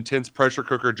very intense pressure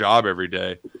cooker job every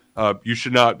day. You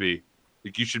should not be.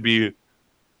 You should be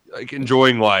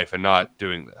enjoying life and not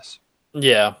doing this.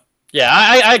 Yeah.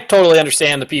 I totally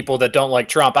understand the people that don't like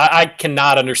Trump. I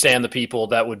cannot understand the people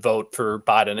that would vote for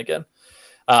Biden again.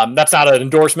 That's not an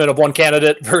endorsement of one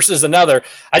candidate versus another.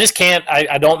 I just can't.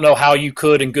 I don't know how you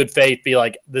could, in good faith, be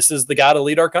like, this is the guy to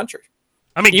lead our country.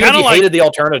 Even if you hated the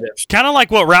alternatives. Kind of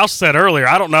like what Roush said earlier.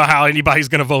 I don't know how anybody's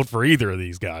going to vote for either of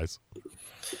these guys.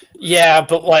 Yeah,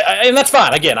 but and that's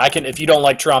fine. Again, I can. If you don't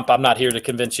like Trump, I'm not here to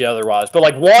convince you otherwise.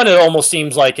 But one, it almost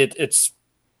seems like it's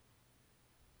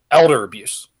elder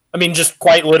abuse. Just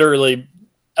quite literally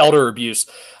elder abuse.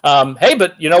 Hey,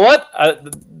 but you know what?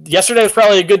 Yesterday was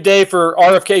probably a good day for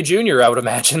RFK Jr., I would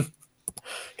imagine.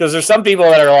 Because there's some people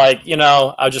that are like,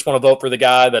 I just want to vote for the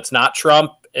guy that's not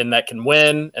Trump and that can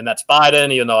win, and that's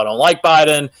Biden, even though I don't like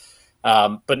Biden.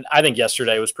 But I think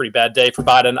yesterday was a pretty bad day for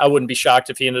Biden. I wouldn't be shocked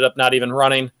if he ended up not even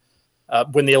running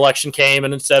when the election came,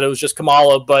 and instead it was just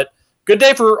Kamala. But good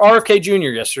day for RFK Jr.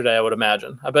 yesterday, I would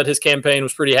imagine. I bet his campaign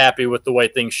was pretty happy with the way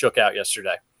things shook out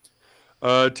yesterday.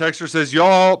 Texter says,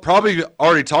 y'all probably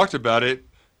already talked about it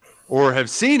or have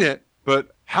seen it,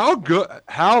 but how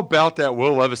about that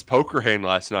Will Levis poker hand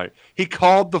last night? He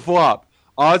called the flop.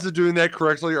 Odds of doing that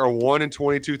correctly are 1 in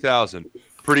 22,000.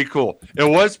 Pretty cool. It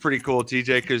was pretty cool,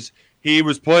 TJ, because he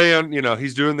was playing,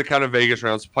 he's doing the kind of Vegas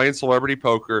rounds, playing celebrity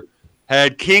poker,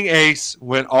 had King Ace,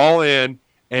 went all in,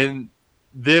 and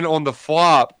then on the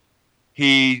flop,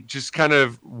 he just kind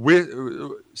of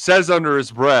says under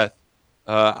his breath,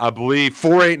 I believe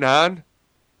 489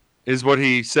 is what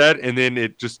he said, and then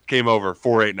it just came over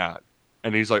 489,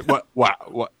 and he's like, "What?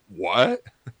 What?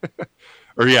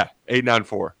 Or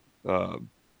 894.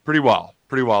 Pretty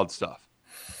wild stuff.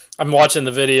 I'm watching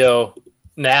the video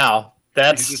now.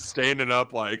 He's just standing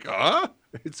up like,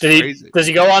 It's crazy. Does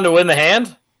he go on to win the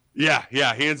hand? Yeah.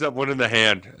 He ends up winning the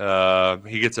hand.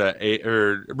 He gets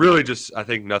I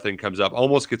think nothing comes up.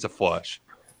 Almost gets a flush.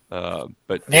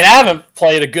 But I haven't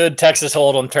played a good Texas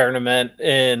Hold'em tournament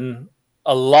in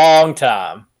a long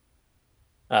time.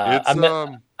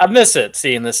 I miss it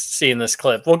seeing this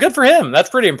clip. Well, good for him. That's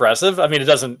pretty impressive. It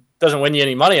doesn't win you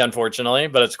any money, unfortunately,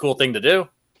 but it's a cool thing to do.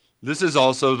 This is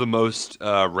also the most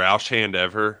Roush hand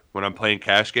ever when I'm playing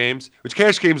cash games, which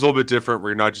cash games a little bit different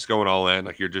where you're not just going all in.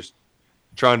 Like you're just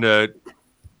trying to,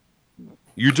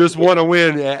 You just want to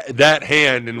win that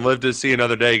hand and live to see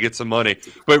another day, get some money.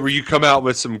 But where you come out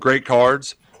with some great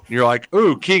cards, and you're like,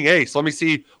 ooh, king ace. Let me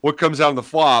see what comes out on the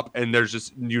flop, and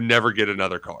you never get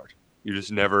another card. You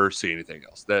just never see anything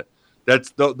else.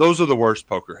 Those are the worst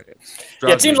poker hands.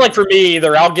 Yeah, it seems like for me,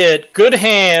 either I'll get good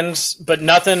hands but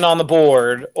nothing on the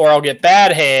board, or I'll get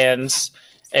bad hands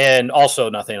and also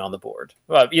nothing on the board.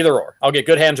 Either or. I'll get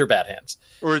good hands or bad hands.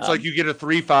 Or it's like you get a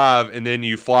 3-5 and then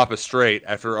you flop a straight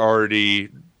after already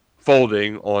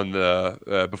folding on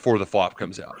the before the flop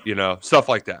comes out. Stuff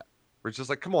like that. We're just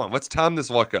like, come on, let's time this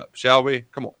luck up, shall we?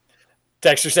 Come on.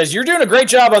 Texter says, you're doing a great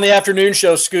job on the afternoon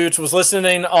show, Scoots. Was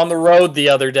listening on the road the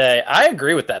other day. I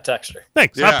agree with that, Texter.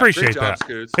 Thanks. Yeah, I appreciate job, that.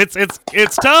 Scoots.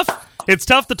 It's tough. It's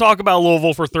tough to talk about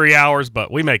Louisville for 3 hours,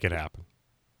 but we make it happen.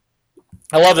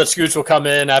 I love that Scoots will come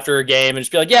in after a game and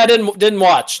just be like, yeah, I didn't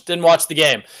watch the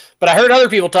game. But I heard other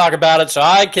people talk about it, so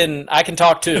I can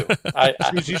talk too.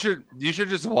 You should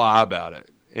just lie about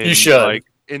it. And you should.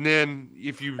 And then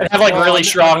if you have really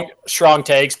strong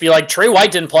takes, be like, Trey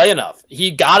White didn't play enough.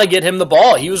 He got to get him the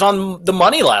ball. He was on the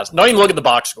money last. Don't even look at the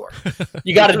box score.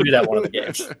 You got to do that one of the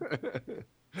games.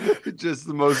 Just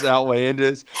the most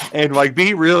outlandish and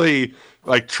be really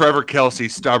Trevor Kelsey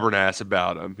stubborn ass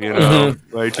about him,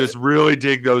 just really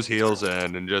dig those heels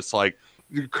in and just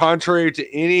contrary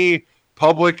to any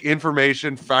public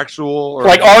information, factual, or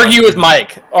argue with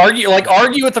Mike, argue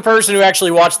with the person who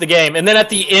actually watched the game, and then at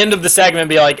the end of the segment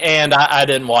be like, and I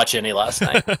didn't watch any last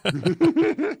night.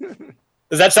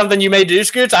 Is that something you may do,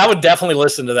 Scoots? I would definitely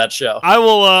listen to that show. I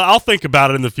will. I'll think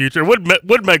about it in the future.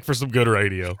 Would make for some good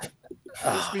radio.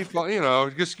 Just be fun,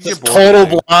 just get bored.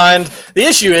 Total blind. The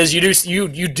issue is you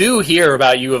do hear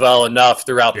about U of L enough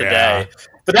throughout the day.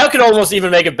 But that could almost even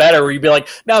make it better where you'd be like,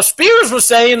 now Spears was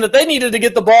saying that they needed to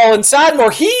get the ball inside more.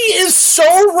 He is so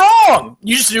wrong.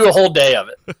 You just do a whole day of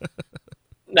it.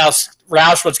 Now,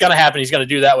 Roush, what's going to happen, he's going to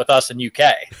do that with us in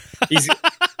UK.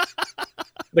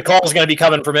 The call is going to be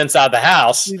coming from inside the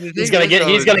house. He's going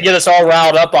to get us all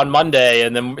riled up on Monday,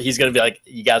 and then he's going to be like,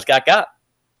 you guys got.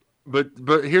 But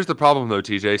here's the problem, though,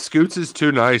 TJ. Scoots is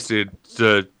too nice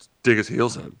to dig his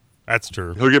heels in. That's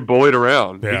true. He'll get bullied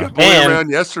around. Yeah. He got bullied around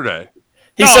yesterday.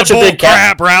 He's such a big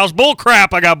crap, Rouse. Bull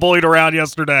crap. I got bullied around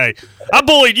yesterday. I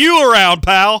bullied you around,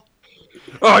 pal.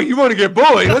 Oh, you want to get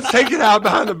bullied? Let's take it out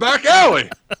behind the back alley.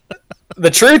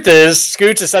 The truth is,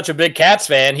 Scoots is such a big Cats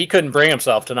fan, he couldn't bring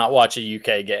himself to not watch a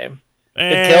UK game.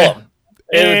 It'd kill him.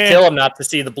 It would kill him not to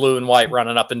see the blue and white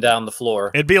running up and down the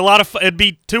floor. It'd be a lot of fun. It'd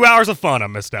be 2 hours of fun I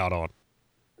missed out on.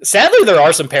 Sadly, there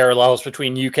are some parallels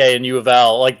between UK and U of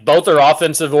L. Both are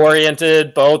offensive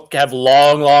oriented. Both have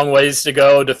long ways to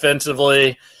go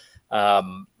defensively.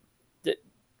 One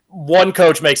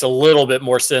coach makes a little bit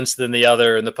more sense than the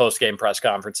other in the post-game press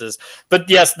conferences. But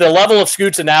yes, the level of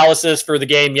Scoot's analysis for the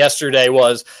game yesterday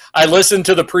was, I listened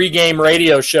to the pregame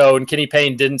radio show and Kenny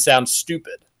Payne didn't sound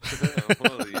stupid.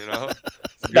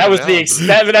 That was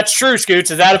that's true, Scoots.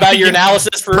 Is that about your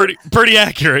analysis? For pretty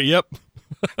accurate, yep.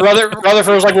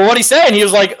 Rutherford was like, well, what'd he say? And he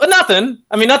was like, nothing.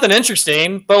 I mean, nothing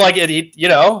interesting, but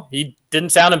he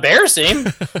didn't sound embarrassing.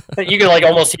 You can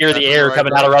almost hear the air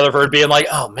coming out of Rutherford being like,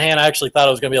 oh man, I actually thought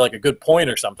it was going to be a good point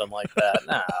or something like that.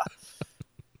 Nah.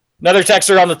 Another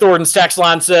texter on the Thornton's text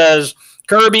line says,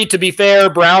 Kirby, to be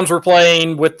fair, Browns were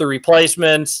playing with the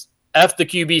replacements. F the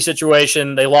QB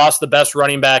situation. They lost the best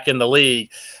running back in the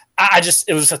league.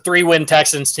 It was a 3-win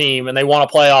Texans team and they won a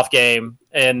playoff game.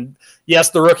 And yes,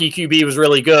 the rookie QB was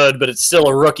really good, but it's still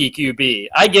a rookie QB.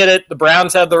 I get it. The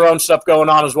Browns had their own stuff going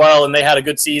on as well, and they had a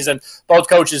good season. Both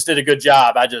coaches did a good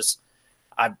job.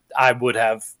 I would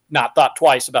have not thought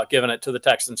twice about giving it to the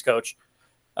Texans coach.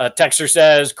 Texter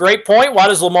says, great point. Why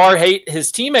does Lamar hate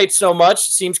his teammates so much?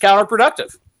 Seems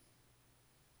counterproductive.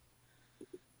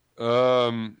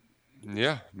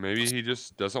 Yeah, maybe he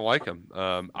just doesn't like him.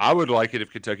 I would like it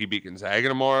if Kentucky beat Gonzaga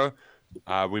tomorrow.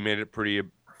 We made it pretty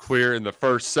clear in the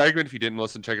first segment. If you didn't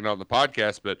listen, check it out on the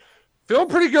podcast. But feeling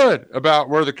pretty good about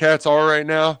where the Cats are right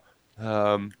now.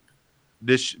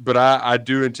 But I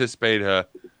do anticipate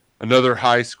another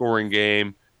high-scoring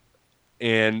game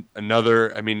and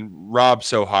another. I mean, Rob's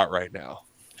so hot right now,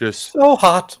 just so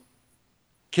hot.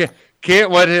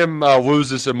 Can't let him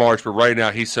lose this in March. But right now,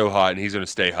 he's so hot, and he's going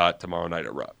to stay hot tomorrow night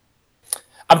at Rob.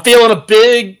 I'm feeling a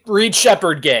big Reed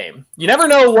Shepherd game. You never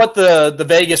know what the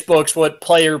Vegas books, what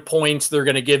player points they're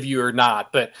going to give you or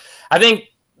not. But I think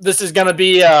this is going to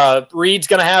be Reed's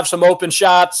going to have some open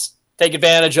shots, take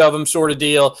advantage of them sort of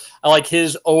deal. I like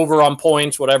his over on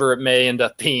points, whatever it may end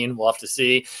up being. We'll have to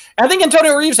see. And I think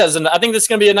Antonio Reeves I think this is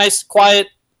going to be a nice, quiet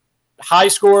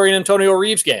high-scoring Antonio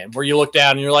Reeves game where you look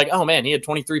down and you're like, oh, man, he had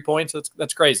 23 points.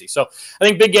 That's crazy. So I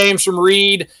think big games from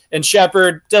Reed and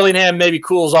Shepard. Dillingham maybe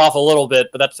cools off a little bit,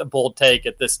 but that's a bold take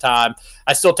at this time.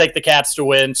 I still take the Cats to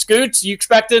win. Scoots, you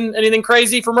expecting anything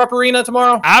crazy from Rupp Arena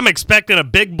tomorrow? I'm expecting a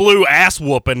Big Blue ass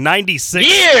whooping.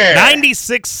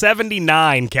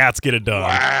 96-79. Cats get it done.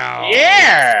 Wow.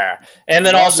 Yeah. And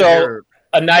then also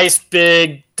a nice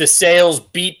big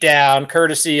DeSales beatdown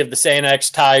courtesy of the St. X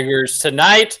Tigers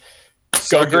tonight.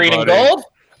 Go green and gold.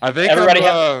 I think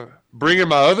I'm bringing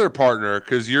my other partner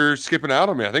because you're skipping out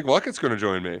on me. I think Luckett's going to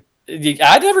join me.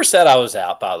 I never said I was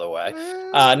out, by the way.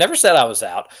 Never said I was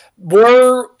out.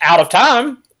 We're out of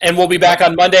time, and we'll be back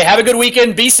on Monday. Have a good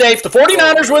weekend. Be safe. The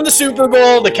 49ers win the Super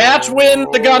Bowl. The Cats win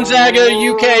the Gonzaga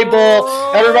UK Bowl.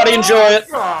 Everybody enjoy it.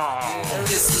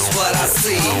 This is what I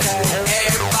see.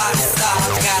 Everybody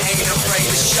stop. I ain't afraid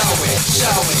to show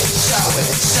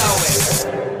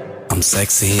it. I'm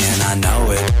sexy and I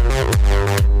know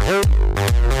it.